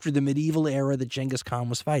years after the medieval era that Genghis Khan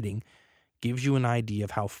was fighting, gives you an idea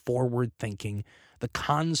of how forward-thinking the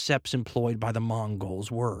concepts employed by the Mongols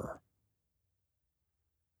were.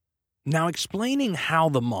 Now, explaining how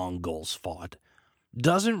the Mongols fought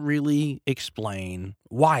doesn't really explain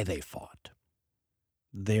why they fought.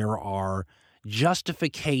 There are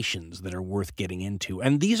justifications that are worth getting into,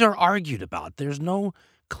 and these are argued about. There's no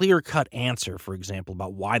clear-cut answer, for example,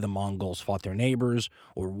 about why the Mongols fought their neighbors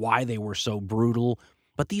or why they were so brutal.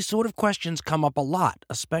 But these sort of questions come up a lot,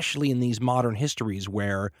 especially in these modern histories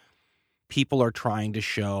where people are trying to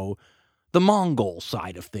show the Mongol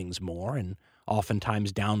side of things more and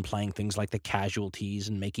oftentimes downplaying things like the casualties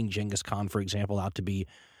and making Genghis Khan, for example, out to be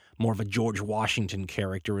more of a George Washington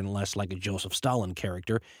character and less like a Joseph Stalin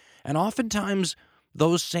character. And oftentimes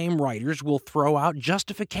those same writers will throw out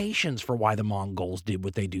justifications for why the Mongols did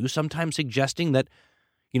what they do, sometimes suggesting that,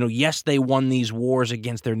 yes, they won these wars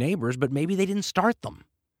against their neighbors, but maybe they didn't start them.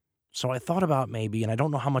 So I thought about maybe, and I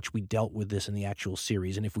don't know how much we dealt with this in the actual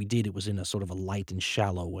series, and if we did, it was in a sort of a light and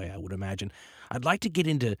shallow way, I would imagine. I'd like to get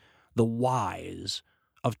into the whys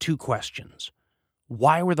of two questions.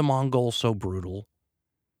 Why were the Mongols so brutal?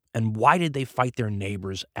 And why did they fight their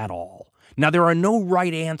neighbors at all? Now, there are no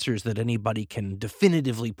right answers that anybody can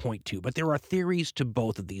definitively point to, but there are theories to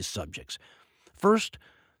both of these subjects. First,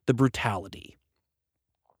 the brutality.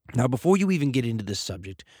 Now, before you even get into this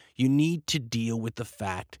subject, you need to deal with the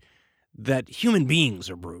fact that human beings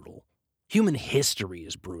are brutal. Human history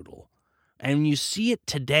is brutal. And you see it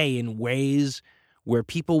today in ways where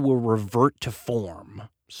people will revert to form,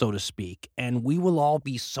 so to speak, and we will all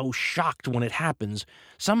be so shocked when it happens,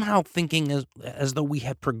 somehow thinking as though we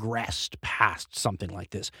had progressed past something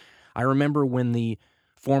like this. I remember when the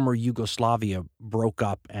former Yugoslavia broke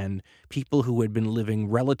up and people who had been living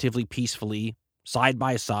relatively peacefully, side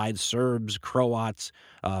by side, Serbs, Croats,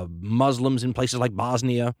 Muslims in places like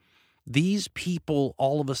Bosnia, these people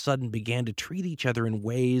all of a sudden began to treat each other in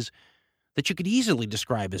ways that you could easily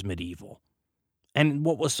describe as medieval. And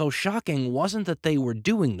what was so shocking wasn't that they were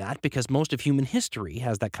doing that, because most of human history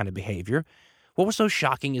has that kind of behavior. What was so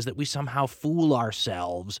shocking is that we somehow fool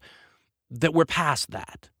ourselves that we're past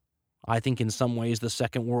that. I think in some ways the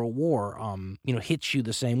Second World War, hits you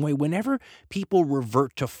the same way. Whenever people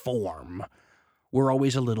revert to form, we're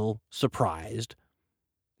always a little surprised.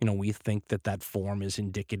 We think that form is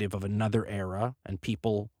indicative of another era and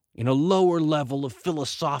people in a lower level of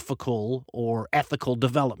philosophical or ethical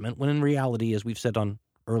development, when in reality, as we've said on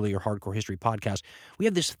earlier Hardcore History podcasts, we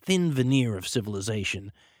have this thin veneer of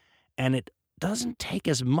civilization, and it doesn't take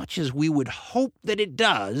as much as we would hope that it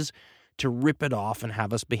does to rip it off and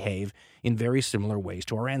have us behave in very similar ways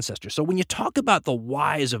to our ancestors. So when you talk about the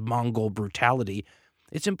whys of Mongol brutality,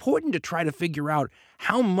 it's important to try to figure out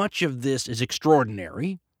how much of this is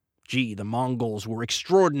extraordinary. Gee, the Mongols were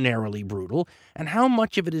extraordinarily brutal, and how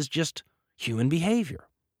much of it is just human behavior.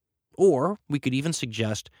 Or we could even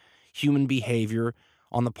suggest human behavior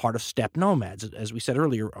on the part of steppe nomads. As we said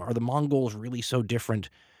earlier, are the Mongols really so different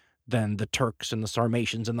than the Turks and the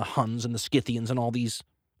Sarmatians and the Huns and the Scythians and all these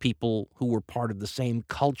people who were part of the same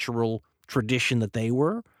cultural tradition that they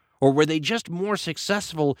were? Or were they just more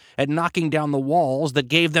successful at knocking down the walls that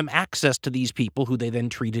gave them access to these people who they then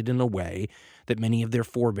treated in a way that many of their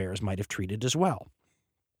forebears might have treated as well?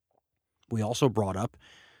 We also brought up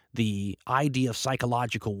the idea of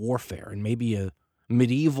psychological warfare and maybe a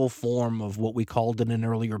medieval form of what we called in an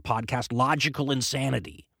earlier podcast, logical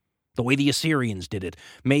insanity, the way the Assyrians did it.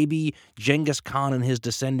 Maybe Genghis Khan and his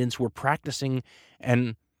descendants were practicing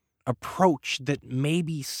an approach that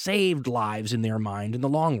maybe saved lives in their mind in the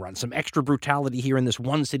long run. Some extra brutality here in this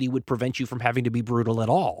one city would prevent you from having to be brutal at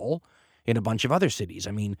all in a bunch of other cities.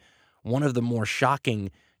 I mean, one of the more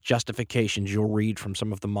shocking justifications you'll read from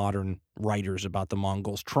some of the modern writers about the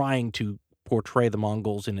Mongols trying to portray the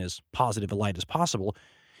Mongols in as positive a light as possible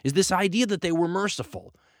is this idea that they were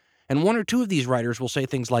merciful. And one or two of these writers will say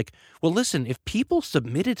things like, well, listen, if people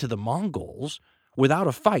submitted to the Mongols without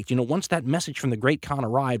a fight, once that message from the Great Khan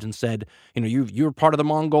arrived and said, you're part of the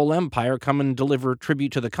Mongol Empire, come and deliver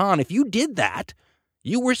tribute to the Khan. If you did that,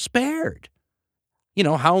 you were spared.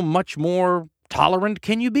 How much more tolerant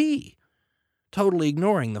can you be? Totally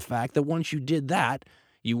ignoring the fact that once you did that,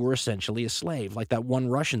 you were essentially a slave. Like that one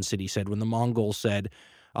Russian city said when the Mongols said,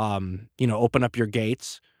 open up your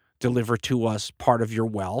gates, deliver to us part of your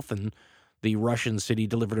wealth. And the Russian city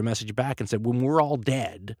delivered a message back and said, when we're all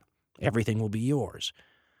dead, everything will be yours.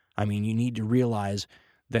 I mean, you need to realize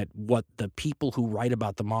that what the people who write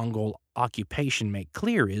about the Mongol occupation make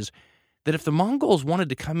clear is that if the Mongols wanted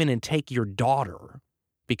to come in and take your daughter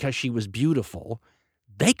because she was beautiful,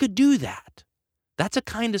 they could do that. That's a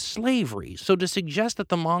kind of slavery. So to suggest that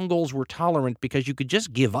the Mongols were tolerant because you could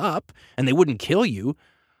just give up and they wouldn't kill you,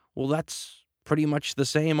 well, that's pretty much the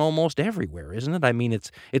same almost everywhere, isn't it? I mean,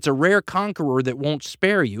 it's a rare conqueror that won't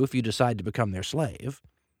spare you if you decide to become their slave.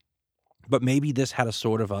 But maybe this had a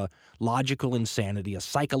sort of a logical insanity, a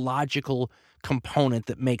psychological component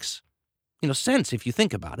that makes, sense if you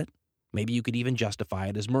think about it. Maybe you could even justify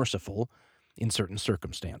it as merciful in certain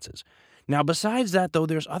circumstances. Now, besides that, though,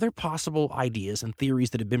 there's other possible ideas and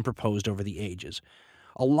theories that have been proposed over the ages.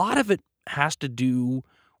 A lot of it has to do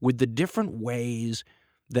with the different ways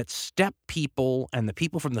that steppe people and the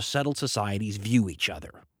people from the settled societies view each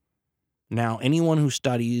other. Now, anyone who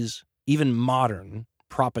studies even modern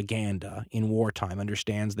propaganda in wartime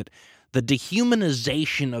understands that the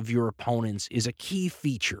dehumanization of your opponents is a key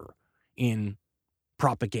feature in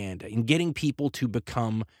propaganda, in getting people to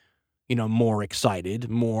become, more excited,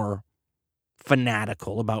 more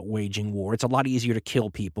fanatical about waging war. It's a lot easier to kill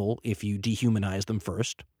people if you dehumanize them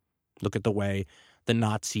first. Look at the way the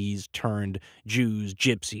Nazis turned Jews,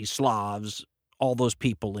 Gypsies, Slavs, all those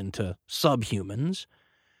people into subhumans.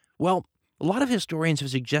 Well, a lot of historians have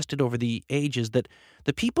suggested over the ages that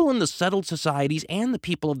the people in the settled societies and the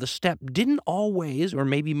people of the steppe didn't always, or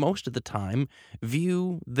maybe most of the time,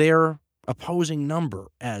 view their opposing number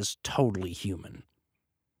as totally human.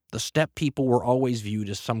 The steppe people were always viewed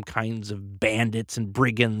as some kinds of bandits and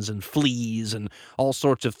brigands and fleas and all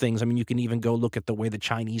sorts of things. I mean, you can even go look at the way the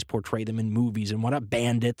Chinese portray them in movies and whatnot.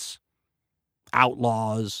 Bandits,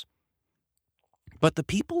 outlaws. But the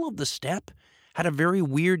people of the steppe had a very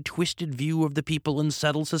weird, twisted view of the people in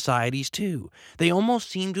settled societies, too. They almost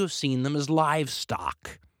seem to have seen them as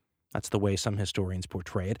livestock. That's the way some historians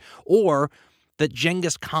portray it. Or that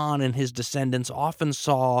Genghis Khan and his descendants often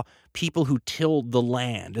saw people who tilled the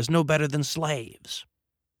land as no better than slaves.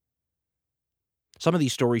 Some of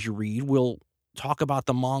these stories you read will talk about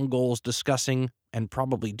the Mongols discussing, and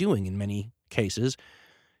probably doing in many cases,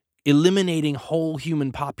 eliminating whole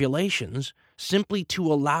human populations simply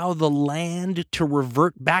to allow the land to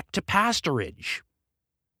revert back to pasturage.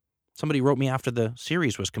 Somebody wrote me after the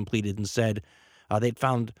series was completed and said they'd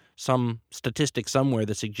found some statistic somewhere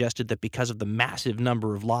that suggested that because of the massive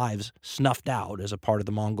number of lives snuffed out as a part of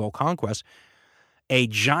the Mongol conquest, a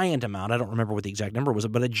giant amount, I don't remember what the exact number was,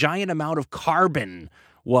 but a giant amount of carbon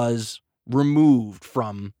was removed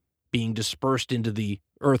from being dispersed into the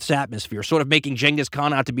Earth's atmosphere, sort of making Genghis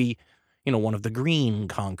Khan out to be, one of the green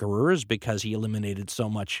conquerors because he eliminated so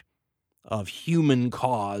much of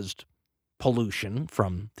human-caused pollution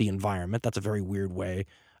from the environment. That's a very weird way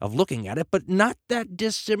of looking at it, but not that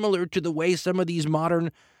dissimilar to the way some of these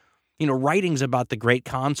modern, writings about the Great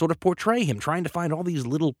Khan sort of portray him, trying to find all these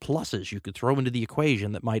little pluses you could throw into the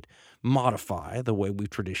equation that might modify the way we've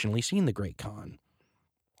traditionally seen the Great Khan.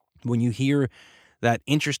 When you hear that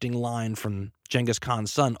interesting line from Genghis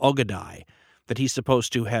Khan's son, Ogadai, that he's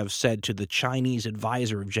supposed to have said to the Chinese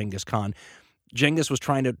advisor of Genghis Khan, Genghis was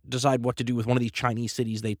trying to decide what to do with one of these Chinese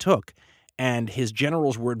cities they took, and his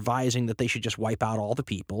generals were advising that they should just wipe out all the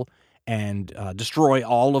people and destroy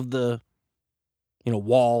all of the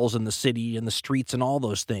walls and the city and the streets and all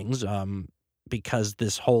those things, because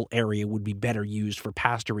this whole area would be better used for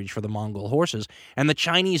pasturage for the Mongol horses. And the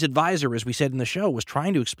Chinese advisor, as we said in the show, was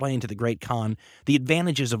trying to explain to the Great Khan the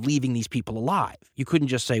advantages of leaving these people alive. You couldn't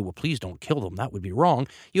just say, well, please don't kill them. That would be wrong.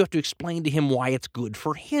 You have to explain to him why it's good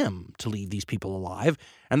for him to leave these people alive.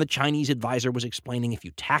 And the Chinese advisor was explaining if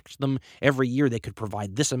you taxed them every year, they could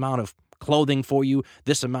provide this amount of clothing for you,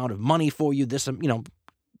 this amount of money for you, this,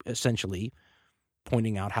 essentially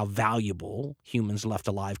pointing out how valuable humans left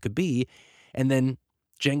alive could be. And then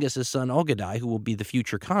Genghis' son Ogadai, who will be the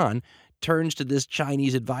future Khan, turns to this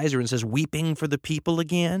Chinese advisor and says, weeping for the people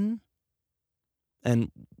again?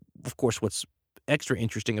 And, of course, what's extra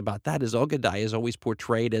interesting about that is Ogadai is always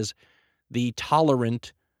portrayed as the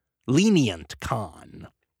tolerant, lenient Khan.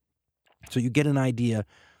 So you get an idea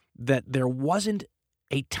that there wasn't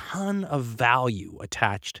a ton of value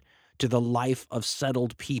attached to the life of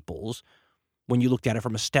settled peoples when you looked at it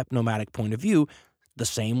from a steppe nomadic point of view. The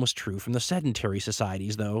same was true from the sedentary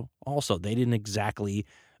societies, though. Also, they didn't exactly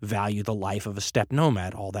value the life of a steppe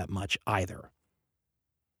nomad all that much either.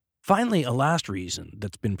 Finally, a last reason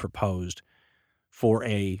that's been proposed for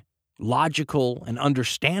a logical and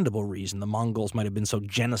understandable reason the Mongols might have been so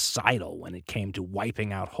genocidal when it came to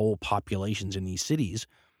wiping out whole populations in these cities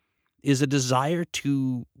is a desire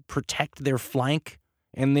to protect their flank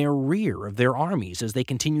and their rear of their armies as they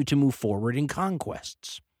continue to move forward in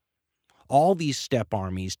conquests. All these steppe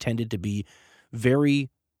armies tended to be very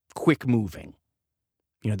quick-moving.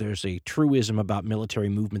 There's a truism about military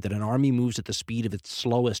movement that an army moves at the speed of its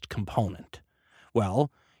slowest component.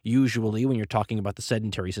 Well, usually when you're talking about the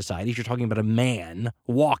sedentary societies, you're talking about a man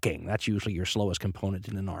walking. That's usually your slowest component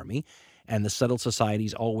in an army. And the settled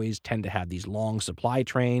societies always tend to have these long supply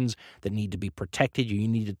trains that need to be protected. You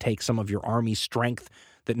need to take some of your army strength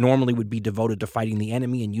that normally would be devoted to fighting the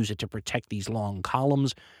enemy and use it to protect these long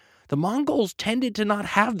columns. The Mongols tended to not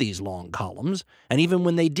have these long columns, and even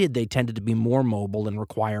when they did, they tended to be more mobile and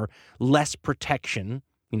require less protection,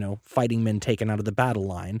 fighting men taken out of the battle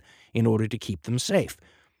line in order to keep them safe.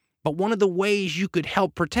 But one of the ways you could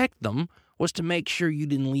help protect them was to make sure you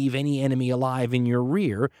didn't leave any enemy alive in your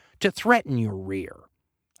rear to threaten your rear.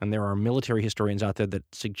 And there are military historians out there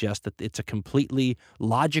that suggest that it's a completely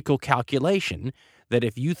logical calculation that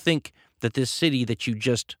if you think that this city that you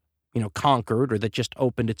just conquered or that just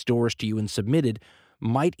opened its doors to you and submitted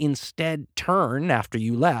might instead turn after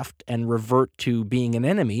you left and revert to being an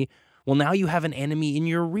enemy, well, now you have an enemy in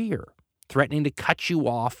your rear, threatening to cut you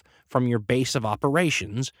off from your base of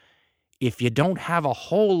operations. If you don't have a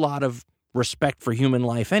whole lot of respect for human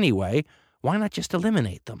life anyway, why not just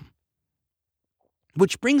eliminate them?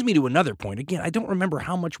 Which brings me to another point. Again, I don't remember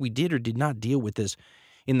how much we did or did not deal with this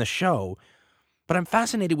in the show, but I'm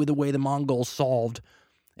fascinated with the way the Mongols solved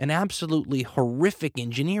an absolutely horrific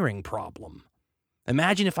engineering problem.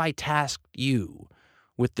 Imagine if I tasked you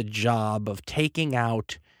with the job of taking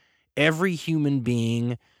out every human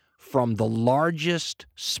being from the largest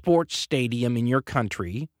sports stadium in your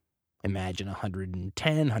country, imagine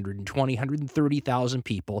 110, 120, 130,000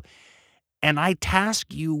 people, and I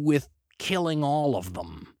task you with killing all of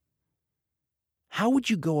them. How would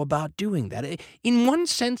you go about doing that? In one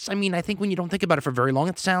sense, I think when you don't think about it for very long,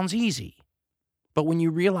 it sounds easy. But when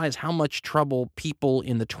you realize how much trouble people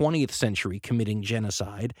in the 20th century committing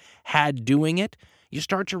genocide had doing it, you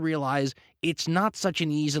start to realize it's not such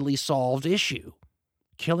an easily solved issue.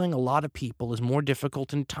 Killing a lot of people is more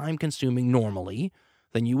difficult and time-consuming normally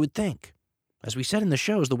than you would think. As we said in the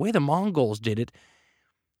shows, the way the Mongols did it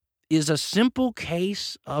is a simple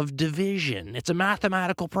case of division. It's a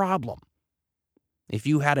mathematical problem. If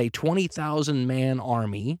you had a 20,000-man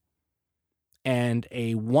army and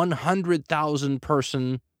a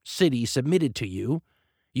 100,000-person city submitted to you,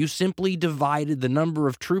 you simply divided the number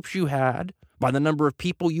of troops you had by the number of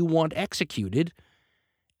people you want executed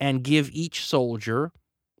and give each soldier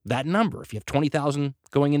that number. If you have 20,000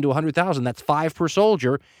 going into 100,000, that's 5 per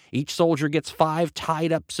soldier. Each soldier gets 5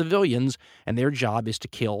 tied up civilians, and their job is to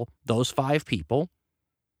kill those 5 people.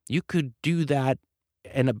 You could do that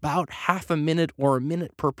in about half a minute or a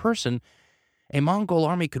minute per person. A Mongol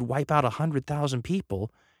army could wipe out 100,000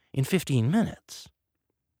 people in 15 minutes.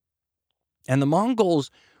 And the Mongols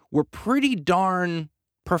were pretty darn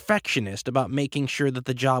perfectionist about making sure that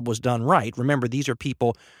the job was done right. Remember, these are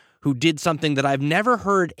people who did something that I've never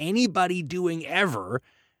heard anybody doing ever,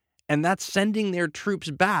 and that's sending their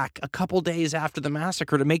troops back a couple days after the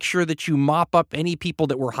massacre to make sure that you mop up any people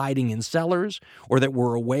that were hiding in cellars or that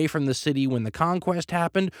were away from the city when the conquest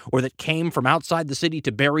happened or that came from outside the city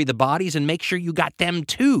to bury the bodies, and make sure you got them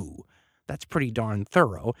too. That's pretty darn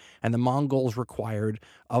thorough, and the Mongols required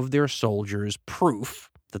of their soldiers proof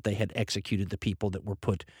that they had executed the people that were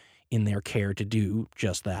put in their care to do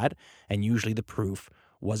just that, and usually the proof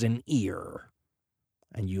was an ear.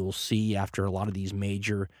 And you'll see after a lot of these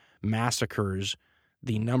major massacres,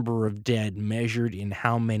 the number of dead measured in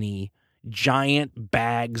how many giant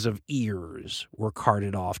bags of ears were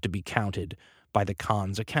carted off to be counted by the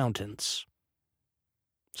Khan's accountants.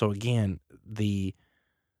 So again, the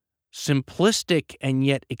simplistic and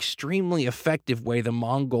yet extremely effective way the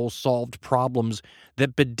Mongols solved problems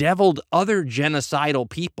that bedeviled other genocidal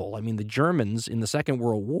people. I mean, the Germans in the Second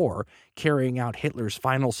World War, carrying out Hitler's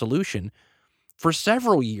final solution, for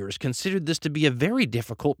several years considered this to be a very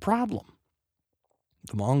difficult problem.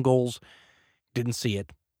 The Mongols didn't see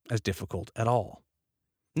it as difficult at all.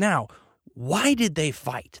 Now, why did they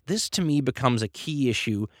fight? This, to me, becomes a key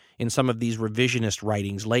issue in some of these revisionist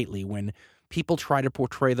writings lately when people try to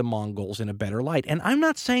portray the Mongols in a better light. And I'm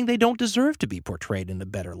not saying they don't deserve to be portrayed in a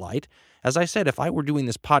better light. As I said, if I were doing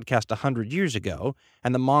this podcast 100 years ago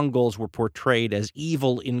and the Mongols were portrayed as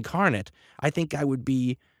evil incarnate, I think I would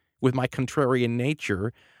be, with my contrarian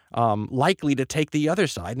nature, likely to take the other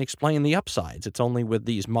side and explain the upsides. It's only with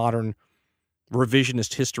these modern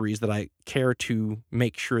revisionist histories that I care to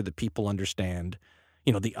make sure that people understand,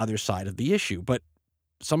 the other side of the issue. But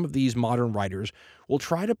some of these modern writers will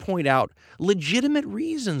try to point out legitimate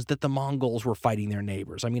reasons that the Mongols were fighting their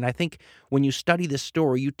neighbors. I mean, I think when you study this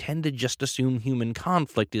story, you tend to just assume human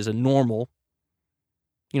conflict is a normal,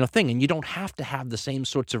 thing, and you don't have to have the same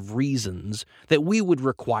sorts of reasons that we would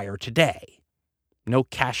require today. No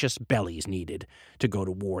casus belli's needed to go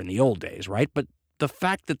to war in the old days, right? But the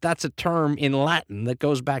fact that that's a term in Latin that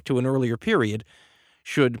goes back to an earlier period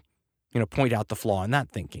should, point out the flaw in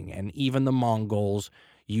that thinking. And even the Mongols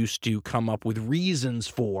used to come up with reasons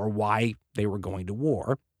for why they were going to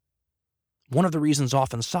war. One of the reasons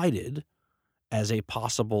often cited as a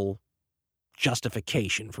possible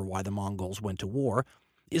justification for why the Mongols went to war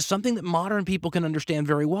is something that modern people can understand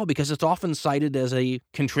very well, because it's often cited as a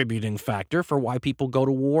contributing factor for why people go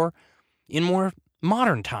to war in more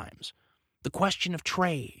modern times. The question of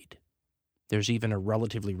trade. There's even a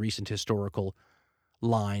relatively recent historical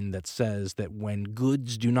line that says that when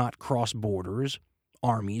goods do not cross borders,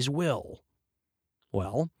 armies will.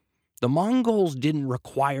 Well, the Mongols didn't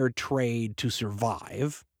require trade to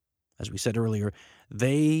survive. As we said earlier,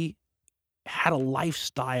 they had a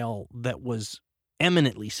lifestyle that was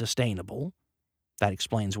eminently sustainable. That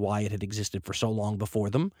explains why it had existed for so long before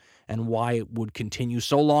them and why it would continue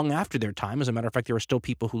so long after their time. As a matter of fact, there are still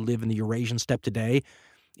people who live in the Eurasian steppe today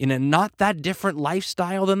in a not that different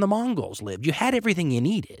lifestyle than the Mongols lived. You had everything you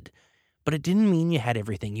needed, but it didn't mean you had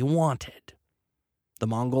everything you wanted. The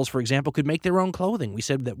Mongols, for example, could make their own clothing. We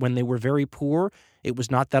said that when they were very poor, it was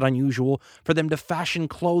not that unusual for them to fashion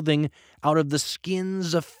clothing out of the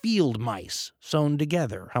skins of field mice sewn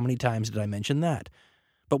together. How many times did I mention that?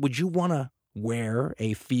 But would you want to wear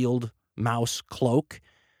a field mouse cloak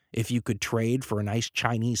if you could trade for a nice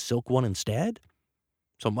Chinese silk one instead?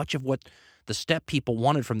 So much of what the steppe people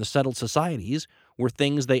wanted from the settled societies were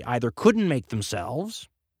things they either couldn't make themselves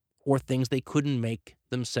or things they couldn't make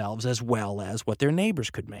themselves as well as what their neighbors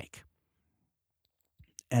could make.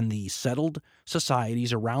 And the settled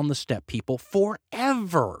societies around the steppe people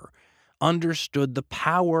forever understood the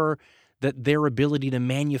power that their ability to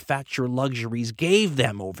manufacture luxuries gave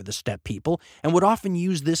them over the steppe people, and would often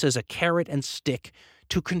use this as a carrot and stick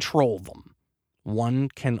to control them. One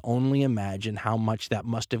can only imagine how much that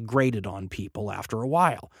must have grated on people after a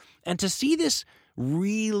while. And to see this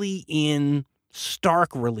really in stark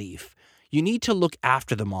relief, you need to look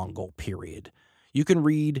after the Mongol period. You can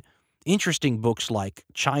read interesting books like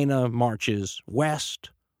China Marches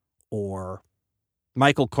West, or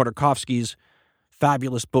Michael Khodorkovsky's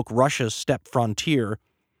fabulous book Russia's Steppe Frontier,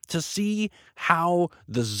 to see how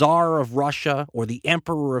the Tsar of Russia or the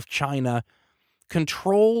Emperor of China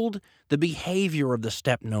controlled the behavior of the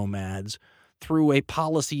steppe nomads through a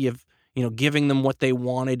policy of, giving them what they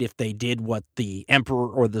wanted if they did what the emperor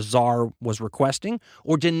or the czar was requesting,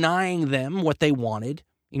 or denying them what they wanted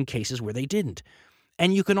in cases where they didn't.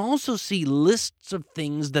 And you can also see lists of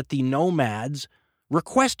things that the nomads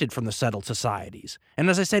requested from the settled societies. And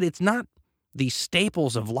as I said, it's not the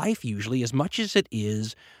staples of life usually as much as it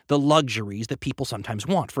is the luxuries that people sometimes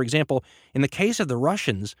want. For example, in the case of the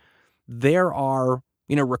Russians, there are,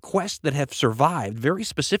 requests that have survived very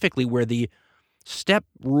specifically where the steppe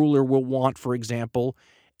ruler will want, for example,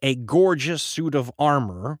 a gorgeous suit of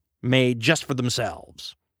armor made just for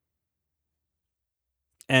themselves.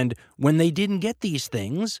 And when they didn't get these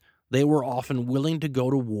things, they were often willing to go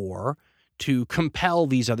to war to compel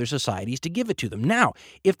these other societies to give it to them. Now,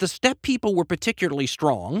 if the steppe people were particularly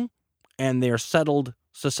strong and their settled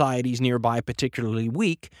societies nearby particularly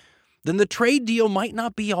weak, then the trade deal might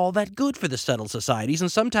not be all that good for the settled societies.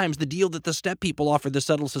 And sometimes the deal that the steppe people offered the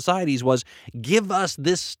settled societies was, give us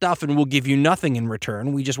this stuff and we'll give you nothing in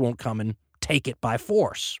return. We just won't come and take it by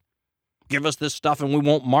force. Give us this stuff and we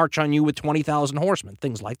won't march on you with 20,000 horsemen,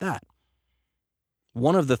 things like that.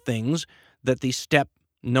 One of the things that the steppe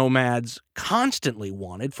nomads constantly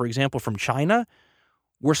wanted, for example, from China,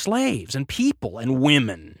 were slaves and people and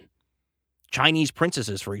women. Chinese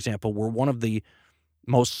princesses, for example, were one of the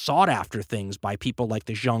most sought-after things by people like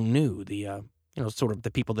the Xiongnu, the sort of the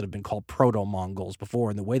people that have been called proto-Mongols before.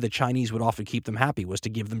 And the way the Chinese would often keep them happy was to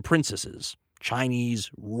give them princesses, Chinese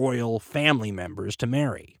royal family members to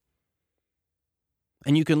marry.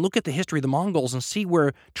 And you can look at the history of the Mongols and see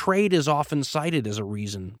where trade is often cited as a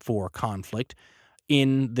reason for conflict.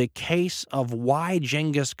 In the case of why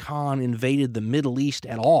Genghis Khan invaded the Middle East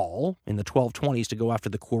at all in the 1220s to go after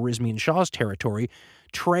the Khwarezmian Shah's territory,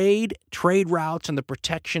 trade routes, and the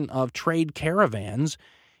protection of trade caravans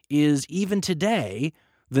is even today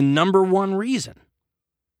the number one reason.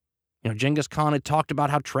 Genghis Khan had talked about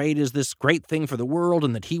how trade is this great thing for the world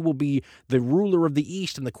and that he will be the ruler of the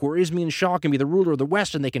East and the Khwarezmian Shah can be the ruler of the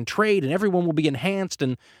West and they can trade and everyone will be enhanced.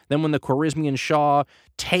 And then when the Khwarezmian Shah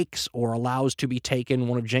takes or allows to be taken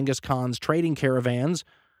one of Genghis Khan's trading caravans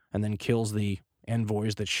and then kills the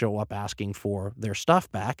envoys that show up asking for their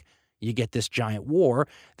stuff back, you get this giant war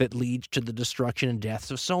that leads to the destruction and deaths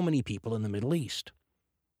of so many people in the Middle East.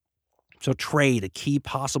 So trade, a key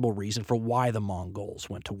possible reason for why the Mongols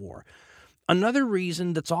went to war. Another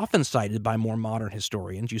reason that's often cited by more modern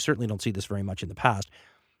historians, you certainly don't see this very much in the past,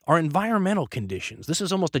 are environmental conditions. This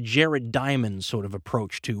is almost a Jared Diamond sort of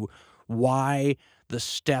approach to why the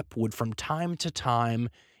steppe would from time to time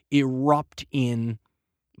erupt in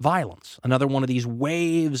violence. Another one of these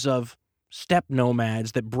waves of steppe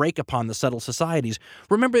nomads that break upon the settled societies.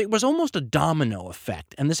 Remember, it was almost a domino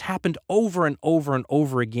effect, and this happened over and over and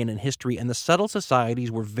over again in history, and the settled societies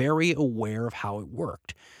were very aware of how it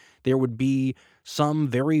worked. There would be some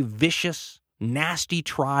very vicious, nasty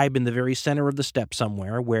tribe in the very center of the steppe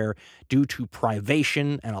somewhere where, due to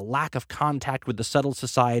privation and a lack of contact with the settled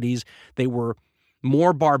societies, they were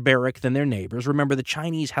more barbaric than their neighbors. Remember, the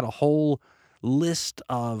Chinese had a whole list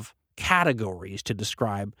of categories to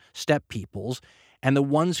describe steppe peoples, and the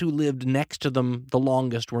ones who lived next to them the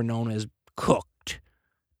longest were known as cooked,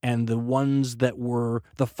 and the ones that were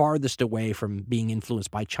the farthest away from being influenced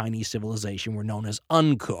by Chinese civilization were known as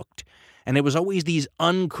uncooked. And it was always these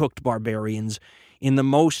uncooked barbarians in the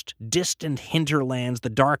most distant hinterlands, the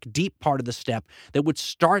dark, deep part of the steppe, that would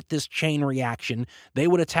start this chain reaction. They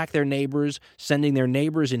would attack their neighbors, sending their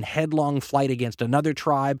neighbors in headlong flight against another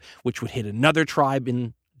tribe, which would hit another tribe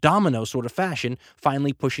in domino sort of fashion,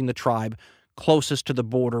 finally pushing the tribe closest to the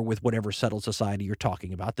border with whatever settled society you're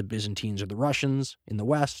talking about, the Byzantines or the Russians in the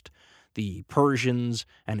West, the Persians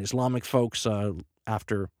and Islamic folks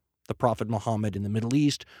after the Prophet Muhammad in the Middle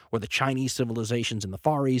East, or the Chinese civilizations in the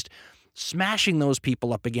Far East, smashing those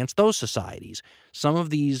people up against those societies. Some of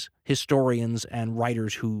these historians and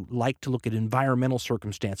writers who like to look at environmental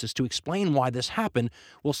circumstances to explain why this happened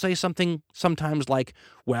will say something sometimes like,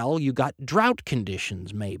 well, you got drought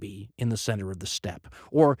conditions maybe in the center of the steppe,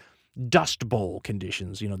 or Dust Bowl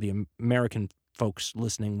conditions. The American folks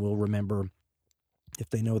listening will remember, if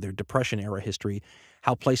they know their Depression-era history,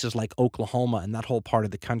 how places like Oklahoma and that whole part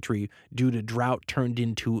of the country, due to drought, turned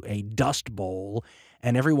into a dust bowl,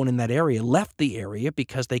 and everyone in that area left the area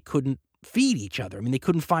because they couldn't feed each other. I mean, they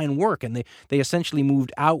couldn't find work, and they essentially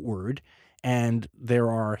moved outward, and there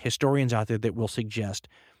are historians out there that will suggest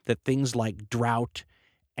that things like drought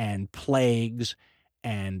and plagues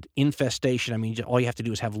and infestation, I mean, all you have to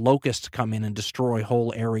do is have locusts come in and destroy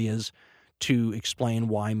whole areas to explain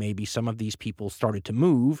why maybe some of these people started to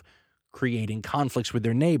move, creating conflicts with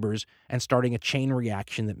their neighbors and starting a chain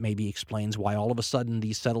reaction that maybe explains why all of a sudden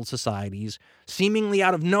these settled societies, seemingly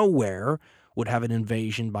out of nowhere, would have an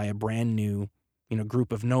invasion by a brand new,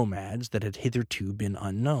 group of nomads that had hitherto been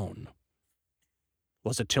unknown.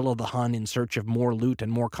 Was Attila the Hun in search of more loot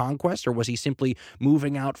and more conquest, or was he simply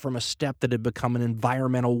moving out from a steppe that had become an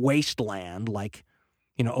environmental wasteland like,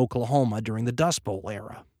 Oklahoma during the Dust Bowl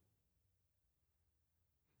era?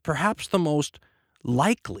 Perhaps the most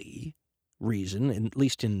likely reason, at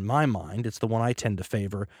least in my mind, it's the one I tend to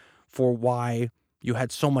favor, for why you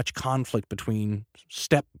had so much conflict between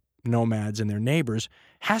steppe nomads and their neighbors,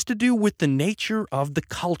 has to do with the nature of the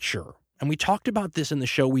culture. And we talked about this in the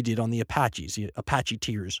show we did on the Apaches, the Apache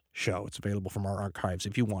Tears show. It's available from our archives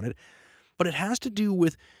if you want it. But it has to do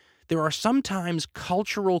with there are sometimes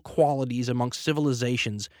cultural qualities amongst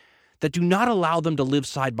civilizations that do not allow them to live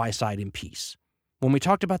side by side in peace. When we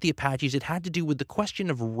talked about the Apaches, it had to do with the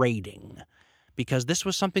question of raiding, because this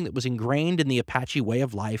was something that was ingrained in the Apache way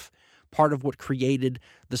of life, part of what created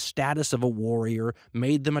the status of a warrior,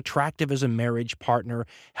 made them attractive as a marriage partner,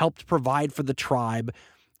 helped provide for the tribe,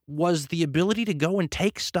 was the ability to go and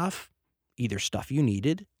take stuff, either stuff you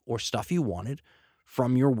needed or stuff you wanted,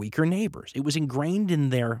 from your weaker neighbors. It was ingrained in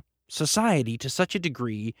their society to such a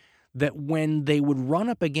degree that when they would run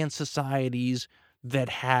up against societies that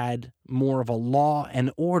had more of a law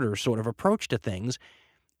and order sort of approach to things,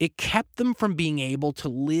 it kept them from being able to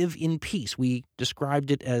live in peace. We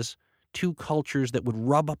described it as two cultures that would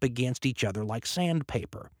rub up against each other like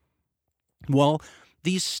sandpaper. Well,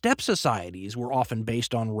 these steppe societies were often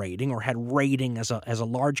based on raiding, or had raiding as a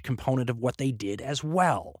large component of what they did as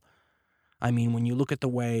well. I mean, when you look at the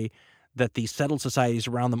way that the settled societies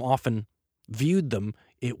around them often viewed them,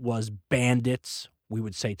 it was bandits, we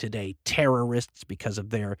would say today terrorists, because of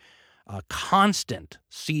their constant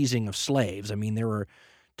seizing of slaves. I mean, there were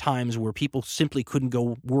times where people simply couldn't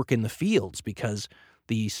go work in the fields because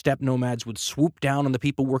the steppe nomads would swoop down on the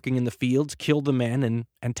people working in the fields, kill the men,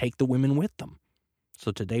 and take the women with them.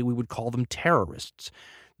 So today we would call them terrorists.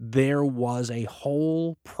 There was a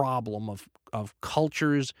whole problem of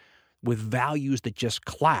cultures with values that just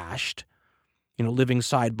clashed, living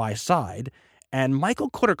side by side. And Michael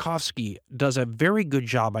Khodorkovsky does a very good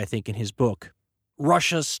job, I think, in his book,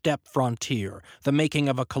 Russia's Steppe Frontier, The Making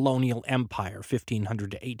of a Colonial Empire,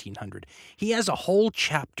 1500 to 1800. He has a whole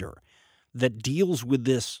chapter that deals with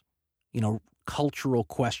this, cultural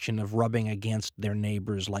question of rubbing against their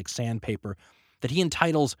neighbors like sandpaper, that he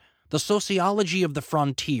entitles The Sociology of the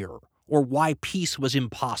Frontier, or Why Peace Was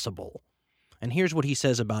Impossible. And here's what he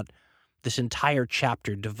says about this entire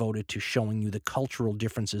chapter devoted to showing you the cultural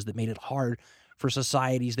differences that made it hard for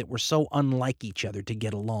societies that were so unlike each other to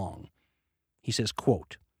get along. He says,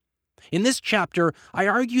 quote, "In this chapter, I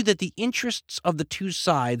argue that the interests of the two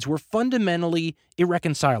sides were fundamentally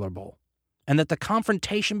irreconcilable, and that the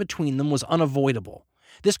confrontation between them was unavoidable.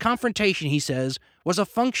 This confrontation," he says, "was a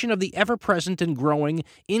function of the ever-present and growing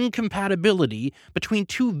incompatibility between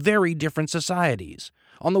two very different societies.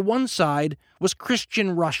 On the one side was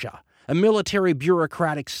Christian Russia, a military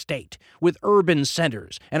bureaucratic state with urban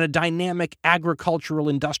centers and a dynamic agricultural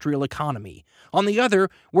industrial economy. On the other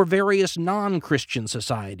were various non-Christian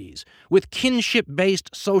societies with kinship-based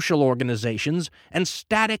social organizations and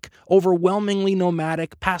static, overwhelmingly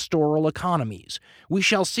nomadic pastoral economies. We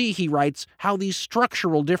shall see," he writes, "how these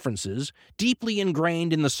structural differences, deeply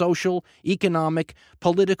ingrained in the social, economic,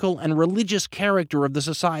 political, and religious character of the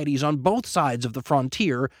societies on both sides of the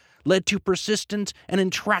frontier, led to persistent and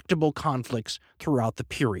intractable conflicts throughout the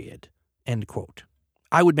period." End quote.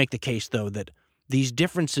 I would make the case, though, that these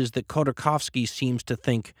differences that Khodorkovsky seems to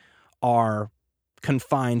think are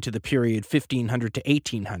confined to the period 1500 to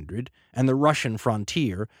 1800 and the Russian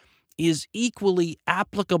frontier is equally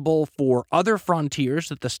applicable for other frontiers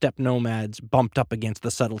that the steppe nomads bumped up against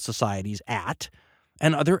the settled societies at,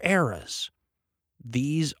 and other eras.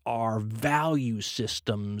 These are value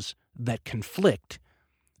systems that conflict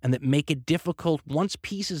and that make it difficult, once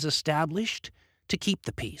peace is established, to keep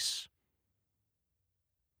the peace.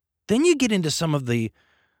 Then you get into some of the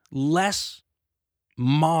less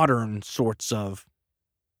modern sorts of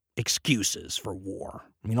excuses for war.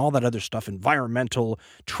 I mean, all that other stuff, environmental,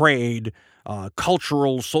 trade,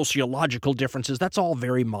 cultural, sociological differences, that's all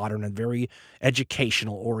very modern and very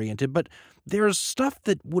educational oriented. But there's stuff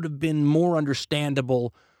that would have been more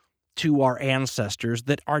understandable to our ancestors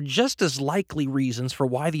that are just as likely reasons for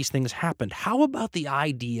why these things happened. How about the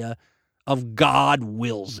idea of God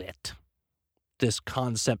wills it? This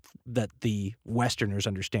concept that the Westerners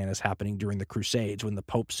understand as happening during the Crusades when the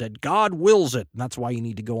Pope said, God wills it, and that's why you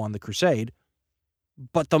need to go on the crusade.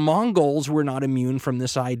 But the Mongols were not immune from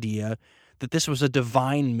this idea that this was a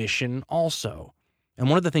divine mission also. And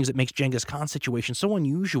one of the things that makes Genghis Khan's situation so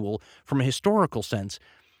unusual from a historical sense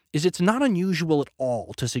is it's not unusual at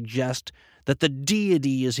all to suggest that the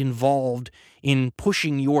deity is involved in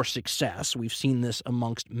pushing your success. We've seen this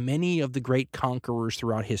amongst many of the great conquerors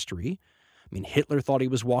throughout history. I mean, Hitler thought he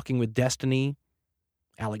was walking with destiny.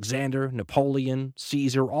 Alexander, Napoleon,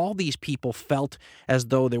 Caesar, all these people felt as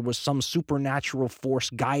though there was some supernatural force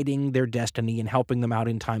guiding their destiny and helping them out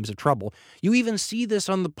in times of trouble. You even see this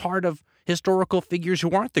on the part of historical figures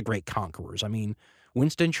who aren't the great conquerors. I mean,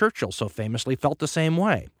 Winston Churchill so famously felt the same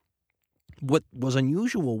way. What was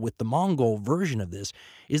unusual with the Mongol version of this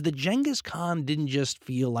is that Genghis Khan didn't just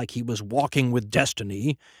feel like he was walking with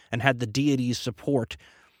destiny and had the deity's support.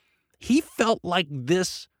 He felt like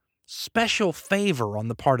this special favor on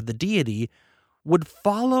the part of the deity would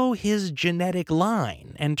follow his genetic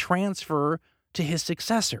line and transfer to his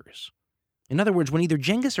successors. In other words, when either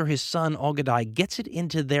Genghis or his son Ogedai gets it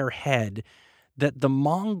into their head that the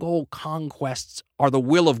Mongol conquests are the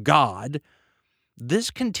will of God, this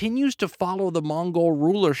continues to follow the Mongol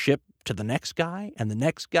rulership to the next guy and the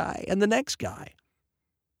next guy and the next guy.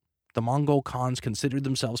 The Mongol Khans considered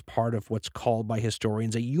themselves part of what's called by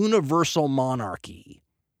historians a universal monarchy.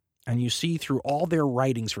 And you see through all their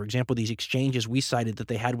writings, for example, these exchanges we cited that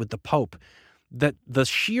they had with the Pope, that the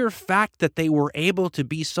sheer fact that they were able to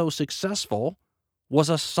be so successful was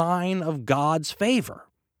a sign of God's favor.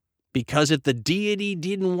 Because if the deity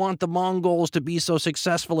didn't want the Mongols to be so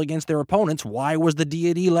successful against their opponents, why was the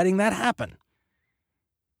deity letting that happen?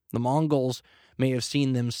 The Mongols may have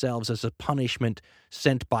seen themselves as a punishment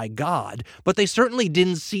sent by God, but they certainly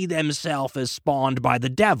didn't see themselves as spawned by the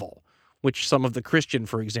devil, which some of the Christian,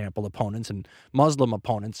 for example, opponents and Muslim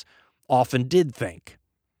opponents often did think.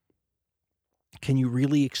 Can you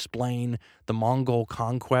really explain the Mongol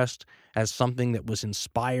conquest as something that was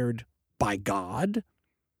inspired by God?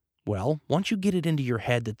 Well, once you get it into your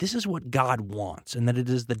head that this is what God wants and that it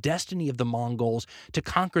is the destiny of the Mongols to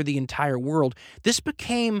conquer the entire world, this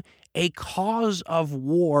became a cause of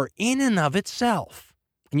war in and of itself.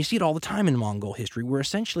 And you see it all the time in Mongol history, where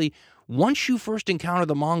essentially once you first encounter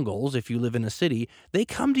the Mongols, if you live in a city, they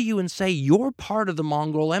come to you and say, you're part of the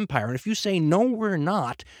Mongol Empire. And if you say, no, we're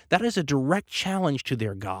not, that is a direct challenge to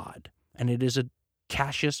their god. And it is a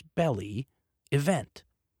casus belli event.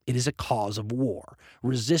 It is a cause of war.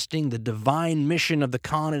 Resisting the divine mission of the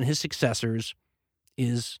Khan and his successors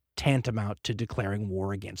is tantamount to declaring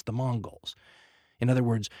war against the Mongols. In other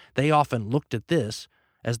words, they often looked at this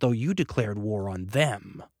as though you declared war on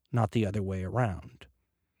them, not the other way around.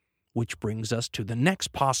 Which brings us to the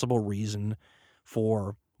next possible reason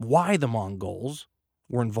for why the Mongols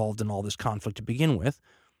were involved in all this conflict to begin with: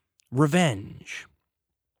 revenge.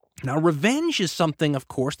 Now, revenge is something, of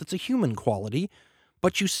course, that's a human quality,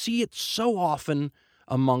 but you see it so often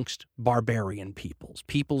amongst barbarian peoples,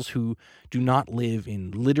 peoples who do not live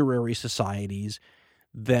in literary societies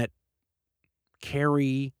that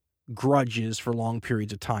carry grudges for long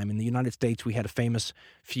periods of time. In the United States, we had a famous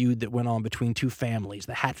feud that went on between two families,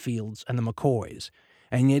 the Hatfields and the McCoys.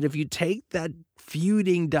 And yet if you take that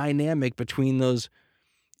feuding dynamic between those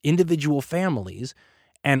individual families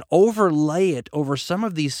and overlay it over some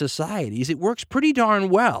of these societies, it works pretty darn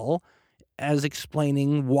well as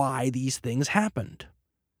explaining why these things happened.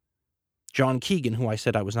 John Keegan, who I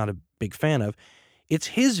said I was not a big fan of, it's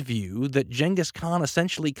his view that Genghis Khan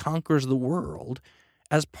essentially conquers the world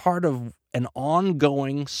as part of an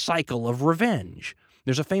ongoing cycle of revenge.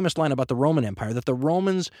 There's a famous line about the Roman Empire that the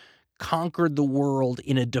Romans conquered the world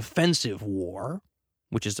in a defensive war,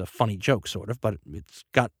 which is a funny joke, sort of, but it's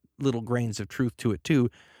got little grains of truth to it, too.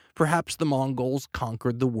 Perhaps the Mongols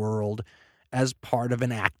conquered the world as part of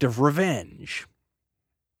an act of revenge.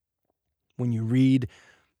 When you read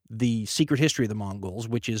the secret history of the Mongols,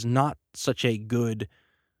 which is not such a good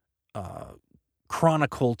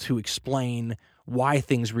chronicle to explain why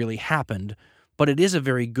things really happened, but it is a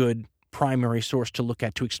very good primary source to look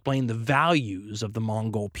at to explain the values of the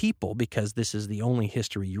Mongol people, because this is the only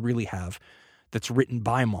history you really have that's written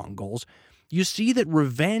by Mongols. You see that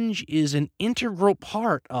revenge is an integral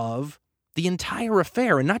part of the entire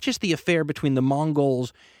affair, and not just the affair between the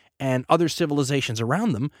Mongols and other civilizations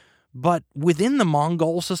around them, but within the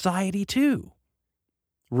Mongol society too.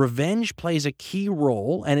 Revenge plays a key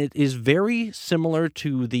role, and it is very similar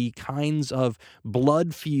to the kinds of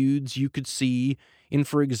blood feuds you could see in,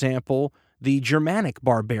 for example, the Germanic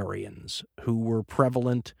barbarians who were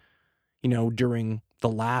prevalent, during the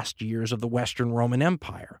last years of the Western Roman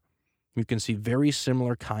Empire. You can see very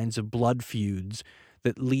similar kinds of blood feuds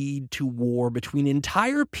that lead to war between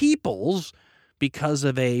entire peoples because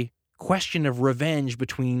of a question of revenge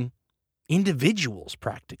between individuals,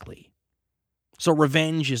 practically. So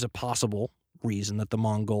revenge is a possible reason that the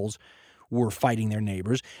Mongols were fighting their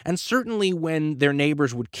neighbors. And certainly when their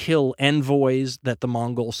neighbors would kill envoys that the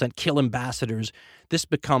Mongols sent, kill ambassadors, this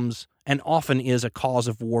becomes and often is a cause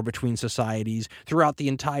of war between societies throughout the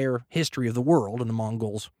entire history of the world, and the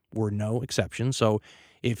Mongols were no exception. So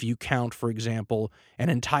if you count, for example, an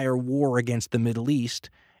entire war against the Middle East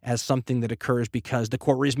as something that occurs because the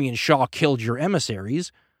Khwarezmian Shah killed your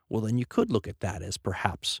emissaries, well, then you could look at that as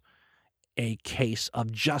perhaps a case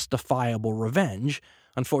of justifiable revenge.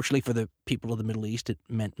 Unfortunately for the people of the Middle East, it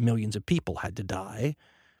meant millions of people had to die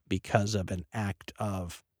because of an act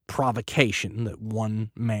of provocation that one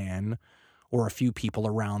man or a few people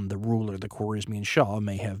around the ruler, the Khwarezmian Shah,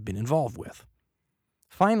 may have been involved with.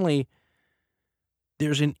 Finally,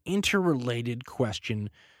 there's an interrelated question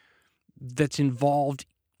that's involved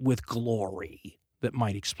with glory that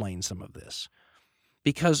might explain some of this.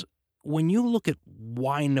 Because when you look at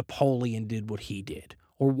why Napoleon did what he did,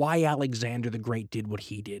 or why Alexander the Great did what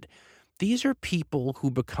he did, these are people who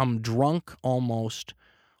become drunk almost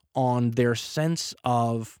on their sense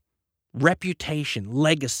of reputation,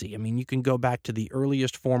 legacy. I mean, you can go back to the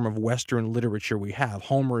earliest form of Western literature we have,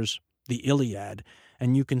 Homer's The Iliad,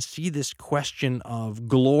 and you can see this question of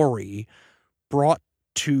glory brought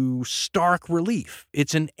to stark relief.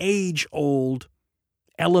 It's an age-old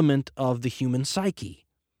element of the human psyche.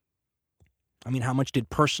 I mean, how much did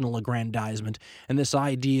personal aggrandizement and this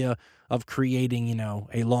idea of creating,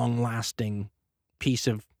 a long-lasting piece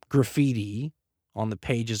of graffiti on the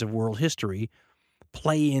pages of world history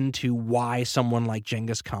play into why someone like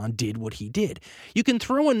Genghis Khan did what he did? You can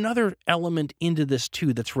throw another element into this,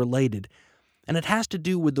 too, that's related, and it has to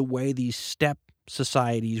do with the way these steppe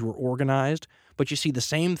societies were organized. But you see the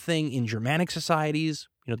same thing in Germanic societies,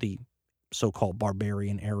 the so-called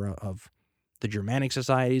barbarian era of the Germanic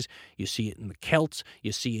societies. You see it in the Celts.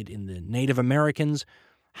 You see it in the Native Americans.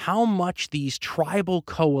 How much these tribal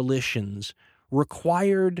coalitions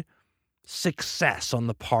required success on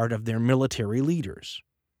the part of their military leaders.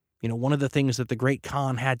 One of the things that the great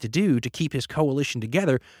Khan had to do to keep his coalition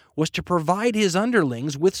together was to provide his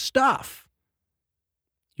underlings with stuff.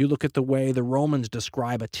 You look at the way the Romans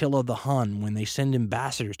describe Attila the Hun when they send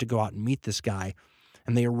ambassadors to go out and meet this guy,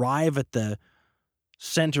 and they arrive at the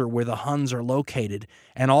center where the Huns are located,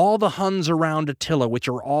 and all the Huns around Attila, which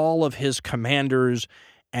are all of his commanders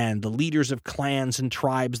and the leaders of clans and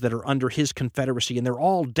tribes that are under his confederacy, and they're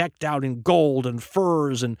all decked out in gold and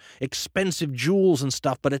furs and expensive jewels and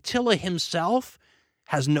stuff, but Attila himself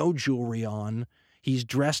has no jewelry on. He's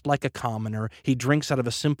dressed like a commoner. He drinks out of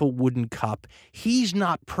a simple wooden cup. He's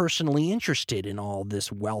not personally interested in all this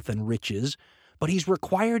wealth and riches, but he's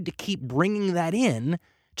required to keep bringing that in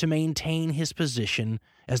to maintain his position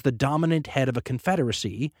as the dominant head of a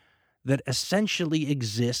confederacy that essentially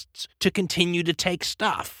exists to continue to take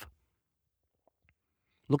stuff.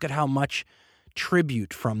 Look at how much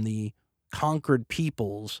tribute from the conquered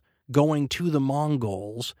peoples going to the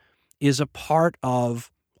Mongols is a part of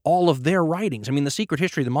all of their writings. I mean, the secret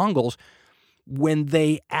history of the Mongols, when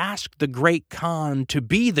they ask the great Khan to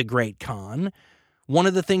be the great Khan, one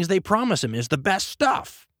of the things they promise him is the best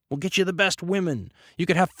stuff. We'll get you the best women. You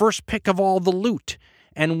could have first pick of all the loot.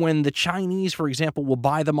 And when the Chinese, for example, will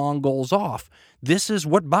buy the Mongols off, this is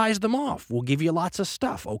what buys them off. We'll give you lots of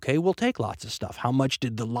stuff. Okay, we'll take lots of stuff. How much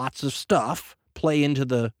did the lots of stuff play into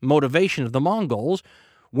the motivation of the Mongols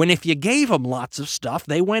when if you gave them lots of stuff,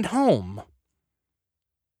 they went home?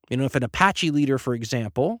 If an Apache leader, for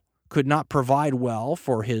example, could not provide well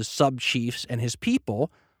for his sub-chiefs and his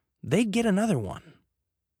people, they'd get another one.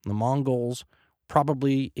 The Mongols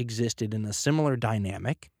probably existed in a similar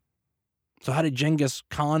dynamic. So how did Genghis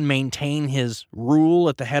Khan maintain his rule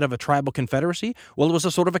at the head of a tribal confederacy? Well, it was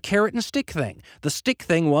a sort of a carrot and stick thing. The stick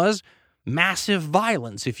thing was massive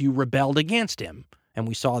violence if you rebelled against him. And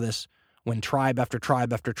we saw this when tribe after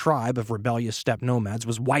tribe after tribe of rebellious steppe nomads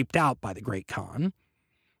was wiped out by the great Khan.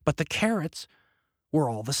 But the carrots were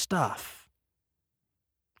all the stuff.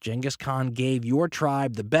 Genghis Khan gave your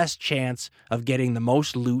tribe the best chance of getting the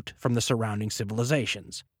most loot from the surrounding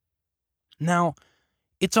civilizations. Now,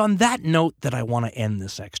 it's on that note that I want to end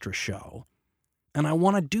this extra show. And I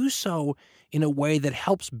want to do so in a way that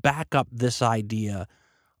helps back up this idea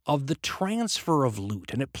of the transfer of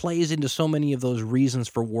loot. And it plays into so many of those reasons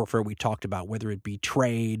for warfare we talked about, whether it be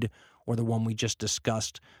trade or the one we just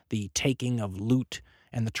discussed, the taking of loot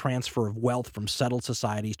and the transfer of wealth from settled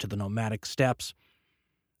societies to the nomadic steppes.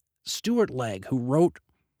 Stuart Legg, who wrote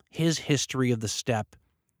his history of the steppe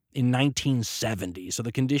in 1970. So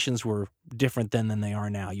the conditions were different then than they are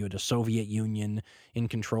now. You had a Soviet Union in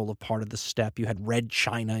control of part of the steppe. You had Red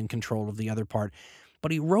China in control of the other part.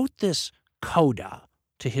 But he wrote this coda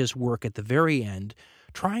to his work at the very end,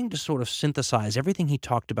 trying to sort of synthesize everything he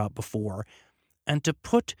talked about before and to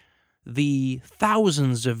put the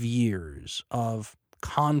thousands of years of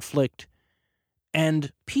conflict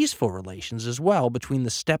and peaceful relations as well between the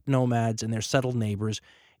steppe nomads and their settled neighbors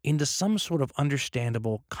into some sort of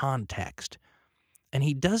understandable context. And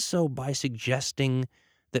he does so by suggesting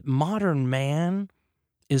that modern man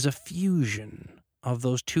is a fusion of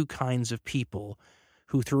those two kinds of people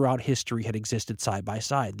who throughout history had existed side by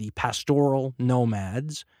side, the pastoral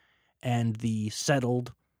nomads and the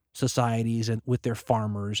settled societies and with their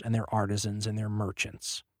farmers and their artisans and their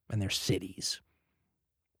merchants and their cities.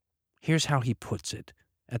 Here's how he puts it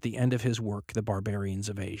at the end of his work, The Barbarians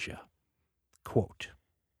of Asia. Quote,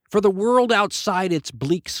 "For the world outside its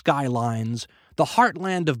bleak skylines, the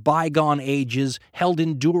heartland of bygone ages held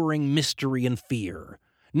enduring mystery and fear.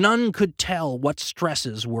 None could tell what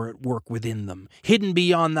stresses were at work within them, hidden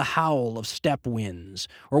beyond the howl of steppe winds,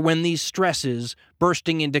 or when these stresses,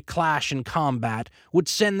 bursting into clash and combat, would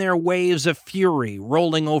send their waves of fury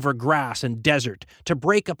rolling over grass and desert to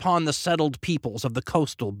break upon the settled peoples of the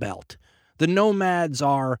coastal belt. The nomads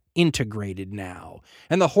are integrated now,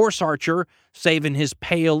 and the horse archer, save in his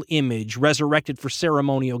pale image resurrected for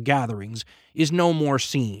ceremonial gatherings, is no more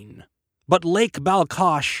seen. But Lake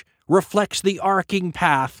Balkhash reflects the arcing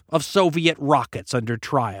path of Soviet rockets under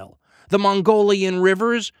trial. The Mongolian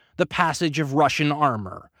rivers, the passage of Russian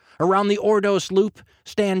armor. Around the Ordos Loop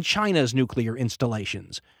stand China's nuclear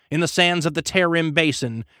installations. In the sands of the Tarim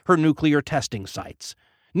Basin, her nuclear testing sites.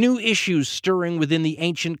 New issues stirring within the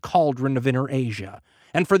ancient cauldron of Inner Asia.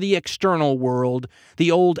 And for the external world,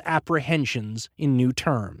 the old apprehensions in new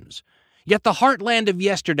terms. Yet the heartland of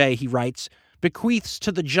yesterday, he writes, bequeaths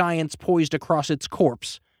to the giants poised across its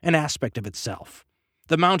corpse an aspect of itself.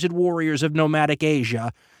 The mounted warriors of nomadic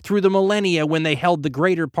Asia, through the millennia when they held the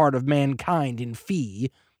greater part of mankind in fee,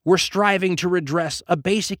 were striving to redress a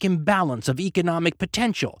basic imbalance of economic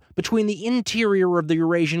potential between the interior of the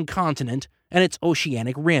Eurasian continent and its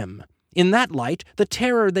oceanic rim. In that light, the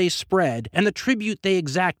terror they spread and the tribute they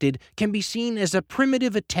exacted can be seen as a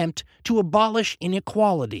primitive attempt to abolish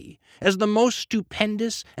inequality, as the most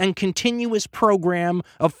stupendous and continuous program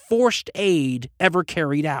of forced aid ever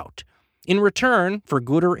carried out. In return, for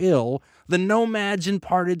good or ill, the nomads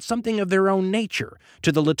imparted something of their own nature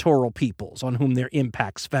to the littoral peoples on whom their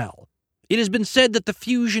impacts fell. It has been said that the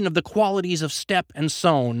fusion of the qualities of steppe and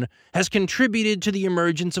sown has contributed to the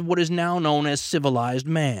emergence of what is now known as civilized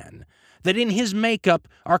man, that in his makeup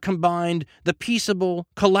are combined the peaceable,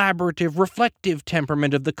 collaborative, reflective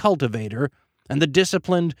temperament of the cultivator and the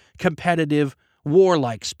disciplined, competitive,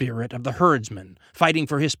 warlike spirit of the herdsman fighting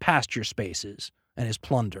for his pasture spaces and his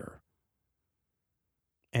plunder."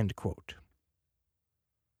 End quote.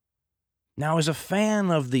 Now, as a fan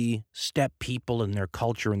of the steppe people and their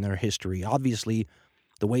culture and their history, obviously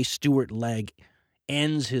the way Stuart Legg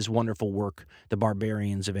ends his wonderful work, The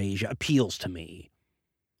Barbarians of Asia, appeals to me.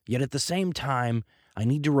 Yet at the same time, I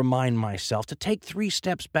need to remind myself to take 3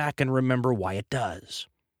 steps back and remember why it does.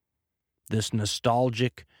 This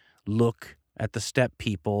nostalgic look at the steppe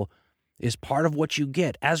people is part of what you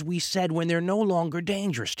get, as we said, when they're no longer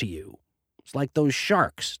dangerous to you. It's like those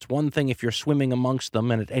sharks. It's one thing if you're swimming amongst them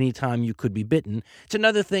and at any time you could be bitten. It's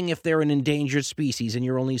another thing if they're an endangered species and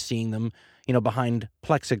you're only seeing them, behind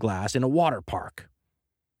plexiglass in a water park.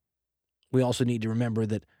 We also need to remember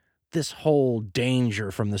that this whole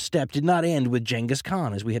danger from the steppe did not end with Genghis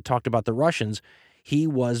Khan. As we had talked about the Russians, he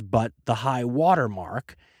was but the high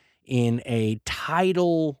watermark in a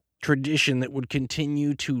tidal tradition that would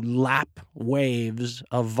continue to lap waves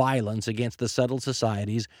of violence against the settled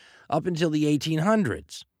societies up until the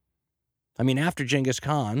 1800s. I mean, after Genghis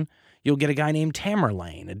Khan, you'll get a guy named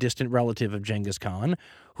Tamerlane, a distant relative of Genghis Khan,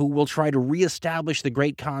 who will try to reestablish the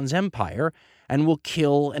Great Khan's empire and will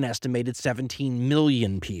kill an estimated 17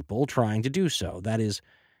 million people trying to do so. That is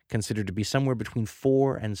considered to be somewhere between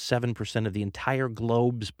 4 and 7% of the entire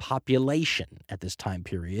globe's population at this time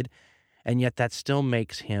period, and yet that still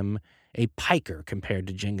makes him a piker compared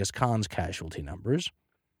to Genghis Khan's casualty numbers.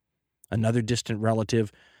 Another distant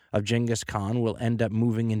relative of Genghis Khan will end up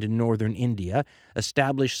moving into northern India,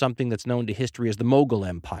 establish something that's known to history as the Mughal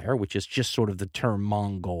Empire, which is just sort of the term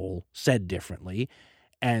Mongol said differently,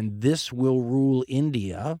 and this will rule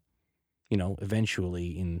India,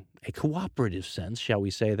 eventually in a cooperative sense, shall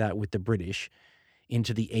we say that, with the British,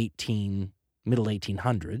 into the middle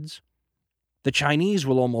 1800s. The Chinese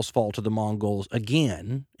will almost fall to the Mongols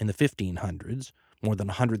again in the 1500s, More than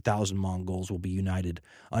 100,000 Mongols will be united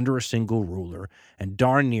under a single ruler and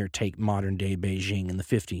darn near take modern-day Beijing in the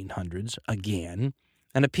 1500s again.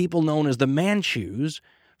 And a people known as the Manchus,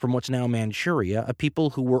 from what's now Manchuria, a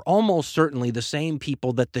people who were almost certainly the same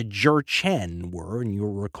people that the Jurchen were, and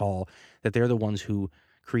you'll recall that they're the ones who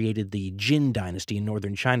created the Jin dynasty in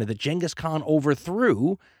northern China that Genghis Khan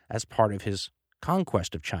overthrew as part of his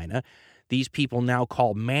conquest of China. These people, now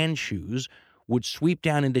called Manchus, would sweep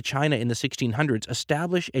down into China in the 1600s,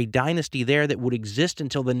 establish a dynasty there that would exist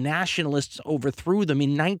until the nationalists overthrew them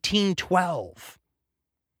in 1912.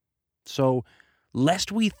 So,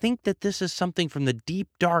 lest we think that this is something from the deep,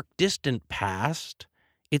 dark, distant past,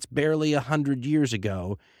 it's barely 100 years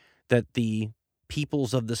ago that the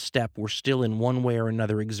peoples of the steppe were still in one way or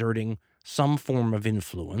another exerting some form of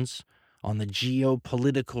influence on the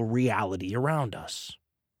geopolitical reality around us.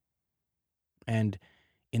 And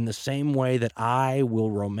in the same way that I will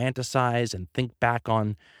romanticize and think back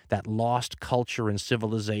on that lost culture and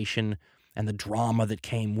civilization and the drama that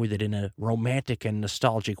came with it in a romantic and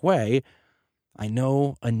nostalgic way, I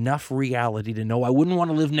know enough reality to know I wouldn't want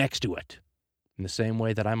to live next to it. In the same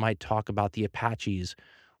way that I might talk about the Apaches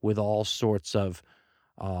with all sorts of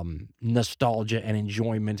nostalgia and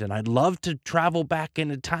enjoyment, and I'd love to travel back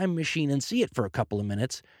in a time machine and see it for a couple of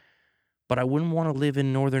minutes, but I wouldn't want to live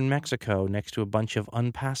in northern Mexico next to a bunch of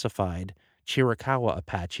unpacified Chiricahua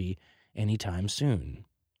Apache anytime soon.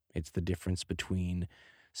 It's the difference between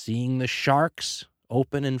seeing the sharks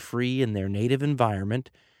open and free in their native environment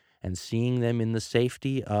and seeing them in the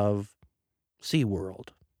safety of SeaWorld.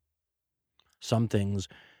 Some things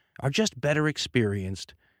are just better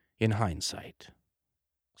experienced in hindsight.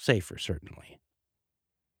 Safer, certainly.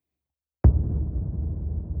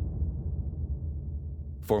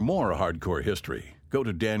 For more hardcore history, go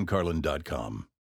to dancarlin.com.